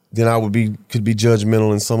then I could be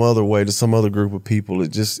judgmental in some other way to some other group of people.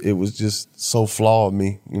 It was just so flawed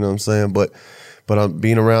me, you know what I'm saying? But I'm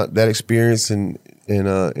being around that experience and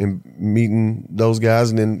meeting those guys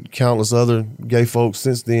and then countless other gay folks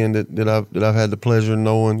since then that I've had the pleasure of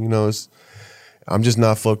knowing, you know, I'm just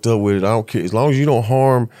not fucked up with it. I don't care. As long as you don't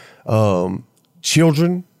harm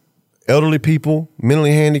children, elderly people,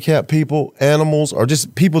 mentally handicapped people, animals, or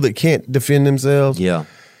just people that can't defend themselves. yeah.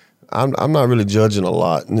 I'm not really judging a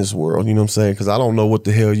lot in this world, you know what I'm saying? Because I don't know what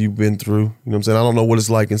the hell you've been through, you know what I'm saying? I don't know what it's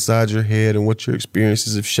like inside your head and what your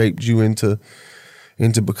experiences have shaped you into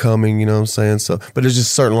becoming, you know what I'm saying? So, but there's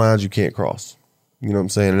just certain lines you can't cross, you know what I'm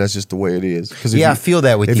saying? And that's just the way it is. 'Cause Yeah, I feel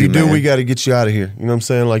that with if you, you do, man. we got to get you out of here, you know what I'm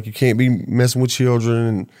saying? Like you can't be messing with children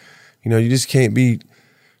and, you know, you just can't be,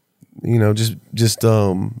 you know, just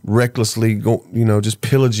recklessly just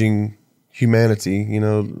pillaging humanity, you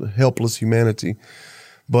know, helpless humanity.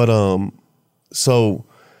 But so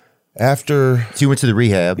after, So you went to the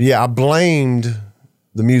rehab. yeah, I blamed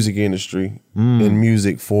the music industry and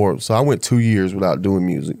music so I went 2 years without doing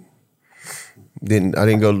music. I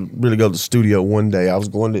didn't really go to the studio one day. I was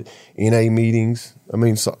going to NA meetings. I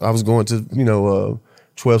mean, so I was going to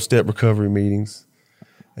 12-step recovery meetings,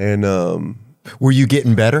 and Were you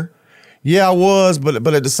getting better? yeah, I was, but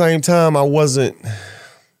at the same time, I wasn't.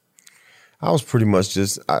 I was pretty much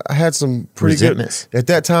just. I had some pretty Resentments. good. At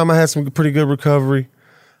that time, I had some pretty good recovery.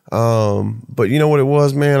 But you know what it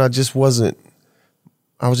was, man? I just wasn't.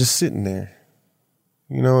 I was just sitting there,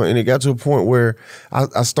 you know. And it got to a point where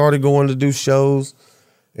I started going to do shows,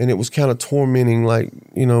 and it was kind of tormenting, like,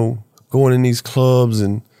 you know, going in these clubs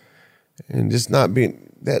and just not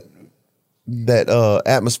being that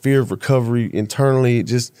atmosphere of recovery internally. It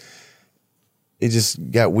just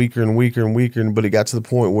got weaker and weaker and weaker. But it got to the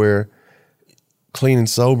point where clean and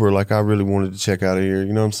sober, like I really wanted to check out of here.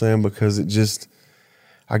 You know what I'm saying? Because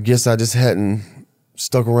I guess I just hadn't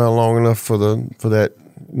stuck around long enough for that,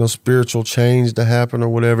 you know, spiritual change to happen or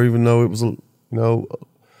whatever, even though it was, you know,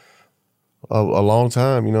 a long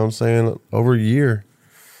time, you know what I'm saying? Over a year.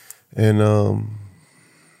 And I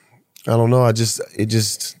don't know, it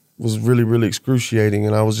just was really, really excruciating,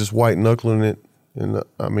 and I was just white knuckling it. And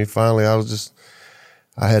I mean, finally it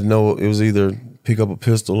was either pick up a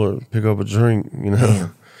pistol or pick up a drink, you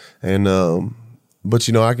know? And but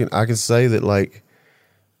you know, I can say that, like,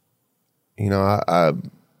 you know, I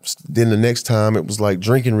then the next time it was like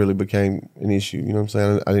drinking really became an issue. You know what I'm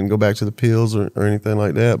saying? I didn't go back to the pills or anything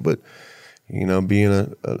like that. But, you know, being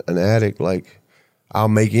an addict, like, I'll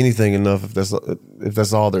make anything enough if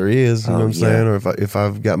that's all there is. You know what I'm saying? Or if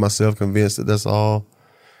I've got myself convinced that that's all,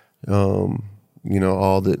 you know,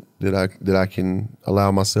 all that I can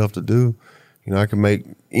allow myself to do. You know, I can make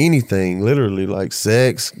anything, literally, like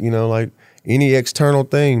sex. You know, like any external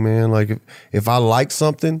thing, man. Like if I like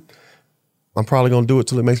something, I'm probably gonna do it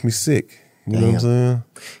till it makes me sick. You know what I'm saying?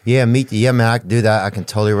 Yeah, man, I can do that. I can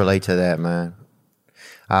totally relate to that, man.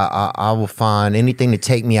 I will find anything to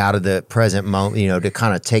take me out of the present moment, you know, to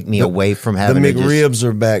kind of take me away from having the McRibs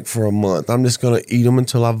are back for a month. I'm just gonna eat them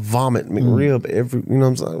until I vomit McRib every, you know what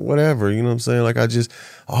I'm saying? Whatever, you know what I'm saying? Like, I just,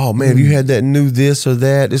 oh man, if you had that new this or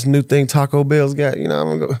that, this new thing Taco Bell's got, you know,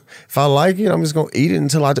 I'm gonna go, if I like it, I'm just gonna eat it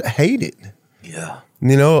until I hate it. Yeah.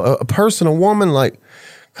 You know, a person, a woman, like,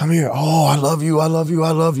 come here. Oh, I love you. I love you.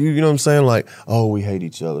 I love you. You know what I'm saying? Like, oh, we hate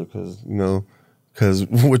each other because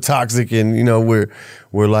we're toxic, and, you know, we're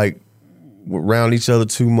like, we're around each other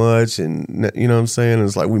too much, and, you know what I'm saying? And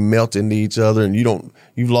it's like we melt into each other, and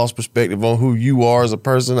you've lost perspective on who you are as a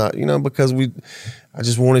person, you know, because I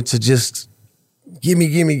just wanted to just gimme,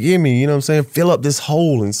 you know what I'm saying? Fill up this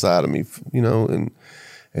hole inside of me, you know,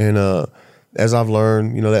 and as I've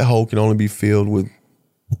learned, you know, that hole can only be filled with,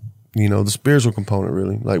 you know, the spiritual component,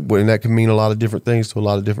 really. Like, and that can mean a lot of different things to a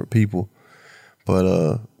lot of different people.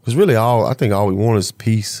 But, because really I think all we want is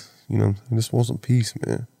peace. You know, I just want some peace,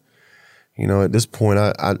 man. You know, at this point,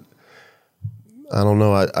 I don't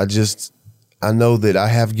know. I know that I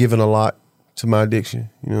have given a lot to my addiction.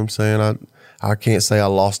 You know what I'm saying? I can't say I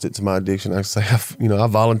lost it to my addiction. I say, I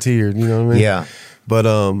volunteered, you know what I mean? Yeah. But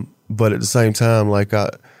at the same time, like, I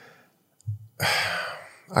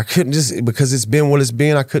couldn't just, because it's been what it's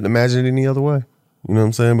been, I couldn't imagine it any other way. You know what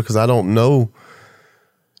I'm saying? Because I don't know.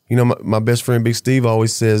 You know, my best friend Big Steve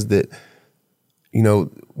always says that, you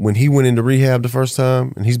know, when he went into rehab the first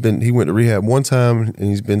time, and he went to rehab one time, and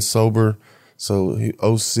he's been sober, so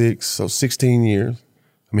 06, so 16 years.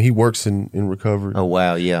 I mean, he works in recovery. Oh,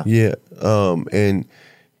 wow, yeah. Yeah. And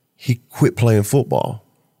he quit playing football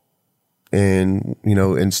and, you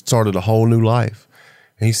know, and started a whole new life.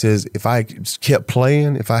 And he says, if I kept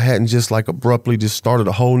playing, if I hadn't just like abruptly just started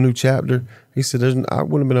a whole new chapter, he said, I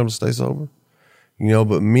wouldn't have been able to stay sober. You know,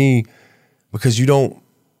 but me, because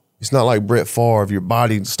it's not like Brett Favre, your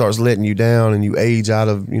body starts letting you down and you age out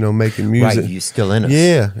of, you know, making music. Right, you're still in it.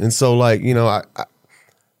 Yeah. And so, like, you know,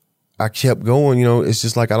 I kept going, you know, it's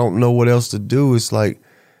just like, I don't know what else to do. It's like,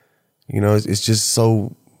 you know, it's just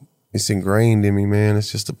so, it's ingrained in me, man.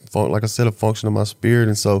 It's just, like I said, a function of my spirit.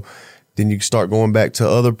 And so then you start going back to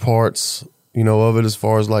other parts, you know, of it, as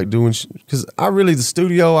far as like doing, because the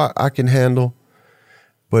studio I can handle.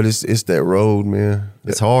 But it's that road, man.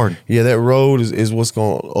 It's hard. Yeah, that road is what's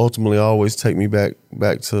going to ultimately always take me back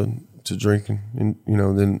to drinking, and, you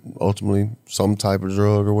know, then ultimately some type of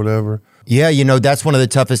drug or whatever. Yeah, you know, that's one of the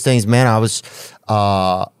toughest things, man. I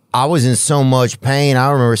was in so much pain. I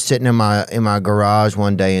remember sitting in my garage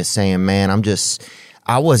one day and saying, man,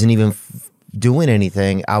 I wasn't even doing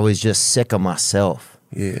anything. I was just sick of myself.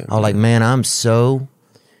 Yeah. I was like, man, I'm so...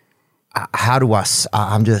 how do I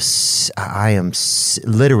am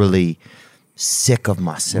literally sick of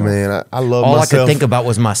myself. Man, I love all myself. I could think about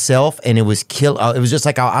was myself, and it was it was just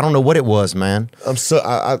like, I don't know what it was, man.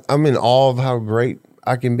 I'm in awe of how great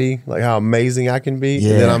I can be, like how amazing I can be.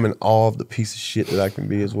 Yeah. And then I'm in awe of the piece of shit that I can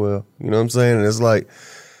be as well. You know what I'm saying? And it's like,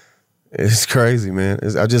 it's crazy, man.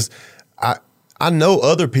 I know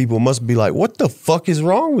other people must be like, what the fuck is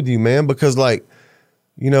wrong with you, man? Because, like,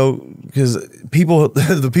 you know, because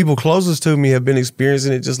the people closest to me have been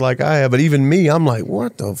experiencing it just like I have. But even me, I'm like,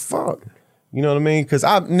 what the fuck? You know what I mean? Because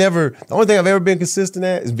the only thing I've ever been consistent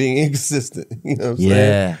at is being inconsistent. You know what I'm saying?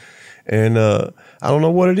 Yeah. And I don't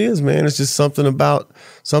know what it is, man. It's just something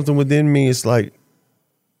within me. It's like,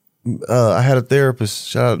 I had a therapist,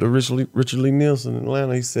 shout out to Richard Lee Nielsen in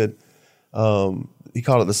Atlanta. He said, he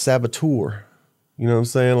called it the saboteur. You know what I'm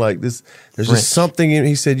saying? Like this, there's just something in,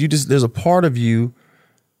 he said, there's a part of you,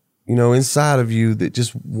 you know, inside of you that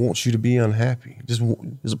just wants you to be unhappy. There's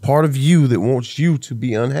a part of you that wants you to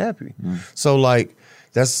be unhappy. So, like,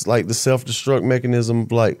 that's like the self-destruct mechanism.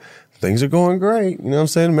 Like, things are going great. You know what I'm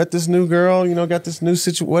saying? Met this new girl, you know, got this new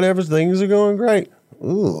situation, whatever, things are going great.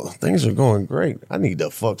 Ooh, things are going great. I need to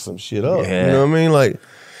fuck some shit up. Yeah. You know what I mean? Like,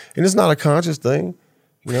 and it's not a conscious thing.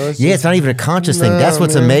 You know, It's not even a conscious thing. That's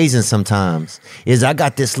what's man. amazing sometimes is I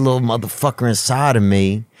got this little motherfucker inside of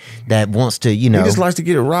me that wants to, you He know. just likes to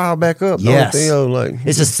get it riled back up. Yes. Like,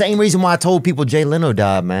 It's the same reason why I told people Jay Leno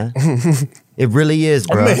died, man. It really is,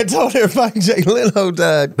 bro. man told everybody Jay Leno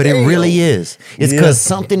died. But it Damn. really is. It's Yeah. because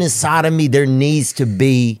something inside of me,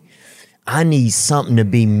 I need something to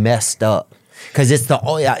be messed up. Because it's I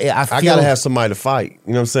feel I gotta have somebody to fight.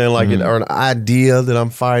 You know what I'm saying? Like, or an idea that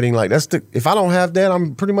I'm fighting. Like, if I don't have that,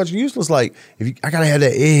 I'm pretty much useless. Like, I gotta have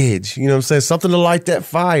that edge. You know what I'm saying? Something to light that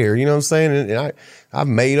fire. You know what I'm saying? And I've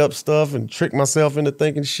made up stuff and tricked myself into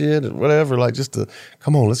thinking shit or whatever. Like, just to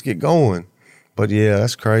come on, let's get going. But yeah,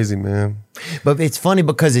 that's crazy, man. But it's funny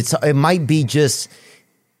because it might be just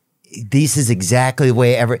this is exactly the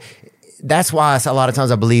way that's why a lot of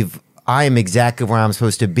times I believe I am exactly where I'm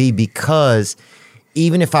supposed to be, because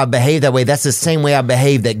even if I behave that way, that's the same way I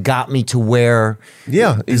behave that got me to where.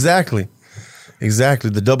 Yeah, exactly. Exactly.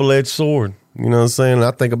 The double-edged sword. You know what I'm saying? I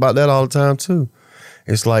think about that all the time too.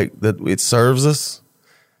 It's like that it serves us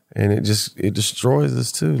and it destroys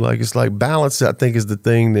us too. Like, it's like balance, I think, is the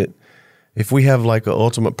thing that if we have like an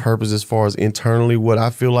ultimate purpose as far as internally what I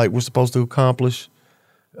feel like we're supposed to accomplish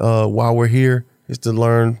while we're here is to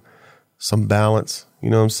learn some balance. You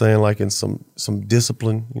know what I'm saying? Like, in some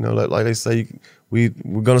discipline. You know, like they say, we're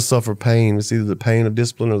gonna suffer pain. It's either the pain of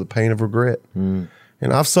discipline or the pain of regret. And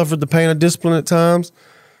I've suffered the pain of discipline at times,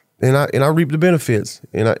 and I reap the benefits.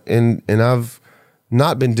 And I've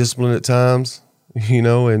not been disciplined at times. You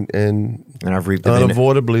know, and I've reaped the benefit.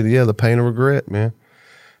 unavoidably, the pain of regret, man.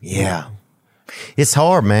 Yeah. It's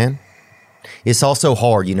hard, man. It's also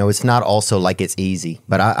hard, you know. It's not also like it's easy,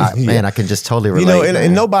 but man, I can just totally relate. You know, and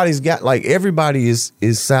man. nobody's got, like, everybody is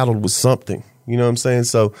saddled with something. You know what I'm saying?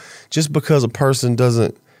 So just because a person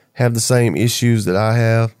doesn't have the same issues that I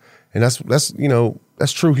have, and that's you know,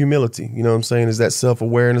 that's true humility. You know what I'm saying? Is that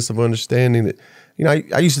self-awareness of understanding that, you know,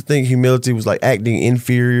 I used to think humility was like acting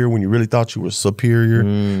inferior when you really thought you were superior,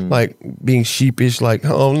 like being sheepish, like,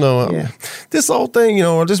 oh no, this whole thing, you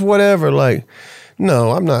know, or just whatever, like,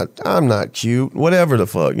 no, I'm not cute, whatever the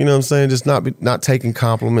fuck, you know what I'm saying? Just not taking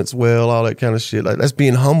compliments well, all that kind of shit. Like, that's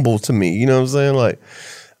being humble to me, you know what I'm saying? Like,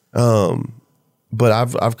 but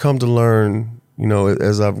I've come to learn, you know,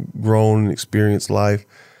 as I've grown and experienced life,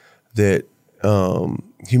 that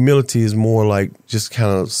humility is more like just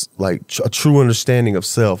kind of like a true understanding of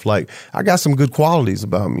self. Like, I got some good qualities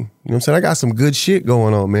about me. You know what I'm saying? I got some good shit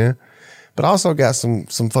going on, man. But I also got some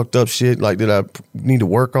fucked up shit like that I need to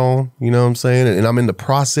work on. You know what I'm saying? And I'm in the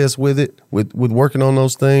process with it, with working on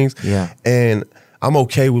those things. Yeah. And I'm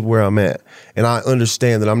okay with where I'm at. And I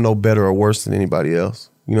understand that I'm no better or worse than anybody else.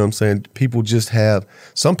 You know what I'm saying? People just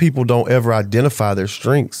some people don't ever identify their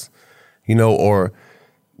strengths, you know, or,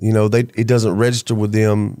 you know, it doesn't register with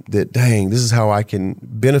them that, dang, this is how I can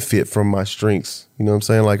benefit from my strengths. You know what I'm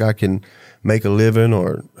saying? Like, I can make a living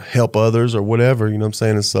or help others or whatever, you know what I'm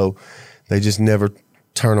saying? And so they just never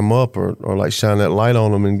turn them up or like shine that light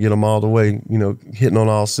on them and get them all the way, you know, hitting on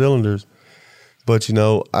all cylinders. But, you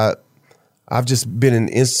know, I've just been in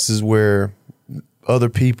instances where other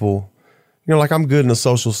people, you know, like, I'm good in a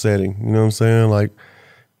social setting, you know what I'm saying? Like,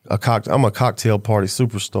 I'm a cocktail party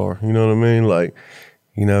superstar, you know what I mean? Like,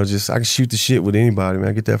 you know, just I can shoot the shit with anybody, man.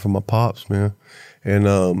 I get that from my pops, man.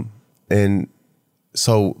 And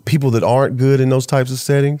so people that aren't good in those types of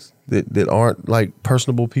settings, that aren't like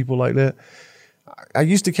personable people like that, I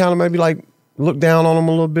used to kind of maybe like look down on them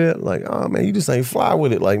a little bit, like, oh man, you just ain't fly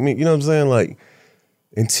with it like me, you know what I'm saying? Like,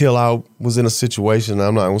 until I was in a situation,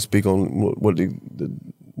 I'm not gonna speak on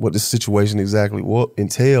what the situation exactly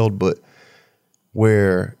entailed, but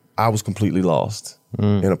where I was completely lost.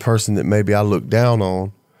 And a person that maybe I looked down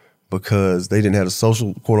on because they didn't have the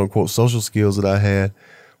social, quote unquote, social skills that I had,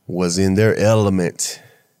 was in their element,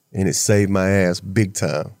 and it saved my ass big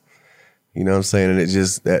time. You know what I'm saying? And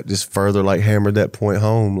that just further like hammered that point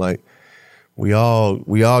home. Like, we all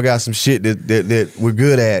got some shit that we're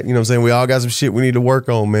good at. You know what I'm saying? We all got some shit we need to work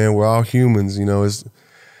on, man. We're all humans, you know.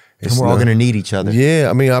 and we're all gonna need each other. Yeah,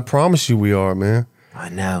 I mean, I promise you we are, man. I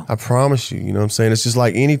know. I promise you, you know what I'm saying? It's just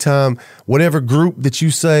like anytime, whatever group that you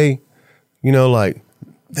say, you know, like,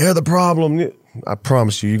 they're the problem, I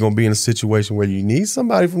promise you, you're going to be in a situation where you need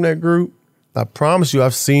somebody from that group. I promise you,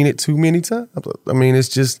 I've seen it too many times. I mean, that's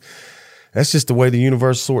just the way the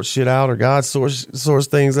universe sorts shit out, or God sorts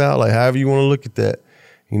things out, like however you want to look at that,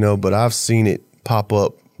 you know, but I've seen it pop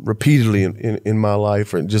up repeatedly in my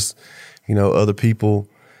life, and just, you know, other people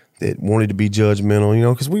that wanted to be judgmental, you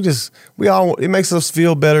know, because it makes us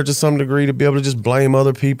feel better to some degree to be able to just blame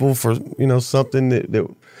other people for, you know, something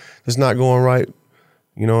that's not going right,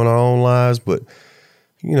 you know, in our own lives. But,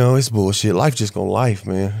 you know, it's bullshit. Life just gonna life,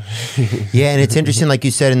 man. Yeah, and it's interesting, like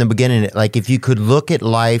you said in the beginning, like if you could look at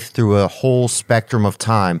life through a whole spectrum of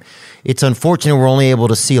time, it's unfortunate we're only able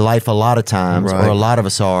to see life a lot of times, Right. or a lot of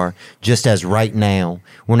us are, just as right now.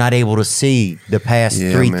 We're not able to see the past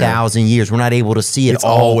Yeah, 3,000 years. We're not able to see it It's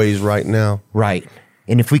all. always right now. Right.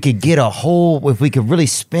 And if we could get if we could really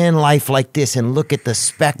spin life like this and look at the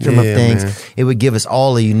spectrum of Yeah, things, man. it would give us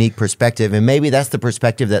all a unique perspective. And maybe that's the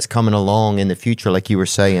perspective that's coming along in the future, like you were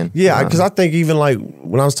saying. Yeah, because I think even like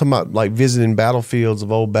when I was talking about like visiting battlefields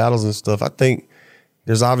of old battles and stuff, I think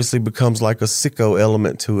there's obviously becomes like a sicko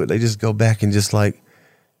element to it. They just go back and just like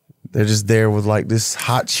they're just there with like this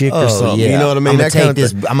hot chick or something. You know what I mean? I'm gonna That kind take of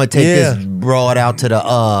this. thing. I'm gonna take Yeah. this broad out to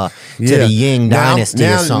the Yeah. Ying Now- dynasty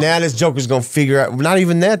now, or something. Now this Joker's gonna figure out. Not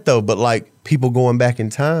even that though, but like people going back in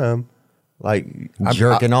time, like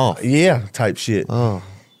Jerking off. Yeah, type shit. Oh,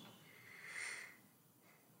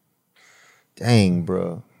 dang,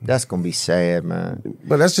 bro, that's gonna be sad, man.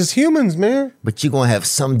 But that's just humans, man. But you're gonna have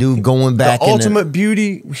some dude going back. The ultimate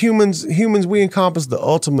beauty, humans, we encompass the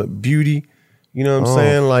ultimate beauty. You know what I'm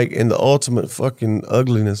saying? Like, and the ultimate fucking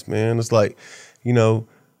ugliness, man. It's like, you know,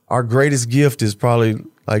 our greatest gift is probably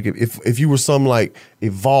like if you were some like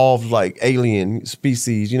evolved like alien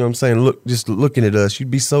species, you know what I'm saying? Just looking at us,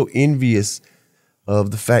 you'd be so envious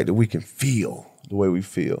of the fact that we can feel the way we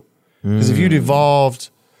feel. Because if you'd evolved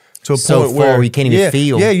to a So point far where you can't even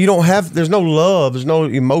feel. Yeah, you don't have. There's no love. There's no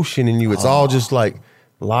emotion in you. It's all just like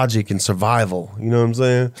logic and survival. You know what I'm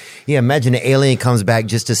saying? Yeah, imagine an alien comes back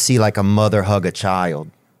just to see like a mother hug a child.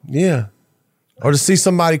 Yeah. Or to see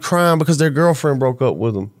somebody crying because their girlfriend broke up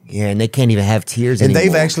with them. Yeah, and they can't even have tears And anymore.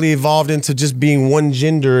 they've actually evolved into just being one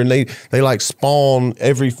gender, and they like spawn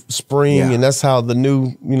every spring, Yeah. and that's how the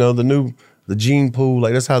gene pool,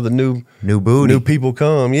 like that's how the new booty. new people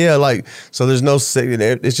come. Yeah, like so there's no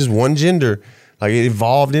it's just one gender. Like it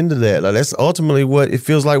evolved into that. Like that's ultimately what it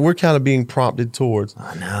feels like we're kind of being prompted towards.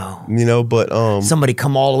 I know. You know, but Somebody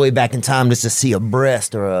come all the way back in time just to see a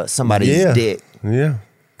breast or somebody's yeah. dick Yeah.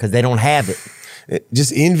 because they don't have it.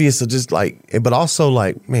 Just envious of just like, but also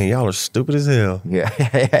like, man, y'all are stupid as hell. Yeah,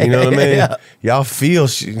 You know what I mean? Yeah. Y'all feel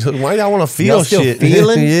shit. Why y'all want to feel Y'all still shit?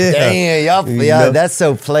 feeling? Yeah. Damn, y'all, You y'all know? that's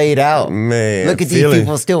so played out. Man, Look at these feeling.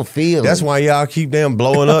 people still feeling. That's why y'all keep damn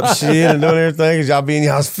blowing up shit and doing everything because y'all be in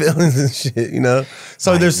y'all's feelings and shit, you know?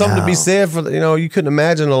 So there's something to be know. said for, you know, you couldn't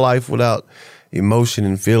imagine a life without emotion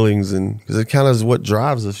and feelings, and because it kind of is what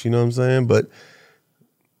drives us, you know what I'm saying? But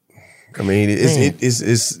I mean,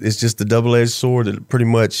 it's just the double-edged sword that pretty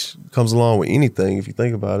much comes along with anything if you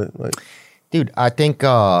think about it. Like, Dude, I think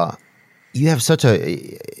you have such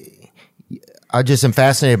a. I just am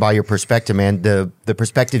fascinated by your perspective, man. The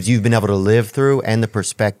perspectives you've been able to live through, and the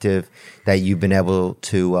perspective that you've been able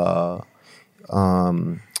to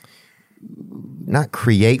not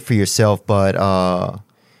create for yourself, but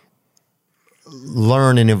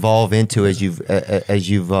learn and evolve into as you've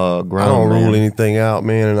grown. I don't man. rule anything out,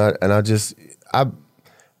 man,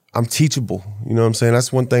 I'm teachable. You know what I'm saying?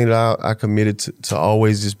 That's one thing that I committed to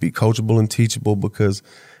always just be coachable and teachable, because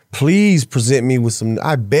please present me with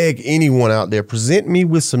I beg anyone out there, present me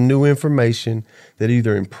with some new information that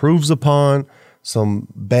either improves upon some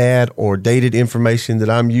bad or dated information that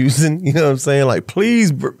I'm using. You know what I'm saying? Like,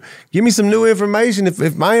 please give me some new information.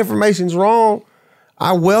 If my information's wrong,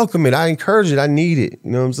 I welcome it. I encourage it. I need it.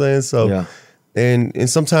 You know what I'm saying? So, Yeah. and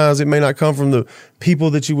sometimes it may not come from the people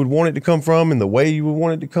that you would want it to come from and the way you would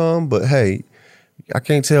want it to come, but hey, I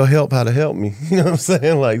can't tell help how to help me. You know what I'm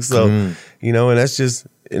saying? Like, so, you know, and it's just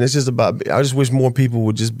about, I just wish more people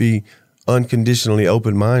would just be unconditionally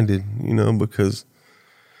open-minded, you know, because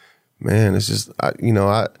man, it's just,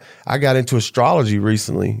 I got into astrology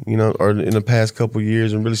recently, you know, or in the past couple of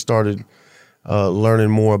years, and really started learning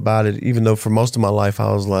more about it, even though for most of my life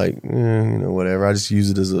I was like, you know, whatever. I just use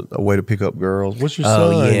it as a way to pick up girls. What's your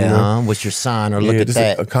Oh sign? yeah, You know? huh? What's your sign? Or look at just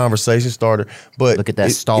that. a conversation starter. But Look at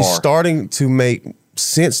that star. It's starting to make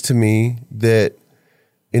sense to me that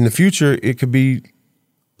in the future it could be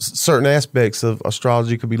certain aspects of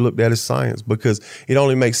astrology could be looked at as science, because it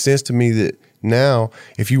only makes sense to me that now,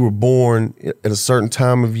 if you were born at a certain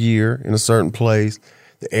time of year in a certain place,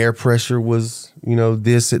 the air pressure was, you know,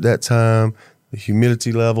 this at that time, the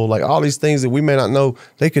humidity level, like all these things that we may not know,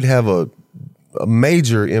 they could have a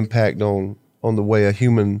major impact on the way a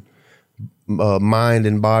human mind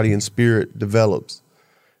and body and spirit develops.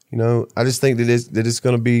 You know, I just think that it's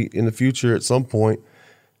going to be in the future at some point,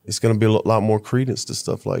 it's going to be a lot more credence to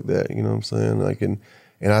stuff like that. You know what I'm saying? Like, and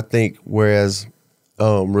And I think whereas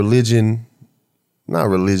religion, not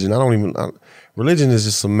religion, religion is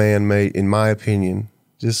just some man-made, in my opinion,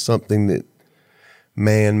 just something that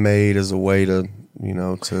man-made as a way to,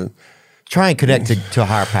 to Try and connect to a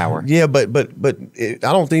higher power. yeah, but I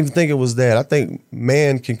don't even think it was that. I think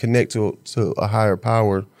man can connect to a higher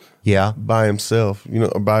power Yeah. by himself,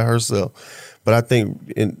 or by herself. But I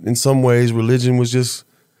think in some ways religion was just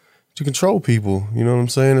to control people. You know what I'm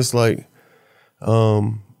saying? It's like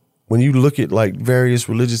when you look at like various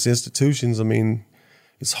religious institutions, I mean,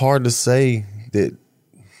 it's hard to say that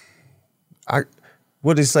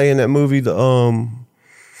what they say in that movie,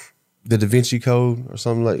 the Da Vinci Code or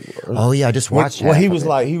something like. Oh yeah, I just watched. Well, half he of was it.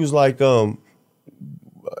 like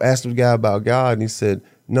asked the guy about God, and he said,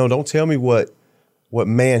 "No, don't tell me what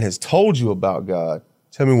man has told you about God.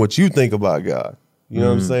 Tell me what you think about God." You know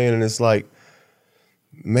what I'm saying? And it's like,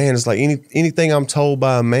 man, it's like anything I'm told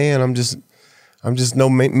by a man, I'm just no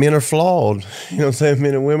men are flawed. You know what I'm saying?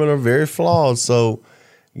 Men and women are very flawed. So,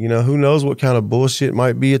 who knows what kind of bullshit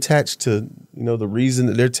might be attached to, the reason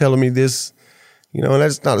that they're telling me this. And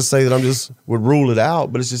that's not to say that would rule it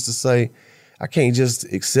out, but it's just to say I can't just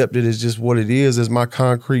accept it as just what it is as my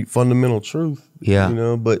concrete fundamental truth.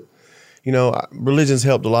 Yeah. But religion's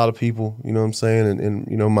helped a lot of people, you know what I'm saying? And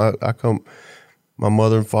my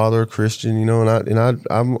mother and father are Christian, and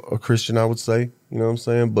I'm a Christian, I would say, you know what I'm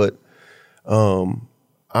saying? But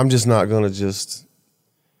I'm just not gonna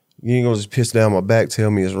you ain't gonna just piss down my back,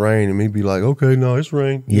 tell me it's rain, and me be like, okay, no, it's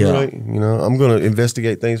rain. Yeah. You're right. I'm gonna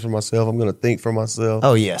investigate things for myself. I'm gonna think for myself.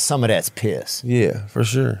 Oh yeah, some of that's piss. Yeah, for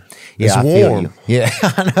sure. Yeah, it's I feel warm. you. Yeah,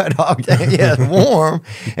 I know, dog. Yeah, it's warm.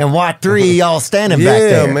 And why three of y'all standing back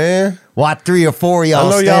there? Yeah, man. Why 3 or 4 of y'all I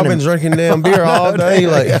know y'all standing? been drinking damn beer all day.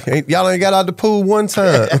 Like y'all ain't got out the pool one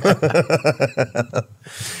time.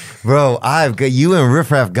 Bro, you and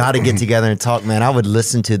Riff Raff got to get together and talk, man. I would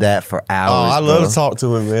listen to that for hours. Oh, I love bro. to talk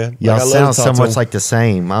to him, man. Y'all I love to sound talk so to much him. like the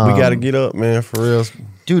same. We got to get up, man, for real.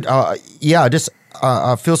 Dude, yeah,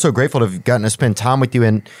 I feel so grateful to have gotten to spend time with you.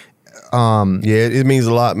 And Yeah, it means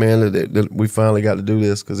a lot, man, that we finally got to do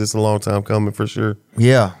this because it's a long time coming for sure.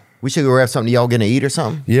 yeah, we should go grab something. Y'all gonna eat or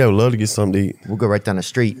something? Yeah, we'd love to get something to eat. We'll go right down the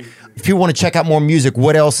street. If you want to check out more music,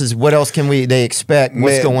 what else can they expect?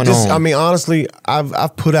 What's Man, going on? I mean, honestly,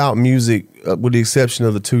 I've put out music with the exception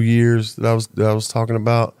of the 2 years that I was talking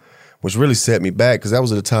about, which really set me back because that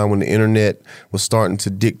was at a time when the internet was starting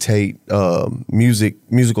to dictate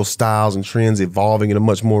musical styles and trends evolving at a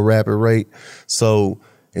much more rapid rate. So,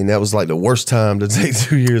 and that was like the worst time to take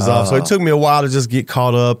 2 years off. So it took me a while to just get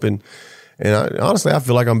caught up and honestly, I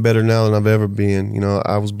feel like I'm better now than I've ever been.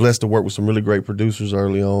 I was blessed to work with some really great producers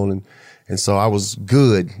early on, and so I was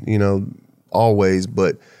good, always.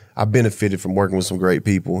 But I benefited from working with some great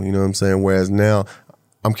people. You know what I'm saying? Whereas now,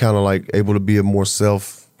 I'm kind of like able to be a more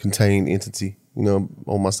self-contained entity. I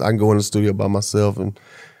can go in the studio by myself and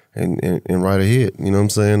write a hit. You know what I'm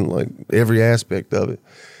saying? Like every aspect of it.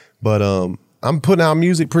 But I'm putting out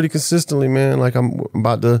music pretty consistently, man. Like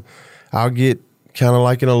I'll get kind of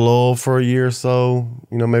like in a lull for a year or so,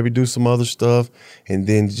 maybe do some other stuff. And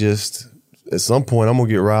then just at some point, I'm going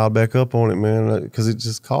to get riled back up on it, man, because it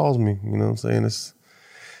just calls me. You know what I'm saying?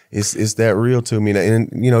 It's that real to me. And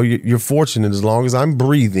you're fortunate as long as I'm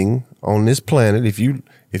breathing on this planet. If you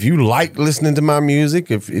like listening to my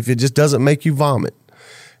music, if it just doesn't make you vomit,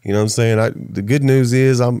 you know what I'm saying? The good news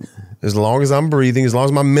is as long as I'm breathing, as long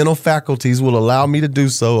as my mental faculties will allow me to do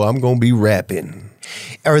so, I'm going to be rapping.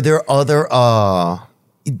 Are there other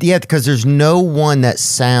because there is no one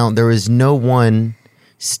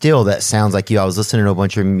still that sounds like you. I was listening to a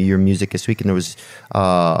bunch of your music this week, and there was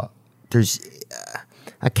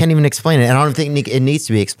I can't even explain it, and I don't think it needs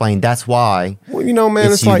to be explained. That's why. Well,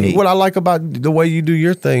 man, it's unique. like what I like about the way you do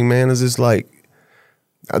your thing, man, is it's like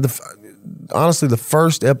honestly, the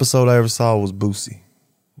first episode I ever saw was Boosie.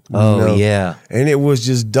 Oh yeah, and it was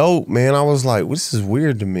just dope, man. I was like, well, this is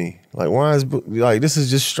weird to me. Like, why is this is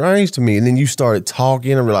just strange to me? And then you started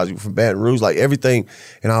talking and realized you were from Baton Rouge, like everything,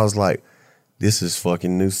 and I was like, this is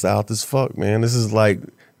fucking New South as fuck, man. This is like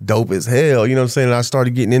dope as hell. You know what I'm saying? And I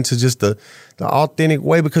started getting into just the authentic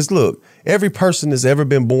way because look, every person that's ever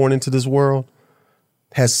been born into this world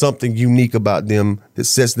has something unique about them that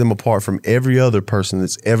sets them apart from every other person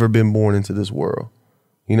that's ever been born into this world.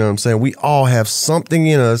 You know what I'm saying? We all have something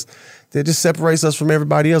in us that just separates us from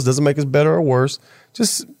everybody else. Doesn't make us better or worse.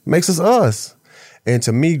 Just makes us us. And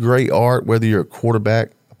to me, great art, whether you're a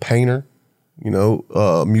quarterback, a painter,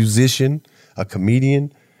 a musician, a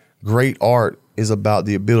comedian, great art is about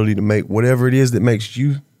the ability to make whatever it is that makes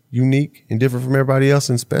you unique and different from everybody else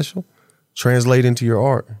and special, translate into your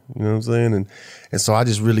art. You know what I'm saying? And so I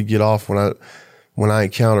just really get off when when I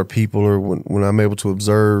encounter people or when I'm able to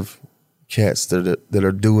observe cats that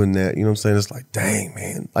are doing that, you know what I'm saying? It's like, dang,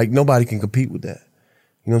 man, like nobody can compete with that.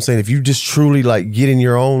 You know what I'm saying? If you just truly like get in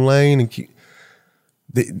your own lane and keep,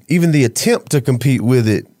 even the attempt to compete with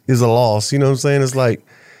it is a loss. You know what I'm saying? It's like,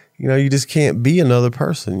 you know, you just can't be another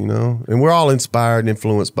person, you know? And we're all inspired and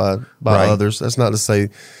influenced by Right. others. That's not to say,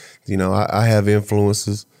 you know, I have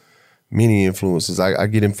influences, many influences. I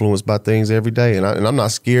get influenced by things every day. And I'm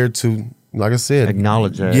not scared to, like I said,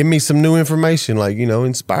 Acknowledge that. Give me some new information, like, you know,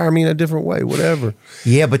 inspire me in a different way, whatever.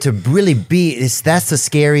 Yeah, but to really that's the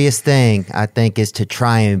scariest thing, I think, is to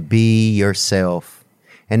try and be yourself.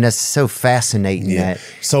 And that's so fascinating that.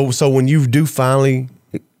 So when you do finally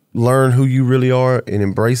learn who you really are and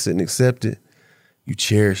embrace it and accept it, you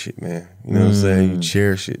cherish it, man. You know what I'm saying? You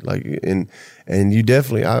cherish it. Like, and you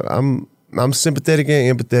definitely, I'm sympathetic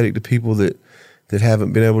and empathetic to people that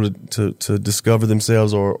haven't been able to discover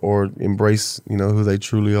themselves or embrace, you know, who they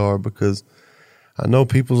truly are, because I know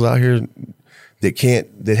people's out here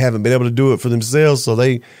that haven't been able to do it for themselves, so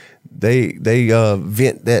they vent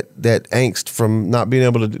that angst from not being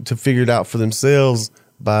able to figure it out for themselves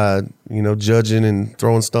by, you know, judging and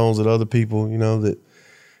throwing stones at other people, you know,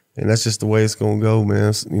 and that's just the way it's gonna go,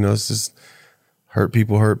 man. You know, it's just hurt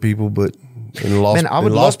people, but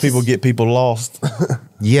lost people get people lost.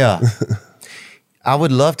 Yeah. I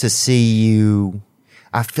would love to see you.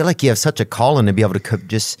 I feel like you have such a calling to be able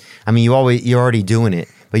to you're already doing it,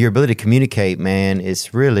 but your ability to communicate, man,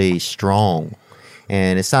 is really strong.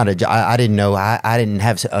 And it's not I didn't know, I didn't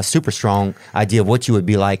have a super strong idea of what you would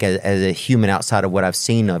be like as a human outside of what I've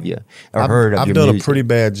seen of you or heard of your I've done music. a pretty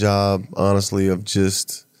bad job, honestly, of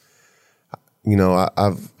just, you know,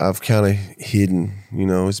 I've kind of hidden, you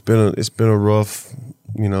know, it's been a rough,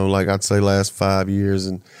 you know, like I'd say last 5 years,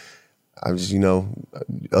 and I just, you know,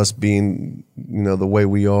 us being, you know, the way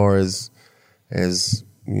we are as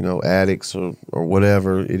you know, addicts or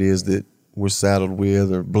whatever it is that we're saddled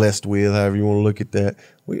with or blessed with, however you want to look at that,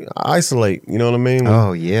 we isolate, you know what I mean?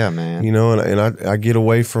 Oh yeah, man. You know, and I get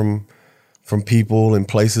away from people and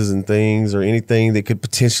places and things or anything that could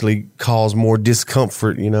potentially cause more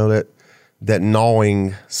discomfort, you know, that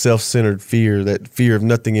gnawing, self-centered fear, that fear of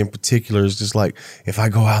nothing in particular is just like, if I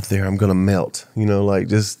go out there, I'm going to melt, you know, like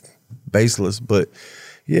just baseless. But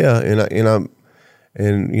yeah, and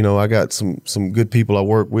you know, I got some good people I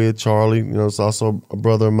work with. Charlie, you know, it's also a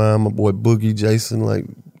brother of mine, my boy Boogie, Jason, like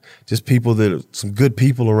just people that are some good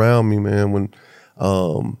people around me, man.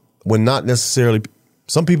 When not necessarily,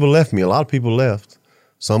 some people left me, a lot of people left.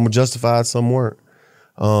 Some were justified, some weren't.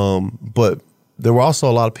 But there were also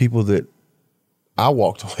a lot of people that I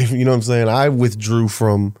walked away from, you know what I'm saying? I withdrew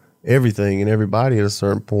from everything and everybody at a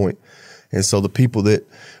certain point. And so the people that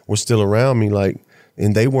were still around me, like,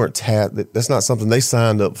 and they weren't that's not something they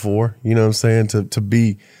signed up for, you know what I'm saying? To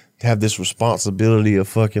have this responsibility of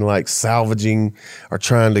fucking like salvaging or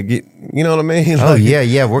trying to get, you know what I mean? Oh Like,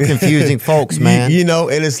 yeah, we're confusing folks, man. You know,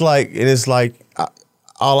 and it's like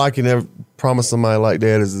all I can ever promise somebody like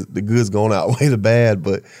that is the good's going to outweigh the bad.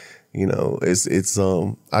 But you know, it's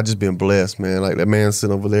I just been blessed, man. Like that man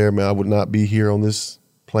sitting over there, man, I would not be here on this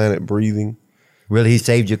planet breathing. Really, he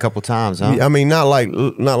saved you a couple times, huh? I mean, not like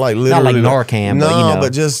literally, Not like Narcan, no, but you know.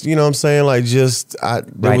 but just, you know what I'm saying, like just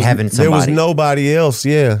having there was somebody. nobody else.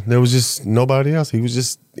 Yeah, there was just nobody else. He was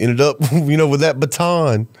just ended up, you know, with that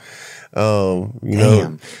baton. You know,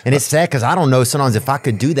 Damn. And it's sad because I don't know sometimes if I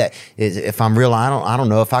could do that. If I'm real, I don't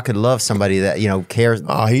know if I could love somebody that, you know, cares.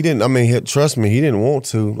 He didn't. I mean, trust me, he didn't want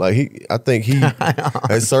to. Like I think he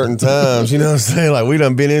at certain times, you know what I'm saying. Like we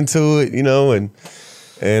done been into it, you know, and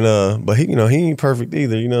but he, you know, he ain't perfect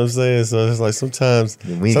either, you know what I'm saying. So it's like sometimes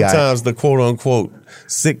the quote unquote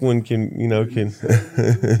sick one can yeah,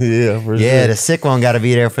 for Yeah, sure. the sick one got to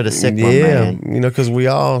be there for the sick one, Yeah, man. you know, because we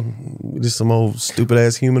all just some old stupid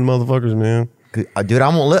ass human motherfuckers, man. Dude,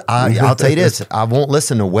 I'll tell you this. I won't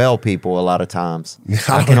listen to well people a lot of times.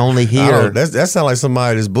 I can only hear. That sounds like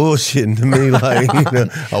somebody that's bullshitting to me, like you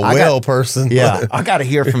know, person. Yeah, I got to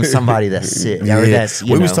hear from somebody that's sick. Yeah. Or that's,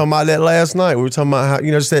 we was talking about that last night. We were talking about how,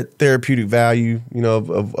 you know, just that therapeutic value, you know,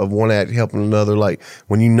 of one act helping another. Like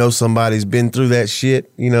when you know somebody's been through that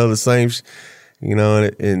shit, you know, the same, you know,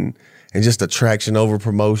 and just attraction over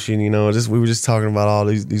promotion, you know. We were just talking about all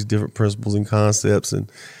these different principles and concepts, and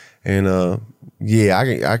yeah,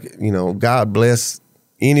 I you know, God bless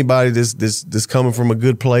anybody that's coming from a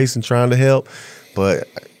good place and trying to help, but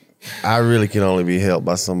I really can only be helped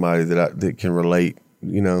by somebody that can relate,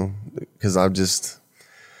 you know, because I'm just,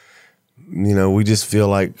 you know, we just feel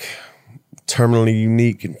like terminally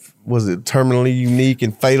unique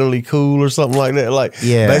and fatally cool or something like that. Like,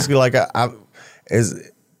 yeah, basically, like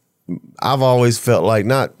as I've always felt like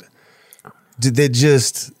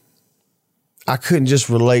I couldn't just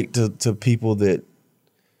relate to people that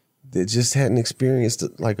just hadn't experienced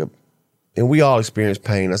it, like and we all experience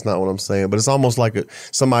pain. That's not what I'm saying, but it's almost like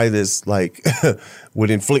somebody that's like would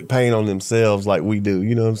inflict pain on themselves like we do.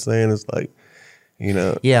 You know what I'm saying? It's like, you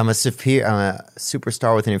know. Yeah, I'm a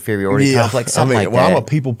superstar with an inferiority complex, something like that. I'm a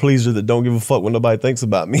people pleaser that don't give a fuck when nobody thinks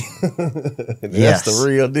about me. Yes. That's the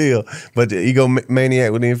real deal. But the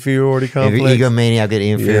egomaniac with the inferiority complex. Egomaniac with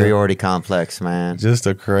the inferiority complex, man. Just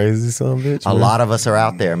a crazy son of a bitch. A lot of us are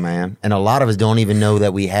out there, man, and a lot of us don't even know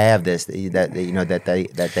that we have this.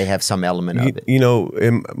 That they have some element of it. You know,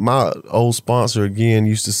 and my old sponsor again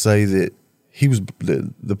used to say that he was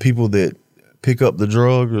the people that pick up the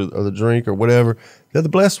drug or the drink or whatever, they're the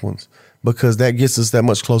blessed ones, because that gets us that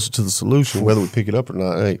much closer to the solution, whether we pick it up or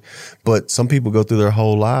not. Hey, but some people go through their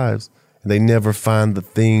whole lives and they never find the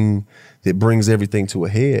thing that brings everything to a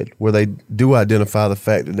head, where they do identify the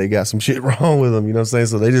fact that they got some shit wrong with them. You know what I'm saying?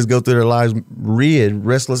 So they just go through their lives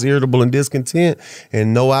restless, irritable, and discontent,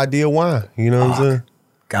 and no idea why. You know what I'm saying?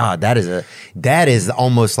 God, that is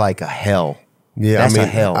almost like a hell. Yeah, that's I mean,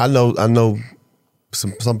 a hell. I know.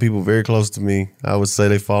 Some people very close to me, I would say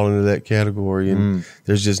they fall into that category, and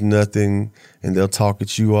there's just nothing, and they'll talk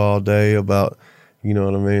at you all day about, you know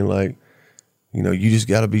what I mean? Like, you know, you just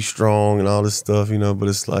got to be strong and all this stuff, you know, but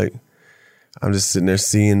it's like, I'm just sitting there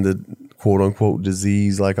seeing the quote unquote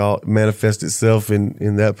disease, like all manifest itself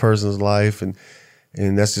in that person's life. And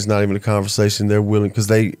that's just not even a conversation they're willing, because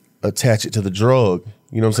they attach it to the drug,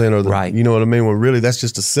 you know what I'm saying? Or right. You know what I mean? When really that's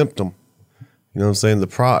just a symptom. You know what I'm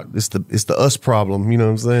saying? It's the us problem. You know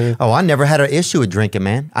what I'm saying? Oh, I never had an issue with drinking,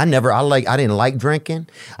 man. I didn't like drinking.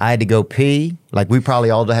 I had to go pee, like we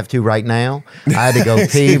probably all have to right now. I had to go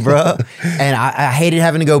pee, bro. And I hated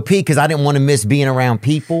having to go pee because I didn't want to miss being around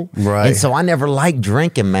people. Right. And so I never liked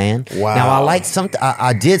drinking, man. Wow. Now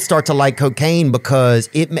I did start to like cocaine because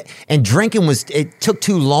and drinking it took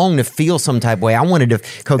too long to feel some type of way. I wanted to,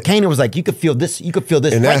 cocaine, it was like, you could feel this And right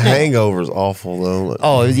that now. hangover is awful though.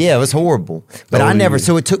 Oh yeah, it was horrible. But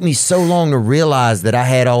so it took me so long to realize that I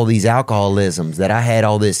had all these alcoholisms, that I had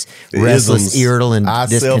all this restless, irritable, and I,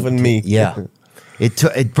 self, and me. Yeah. It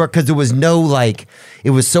took because there was no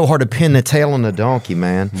it was so hard to pin the tail on the donkey,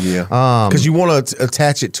 man. Yeah. Because you want to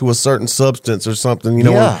attach it to a certain substance or something, you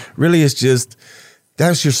know. Yeah. Really, it's just,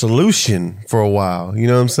 that's your solution for a while. You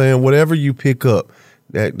know what I'm saying? Whatever you pick up,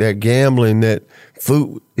 that gambling, that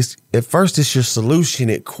food, at first it's your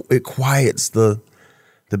solution. It quiets the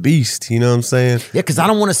beast, you know what I'm saying? Yeah, because I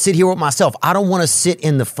don't want to sit here with myself. I don't want to sit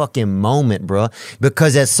in the fucking moment, bro.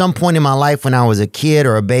 Because at some point in my life when I was a kid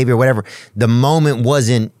or a baby or whatever, the moment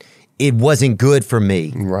wasn't good for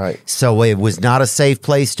me. Right. So it was not a safe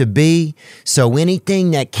place to be. So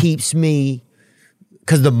anything that keeps me,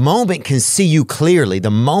 because the moment can see you clearly.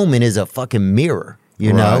 The moment is a fucking mirror,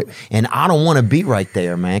 you know? Right. And I don't want to be right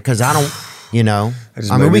there, man, because I don't... You know,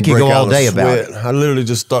 That I mean, we could go all day about it. it. I literally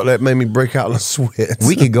just thought that made me break out in a sweat.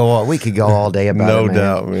 We could go all day about No it, man.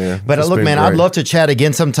 doubt, man. But It's look, been man, I'd great. love to chat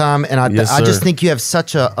again sometime. And I Yes, just sir. think you have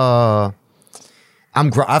such a.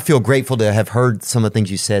 I feel grateful to have heard some of the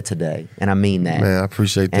things you said today, and I mean that. Man, I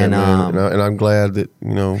appreciate that, And, man. And I'm glad that,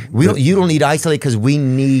 you know. You don't need to isolate because we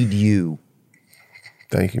need you.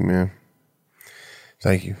 Thank you, man.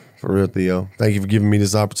 Thank you. For real, Theo. Thank you for giving me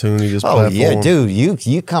this opportunity, this Oh platform. yeah, dude,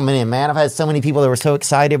 you coming in, man. I've had so many people that were so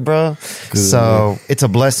excited, bro. So it's a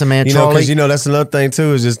blessing, man. You know, Charlie. because, you know, that's another thing,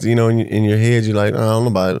 too, is just, you know, in your head, you're like, I don't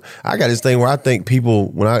know about it. I got this thing where I think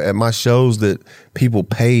people, at my shows, that people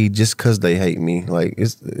pay just because they hate me. Like,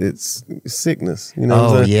 it's sickness. You know what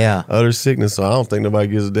I'm Oh, saying? yeah. Utter sickness. So I don't think nobody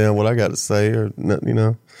gives a damn what I got to say or nothing, you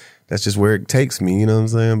know. That's just where it takes me, you know what I'm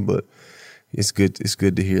saying? But it's good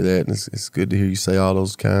to hear that. And it's good to hear you say all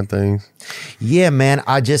those kind of things. Yeah, man.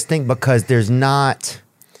 I just think because there's no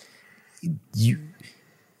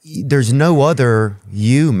other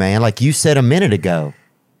you, man. Like you said a minute ago.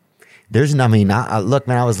 Look,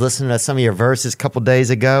 man, I was listening to some of your verses a couple days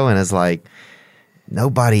ago, and it's like,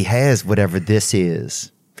 nobody has whatever this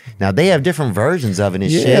is. Now, they have different versions of it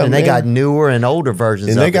and shit, and they man. got newer and older versions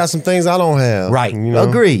And of they it. got some things I don't have. Right. You know?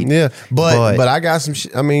 Agreed. Yeah. But- But I got some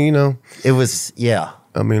shit. I mean, you know. It was, yeah.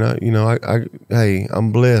 I mean, hey,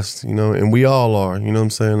 I'm blessed, you know, and we all are, you know what I'm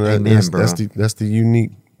saying? Amen, bro. That's the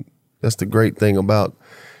unique, that's the great thing about,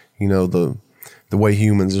 you know, the way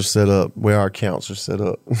humans are set up, where our accounts are set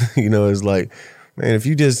up. You know, it's like, man,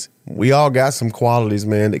 we all got some qualities,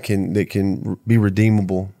 man, that can be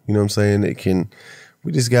redeemable. You know what I'm saying?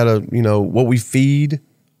 We just gotta, you know, what we feed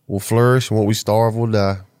will flourish and what we starve will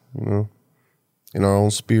die, you know, in our own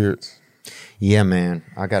spirits. Yeah, man.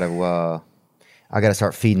 I gotta I got to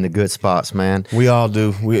start feeding the good spots, man. We all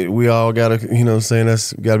do. We all got to, you know what I'm saying?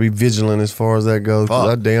 That's got to be vigilant as far as that goes. 'Cause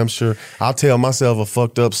I damn sure, I'll tell myself a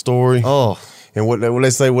fucked up story. Oh, And what they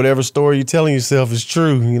say, whatever story you're telling yourself is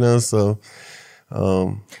true, you know, so.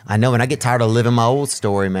 I know, and I get tired of living my old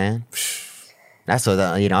story, man. That's what,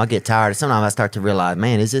 I get tired. Sometimes I start to realize,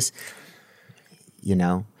 man, is this,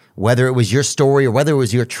 whether it was your story or whether it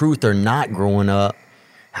was your truth or not growing up,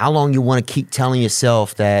 how long you want to keep telling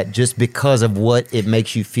yourself that just because of what it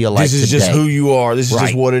makes you feel like This is today. just who you are. This is Right.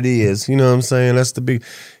 just what it is. You know what I'm saying? That's the big,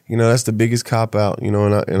 that's the biggest cop out, and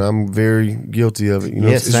I'm very guilty of it.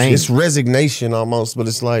 Yeah, same. It's resignation almost, but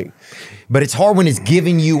it's like, But it's hard when it's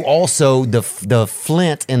giving you also the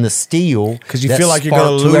flint and the steel because you that feel like you're going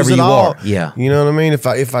spark to lose whoever it you all. are. Yeah. You know what I mean?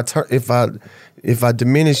 If I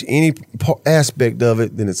diminish any aspect of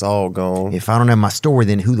it, then it's all gone. If I don't have my story,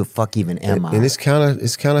 then who the fuck even am I? And it's kind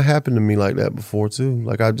of happened to me like that before too.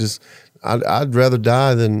 Like I'd rather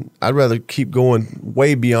die I'd rather keep going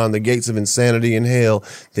way beyond the gates of insanity and hell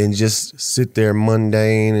than just sit there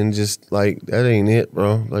mundane and just like, that ain't it,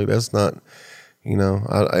 bro. Like that's not,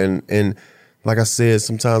 and like I said,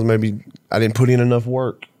 sometimes maybe I didn't put in enough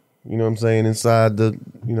work, you know what I'm saying, inside the,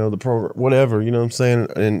 the program, whatever, you know what I'm saying?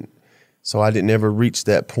 And so I didn't ever reach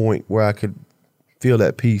that point where I could feel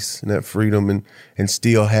that peace and that freedom and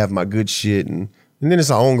still have my good shit. And then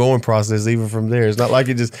it's an ongoing process even from there. It's not like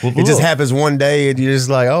it just happens one day and you're just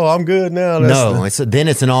like, oh, I'm good now. Then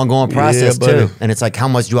it's an ongoing process buddy. too. And it's like, how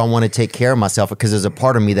much do I want to take care of myself? Because there's a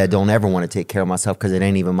part of me that don't ever want to take care of myself because it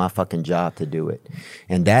ain't even my fucking job to do it.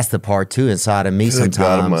 And that's the part too inside of me Good God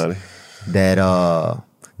sometimes Almighty. that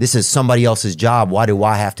this is somebody else's job. Why do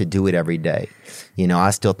I have to do it every day?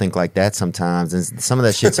 I still think like that sometimes, and some of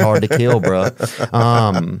that shit's hard to kill, bro.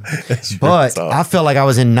 But I felt like I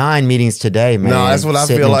was in 9 meetings today, man. No, that's what I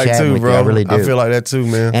sitting feel and like chatting too, with you. bro. I really do. I feel like that too,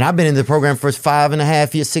 man. And I've been in the program for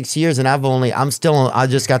 5.5 years, 6 years, and I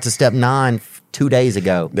just got to step 9 2 days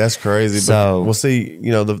ago. That's crazy. So- But, well, see,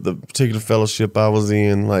 the particular fellowship I was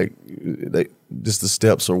in, like, just the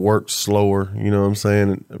steps are worked slower. You know what I'm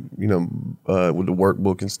saying? With the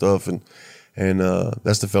workbook and stuff, and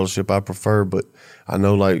that's the fellowship I prefer. But I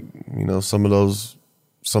know, like,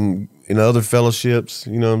 some in other fellowships,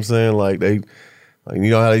 you know what I'm saying? Like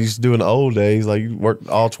how they used to do in the old days, like you work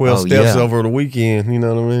all 12 steps over the weekend. You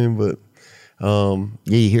know what I mean? But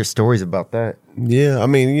Yeah, you hear stories about that. yeah, I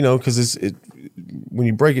mean, because when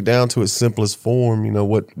you break it down to its simplest form,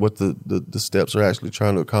 what the steps are actually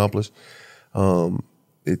trying to accomplish.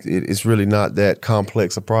 It's really not that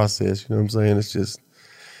complex a process. You know what I'm saying? It's just,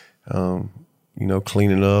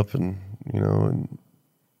 cleaning up and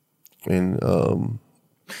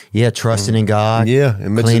Trusting in God. yeah,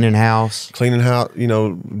 and Cleaning house. taking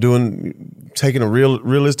a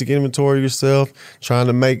realistic inventory of yourself, trying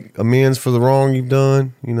to make amends for the wrong you've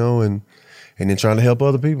done, and then trying to help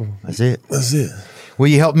other people. That's it. That's it. Will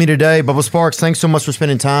you help me today, Bubba Sparks? Thanks so much for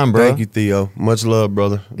spending time, bro. Thank you, Theo. Much love,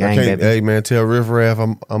 brother. Gang, baby. Hey, man, tell Riff Raff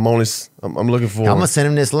I'm looking for I'm him. gonna send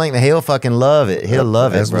him this link. He'll fucking love it. He'll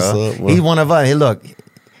love it, That's bro. what's up, bro. He's one of us. Hey, look,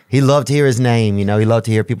 he loved to hear his name. He loved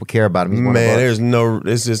to hear people care about him. He's one Man, of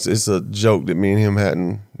us. it's a joke that me and him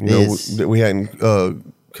hadn't, It's- that we hadn't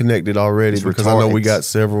connected already It's because I know we retarded. got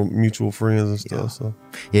several mutual friends and stuff. So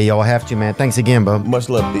Yeah, y'all have to, man. Thanks again, bub. much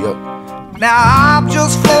love, Theo. Now I'm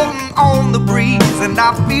just floating on the breeze, and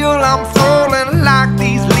I feel I'm falling like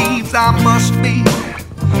these leaves. I must be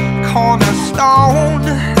cornerstone.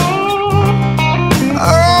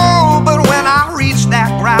 Oh, but when I reach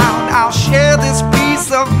that ground, I'll share this peace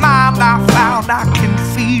of mind I found. I can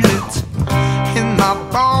feel it in my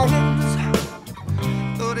bones,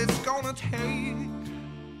 but it's gonna take.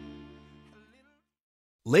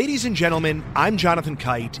 Ladies and gentlemen, I'm Jonathan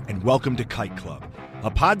Kite, and welcome to Kite Club,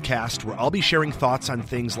 a podcast where I'll be sharing thoughts on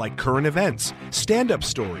things like current events, stand-up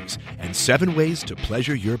stories, and 7 ways to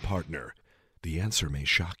pleasure your partner. The answer may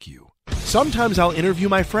shock you. Sometimes I'll interview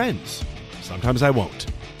my friends. Sometimes I won't.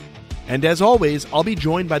 And as always, I'll be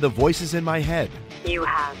joined by the voices in my head. You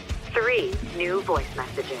have 3 new voice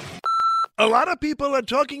messages. A lot of people are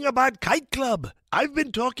talking about Kite Club. I've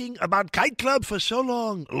been talking about Kite Club for so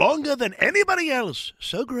long, longer than anybody else.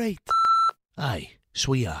 So great. Hey,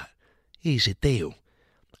 sweetheart, here's the deal.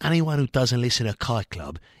 Anyone who doesn't listen to Kite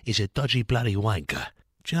Club is a dodgy bloody wanker.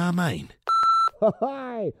 Do you know what I mean?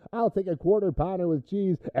 Hi, I'll take a quarter pounder with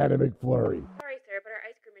cheese and a McFlurry. Sorry, sir, but our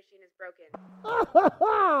ice cream machine is broken.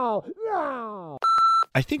 No!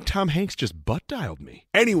 I think Tom Hanks just butt-dialed me.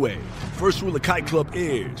 Anyway, first rule of Kite Club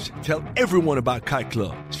is tell everyone about Kite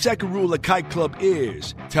Club. Second rule of Kite Club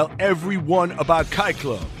is tell everyone about Kite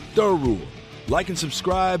Club. Third rule, Like and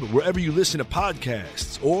subscribe wherever you listen to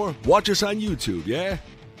podcasts, or watch us on YouTube, yeah?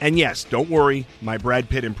 And yes, don't worry, my Brad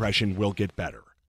Pitt impression will get better.